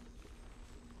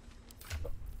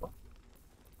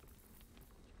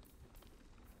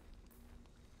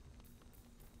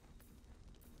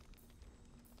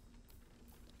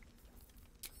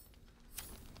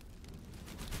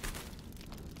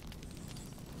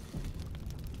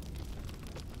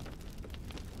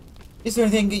 Is there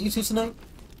anything I can get you to tonight?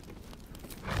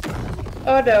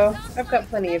 Oh no, I've got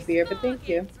plenty of beer, but thank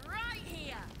you.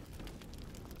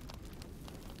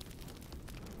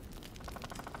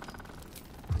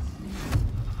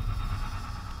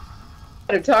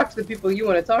 Gotta talk to the people you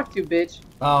want to talk to, bitch.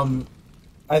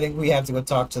 I think we have to go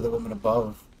talk to the woman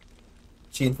above.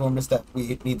 She informed us that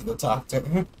we need to go talk to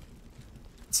her.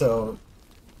 So,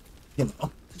 you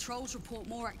know. Patrols report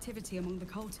more activity among the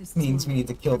cultists. Means we need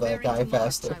to kill that guy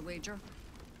faster.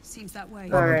 Seems that way.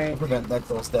 Alright. Prevent that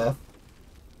girl's death.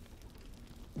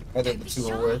 I think the two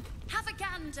will work. Have a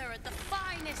gander at the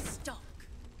finest stock.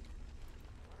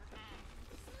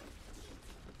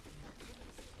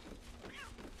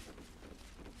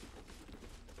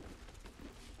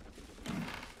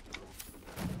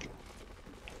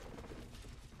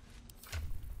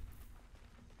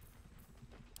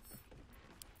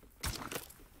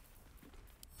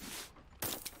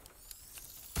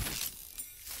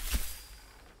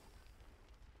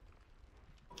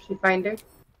 She find her?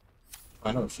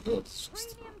 I know she is.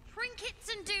 Premium trinkets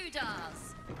and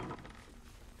doodahs.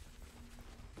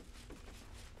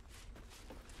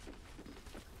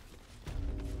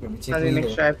 Let me make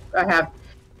sure I have.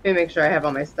 Let me make sure I have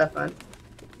all my stuff on.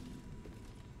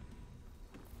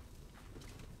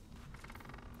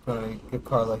 Gonna give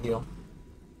Carla a heal.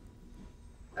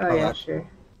 Oh Carla. yeah, sure.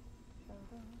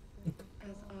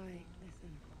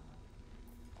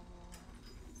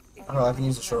 Carla, I can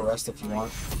use a short rest if you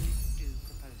want.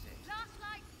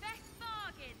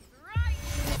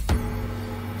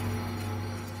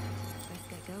 Let's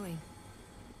get going.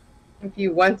 If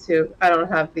you want to, I don't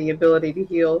have the ability to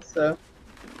heal, so.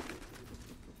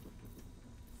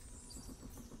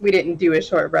 we didn't do a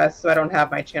short rest, so I don't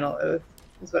have my channel oath,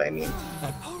 is what I mean.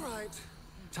 All right,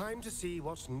 time to see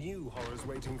what new horrors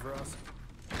waiting for us.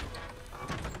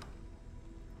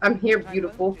 I'm here,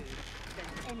 beautiful.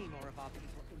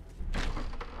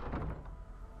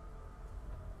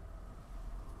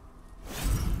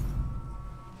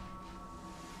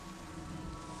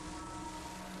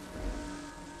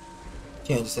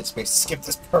 Can't just hit space to skip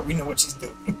this part. We know what she's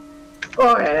doing.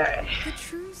 Oh, yeah. The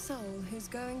true soul who's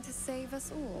going to save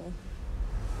us all.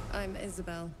 I'm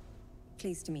Isabel.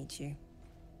 Pleased to meet you.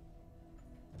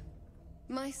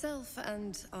 Myself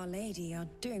and Our Lady are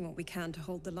doing what we can to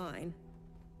hold the line.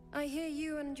 I hear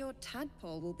you and your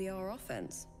tadpole will be our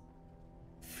offense.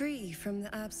 Free from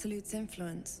the Absolute's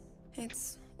influence.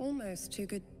 It's almost too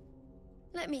good.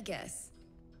 Let me guess.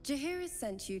 Jaheira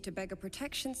sent you to beg a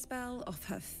protection spell off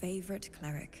her favorite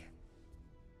cleric.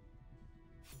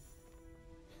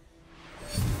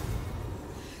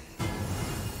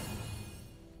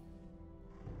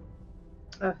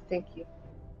 Oh, thank you.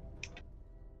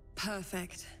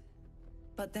 Perfect.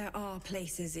 But there are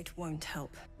places it won't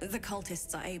help. The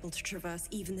cultists are able to traverse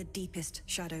even the deepest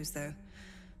shadows, though.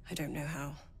 I don't know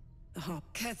how. The harp.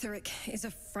 Ketheric is a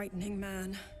frightening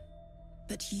man.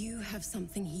 But you have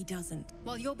something he doesn't.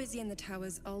 While you're busy in the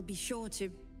towers, I'll be sure to...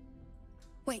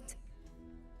 Wait.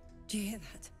 Do you hear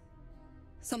that?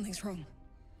 Something's wrong.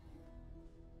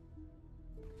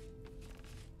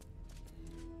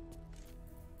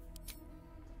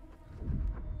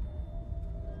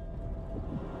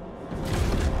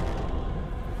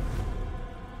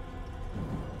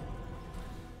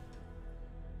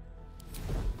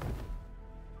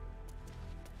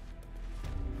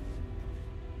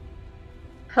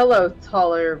 Hello,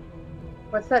 taller.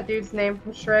 What's that dude's name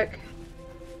from Shrek?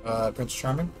 Prince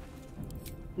Charming?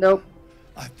 Nope.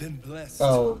 I've been blessed.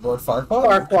 Oh, Lord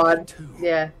Farquaad? Farquaad.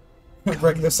 Yeah.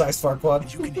 Regular sized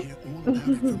Farquaad. You can hear all about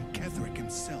it from Ketheric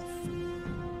himself.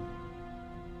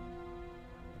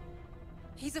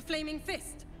 He's a flaming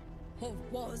fist. Or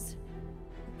was.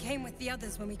 Came with the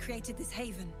others when we created this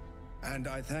haven. And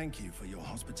I thank you for your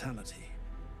hospitality.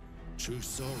 True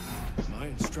soul, my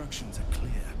instructions are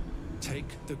clear. Take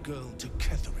the girl to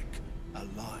Ketheric,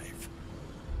 alive.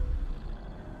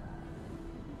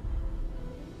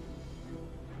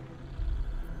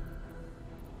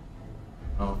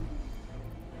 Oh.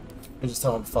 I just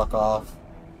tell him fuck off.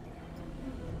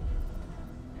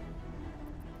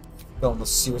 Tell him to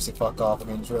seriously fuck off. I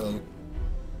mean, it's really...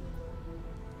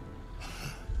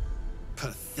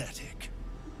 Pathetic.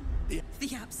 The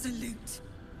Absolute.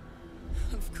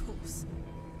 Of course.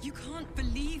 You can't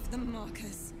believe them,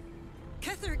 Marcus.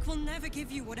 Ketheric will never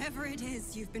give you whatever it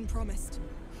is you've been promised.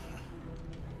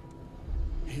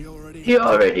 He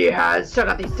already has. Check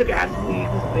out these sick ass wings,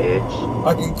 bitch.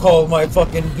 I can call my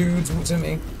fucking dudes to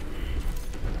me.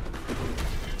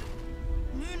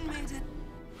 Moon Maiden.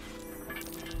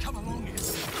 Come along,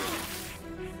 yes.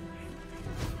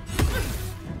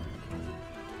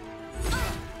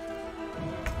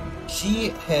 She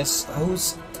has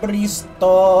house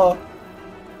Cristo.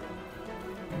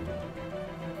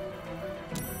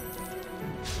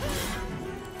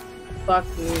 Fuck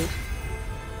you.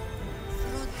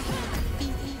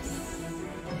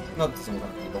 No, this isn't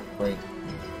gonna look great.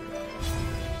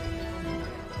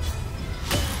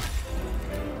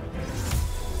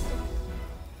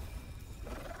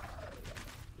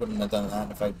 Wouldn't have done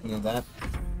that if I knew that.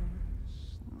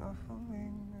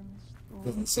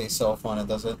 Doesn't say self on it,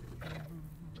 does it?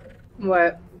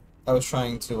 What? I was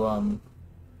trying to,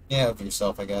 yeah, of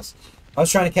yourself, I guess. I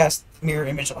was trying to cast mirror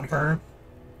image on her.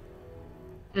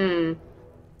 Hmm.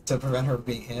 To prevent her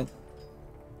being hit.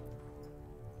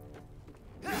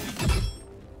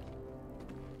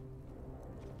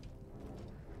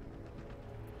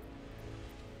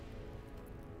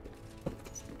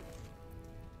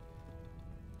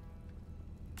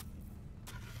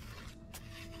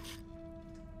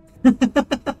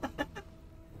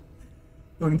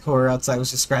 When Cora outside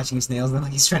was just scratching his nails, then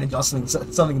like he's trying to draw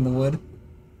something in the wood.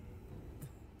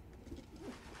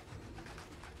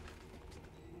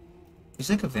 He's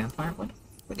like a vampire?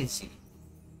 What is he?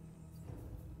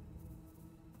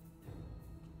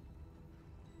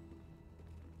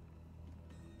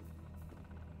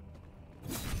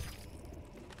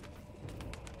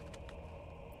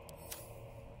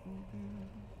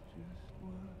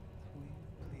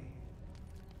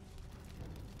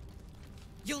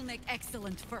 You'll make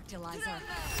excellent fertilizer.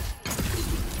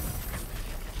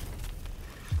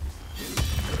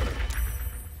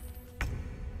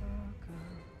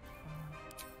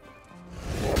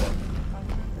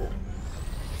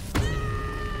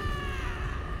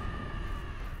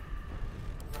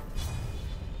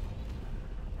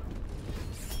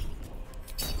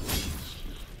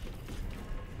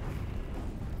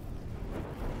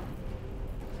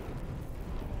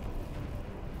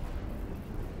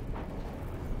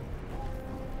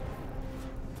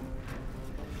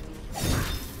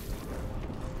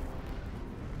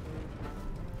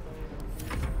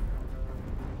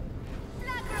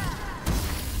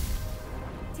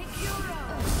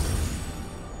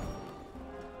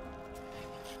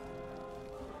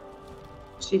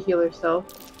 she heal herself?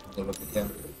 They look at them.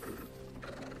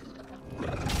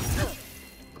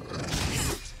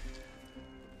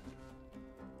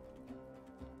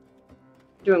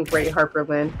 Doing great, Harper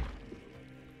Lynn.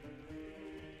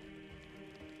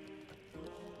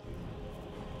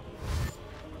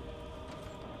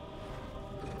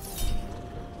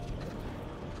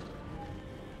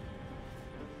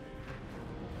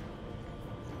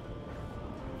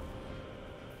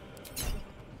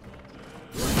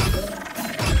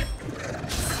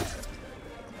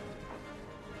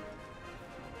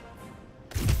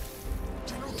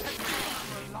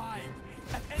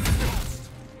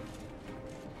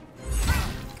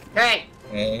 Hey!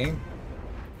 Hey.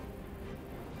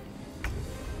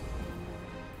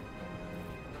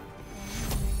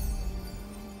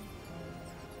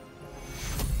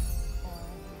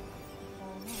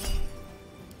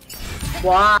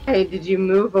 Why did you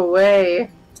move away?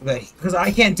 Because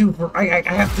I can't do. I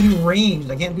have to do range.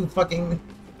 I can't do fucking.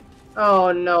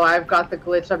 Oh no, I've got the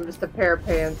glitch. I'm just a pair of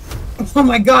pants. Oh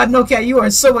my god, no cat, you are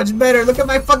so much better. Look at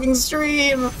my fucking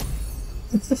stream.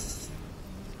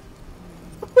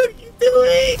 What are you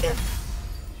doing?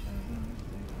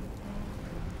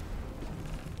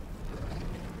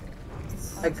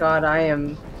 My god, I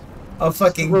am A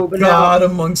fucking strobing god out.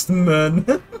 amongst men.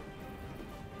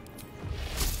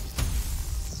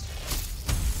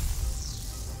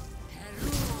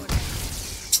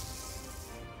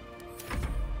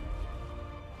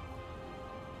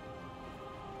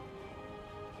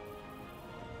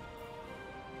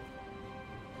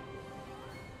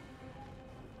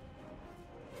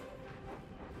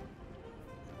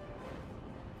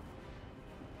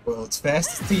 Well, it's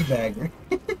fast as teabagger.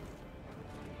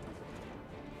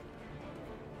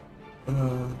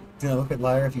 Do not look at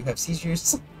liar if you have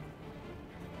seizures.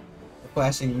 The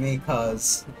flashing may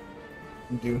cause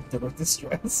undue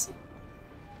distress.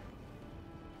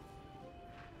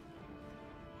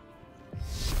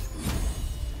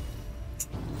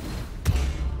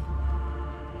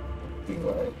 You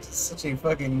are just such a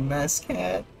fucking mess,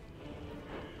 cat.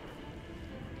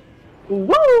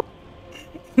 Woo!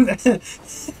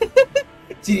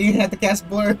 Do you even have to cast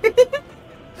blur?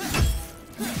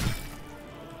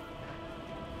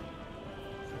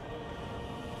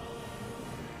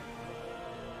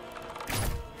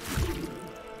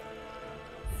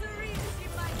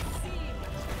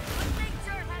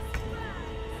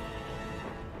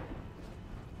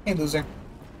 Hey, loser.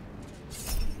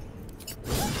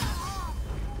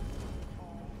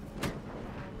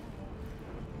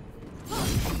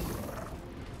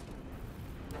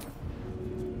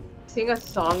 Sing a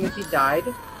song if he died?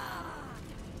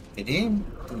 Did he?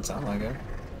 Didn't sound like it.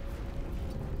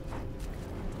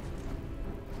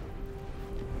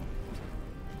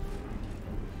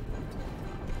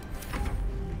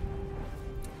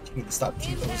 You need to stop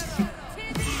T-posing.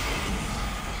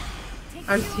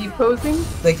 I'm T-posing?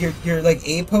 Like you're like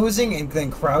A posing and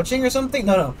then crouching or something?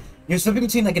 No. You're flipping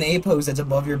between like an A pose that's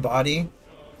above your body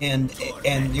and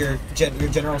your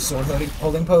general sword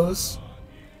holding pose.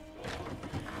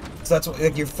 So that's what,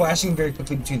 like you're flashing very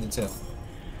quickly between the two.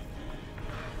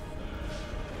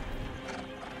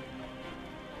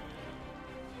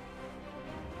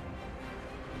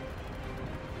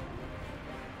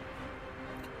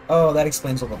 Oh, that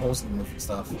explains all the holes in the roof and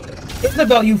stuff.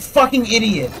 Isabel, you fucking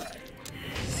idiot!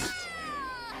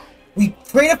 We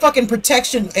create a fucking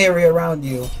protection area around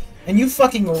you, and you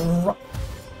fucking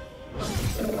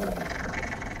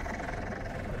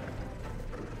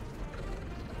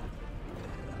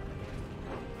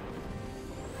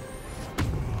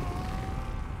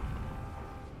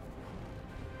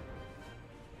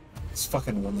this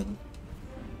fucking woman.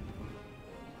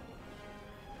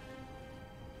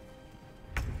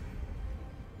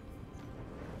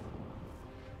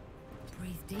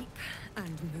 Breathe deep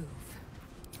and move.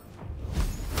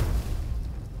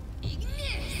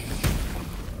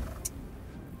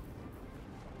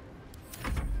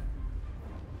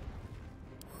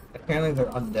 Apparently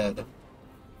they're undead.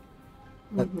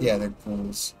 But, yeah, they're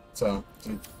fools. So,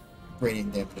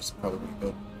 radiant damage is probably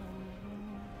good.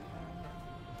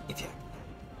 If you.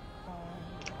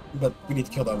 But we need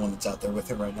to kill that one that's out there with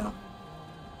him right now.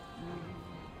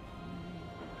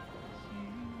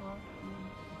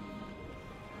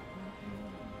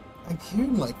 I hear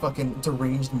him like fucking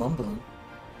deranged mumbling.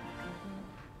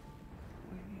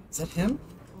 Is that him?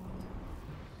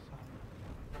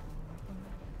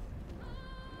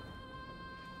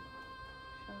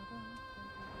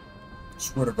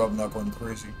 Swear to God, I'm not going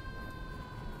crazy.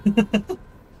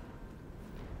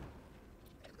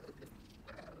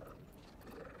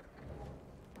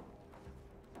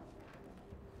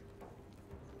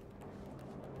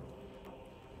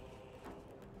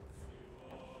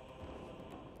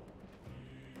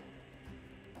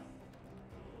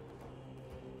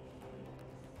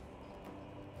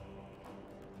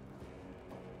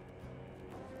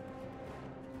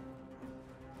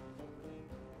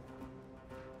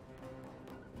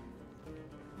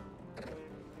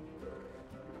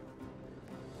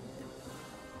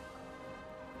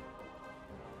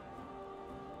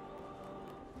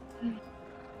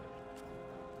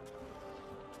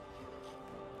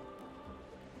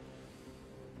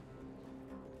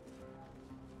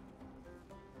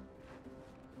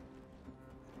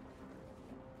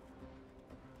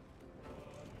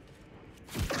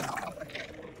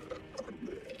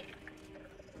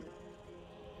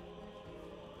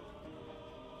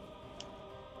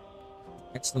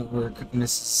 Excellent work,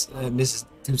 Mrs.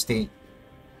 Two-State.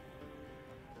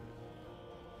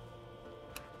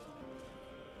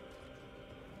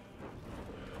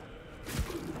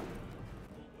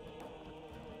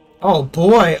 Oh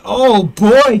boy,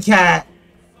 Cat!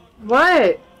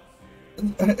 What?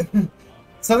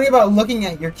 Something about looking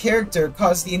at your character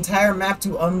caused the entire map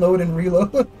to unload and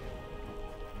reload.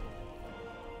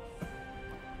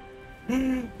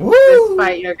 Woo! This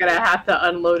fight, you're gonna have to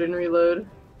unload and reload.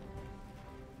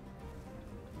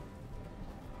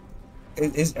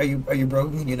 Are you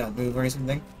broken? Can you not move or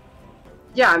something?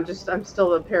 Yeah, I'm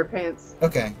still a pair of pants.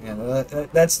 Okay, yeah,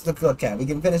 that's the look, Cat. We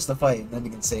can finish the fight and then we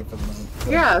can save for the night.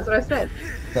 So Yeah, that's what I said.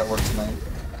 that works tonight.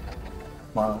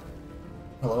 Tomorrow.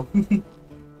 Hello.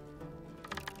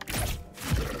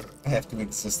 I have to make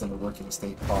the system a working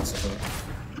state, possibly.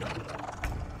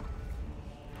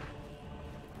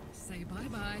 Say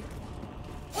bye-bye.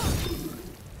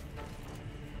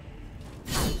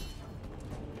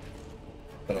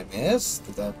 Did I miss?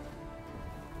 Did that?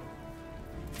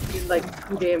 You like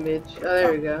 2 damage. Oh,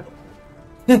 there we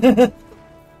go.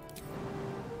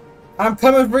 I'm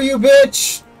coming for you,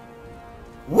 bitch!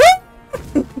 Woo!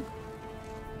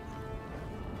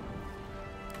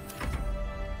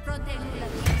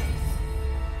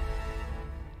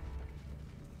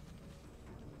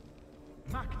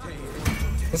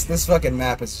 This fucking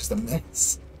map is just a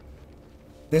mess.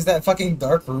 There's that fucking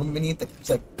dark room beneath that keeps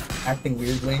like acting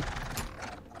weirdly.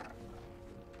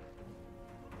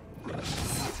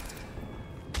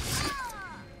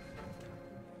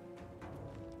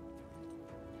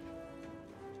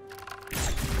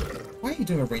 Why are you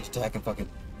doing a range attack and fucking...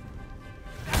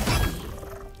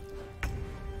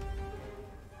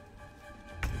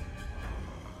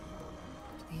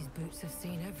 These boots have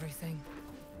seen everything.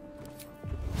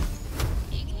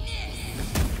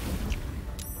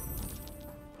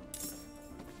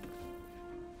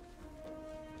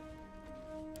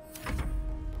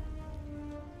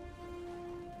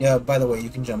 Yeah, by the way, you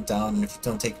can jump down, and if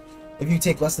you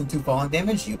take less than 2 falling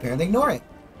damage, you apparently ignore it,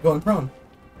 going prone,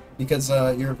 because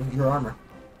your armor.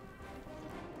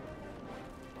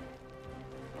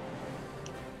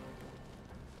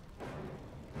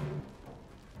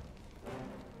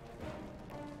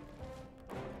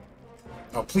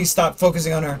 Oh, please stop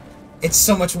focusing on her. It's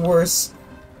so much worse.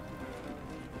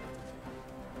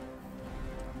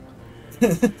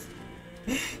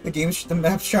 The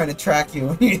map's trying to track you,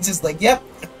 and you're just like, yep.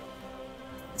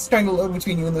 It's trying to load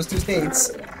between you and those 2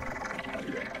 states.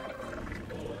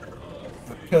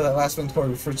 Kill that last winged horde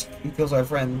before he kills our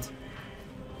friend.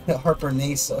 Harper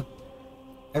Nasa.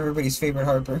 Everybody's favorite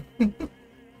Harper.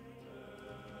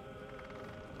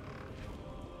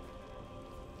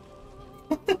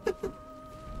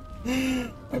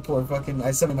 My poor fucking... I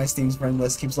summoned my Steam's friend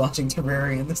list keeps launching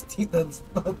Terraria, and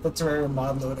the Terraria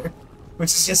mod loader.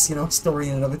 Which is just, you know, a story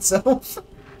in and of itself.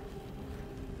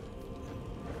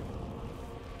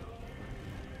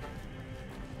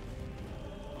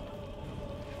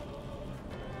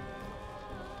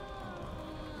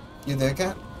 You there,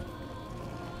 Cat?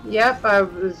 Yep, I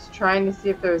was trying to see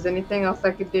if there was anything else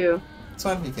I could do. It's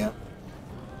fine if you can.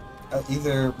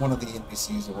 Either one of the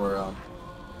NPCs or,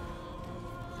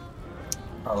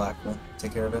 Arlak will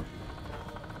take care of it.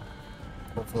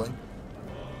 Hopefully.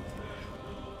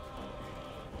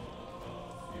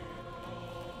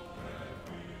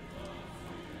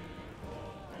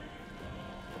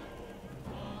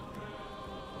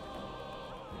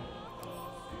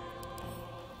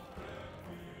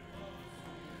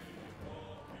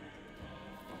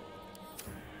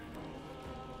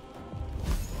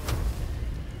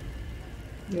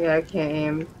 Yeah, I can't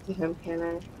aim to him, can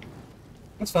I?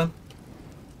 That's fine.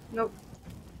 Nope.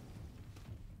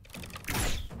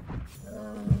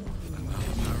 Another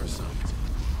parasite.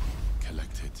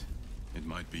 Collect it. It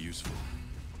might be useful.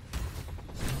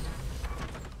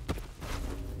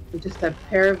 Just a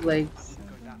pair of legs.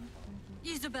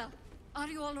 Isabel, are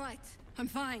you all right? I'm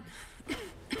fine.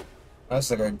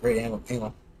 That's like a great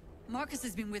angle. Marcus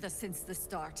has been with us since the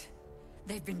start.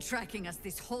 They've been tracking us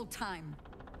this whole time.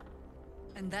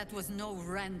 And that was no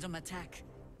random attack.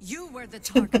 You were the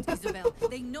target, Isabel.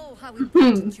 They know how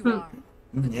important you are.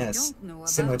 But Yes. they don't know about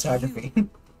Cinematography. you.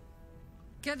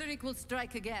 Ketheric will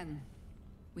strike again.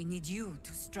 We need you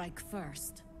to strike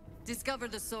first. Discover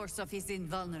the source of his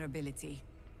invulnerability.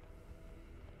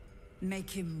 Make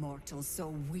him mortal so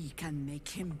we can make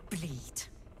him bleed.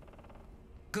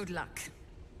 Good luck.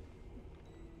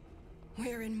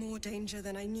 We're in more danger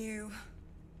than I knew.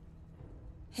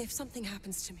 If something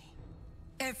happens to me,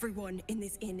 everyone in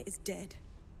this inn is dead.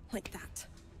 Like that.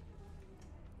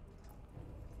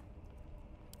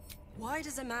 Why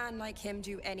does a man like him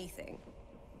do anything?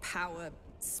 power,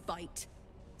 spite,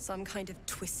 some kind of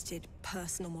twisted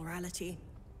personal morality.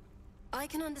 I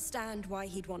can understand why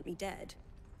he'd want me dead.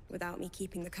 Without me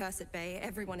keeping the curse at bay,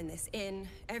 everyone in this inn,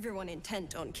 everyone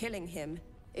intent on killing him,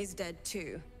 is dead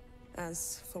too.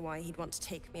 As for why he'd want to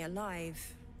take me alive,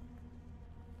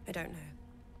 I don't know.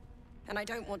 And I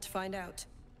don't want to find out.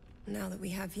 Now that we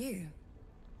have you,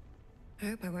 I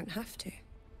hope I won't have to.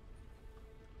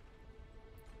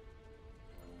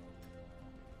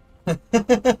 I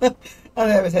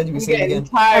never had you say it again.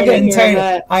 I'm getting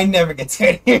tired. I never get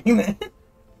tired of hearing that.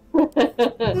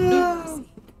 Mercy.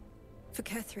 For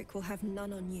Ketherick will have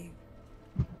none on you.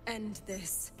 End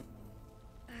this.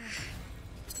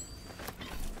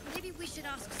 Maybe we should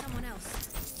ask someone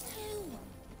else. No.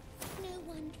 No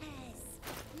one cares.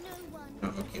 No one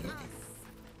Okay,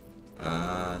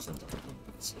 us.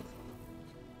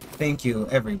 Thank you,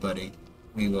 everybody.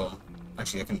 We will.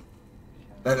 Actually, I can.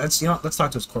 Let's let's talk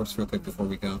to his corpse real quick before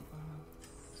we go. Am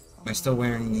I still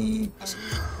wearing the?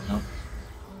 No.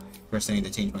 First, I need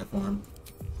to change my form.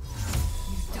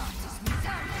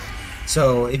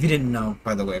 So, if you didn't know,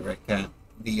 by the way, right, Kat,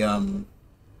 the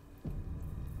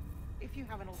If you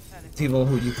have an alternative. people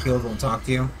who you killed won't talk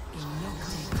to you,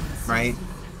 right?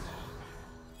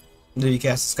 Do you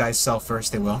cast disguise self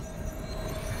first? They will,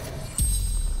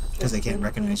 because they can't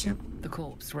recognize you. The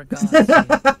corpse regards you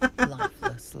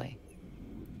lifelessly.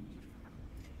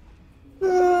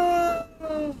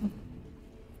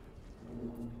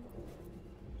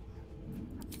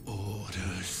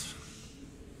 Orders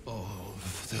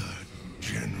of the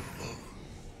General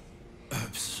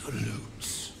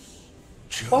Absolutes.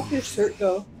 Fuck your shirt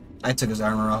though. I took his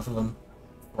armor off of him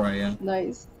before I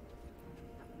Nice.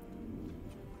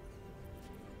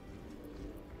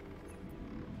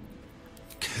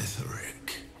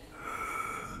 Ketherick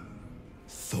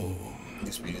Thorn. I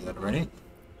guess we did that already.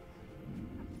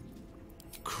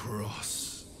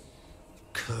 Cross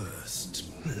cursed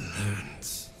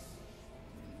lands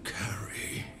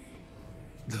carry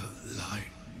the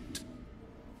light.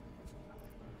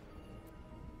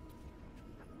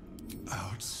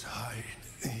 Outside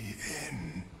the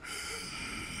inn,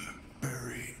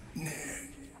 buried near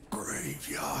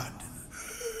graveyard,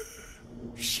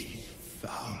 she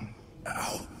found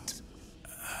out.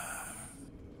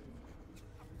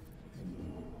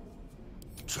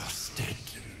 Trusted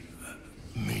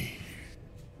me.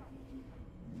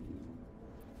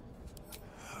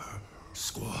 Her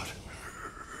squad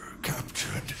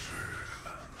captured,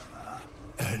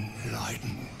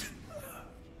 enlightened.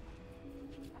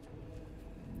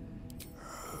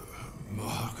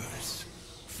 Marcus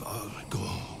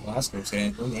Falgor. Well, that's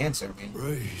saying the answer, man.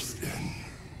 Raised in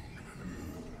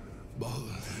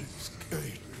Baldur's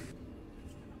Gate.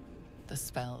 The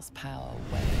spell's power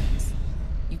wanes.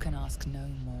 You can ask no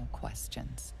more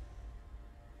questions.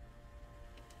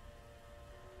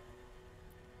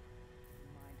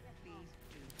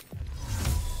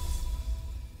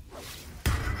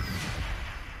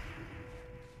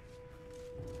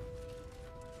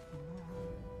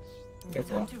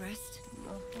 Careful. To rest.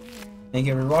 Thank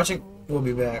you for watching. We'll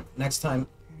be back next time,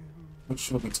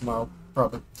 which will be tomorrow,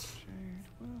 probably.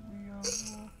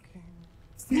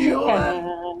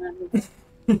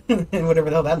 And whatever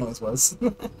the hell that noise was.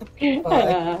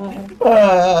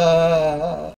 Bye.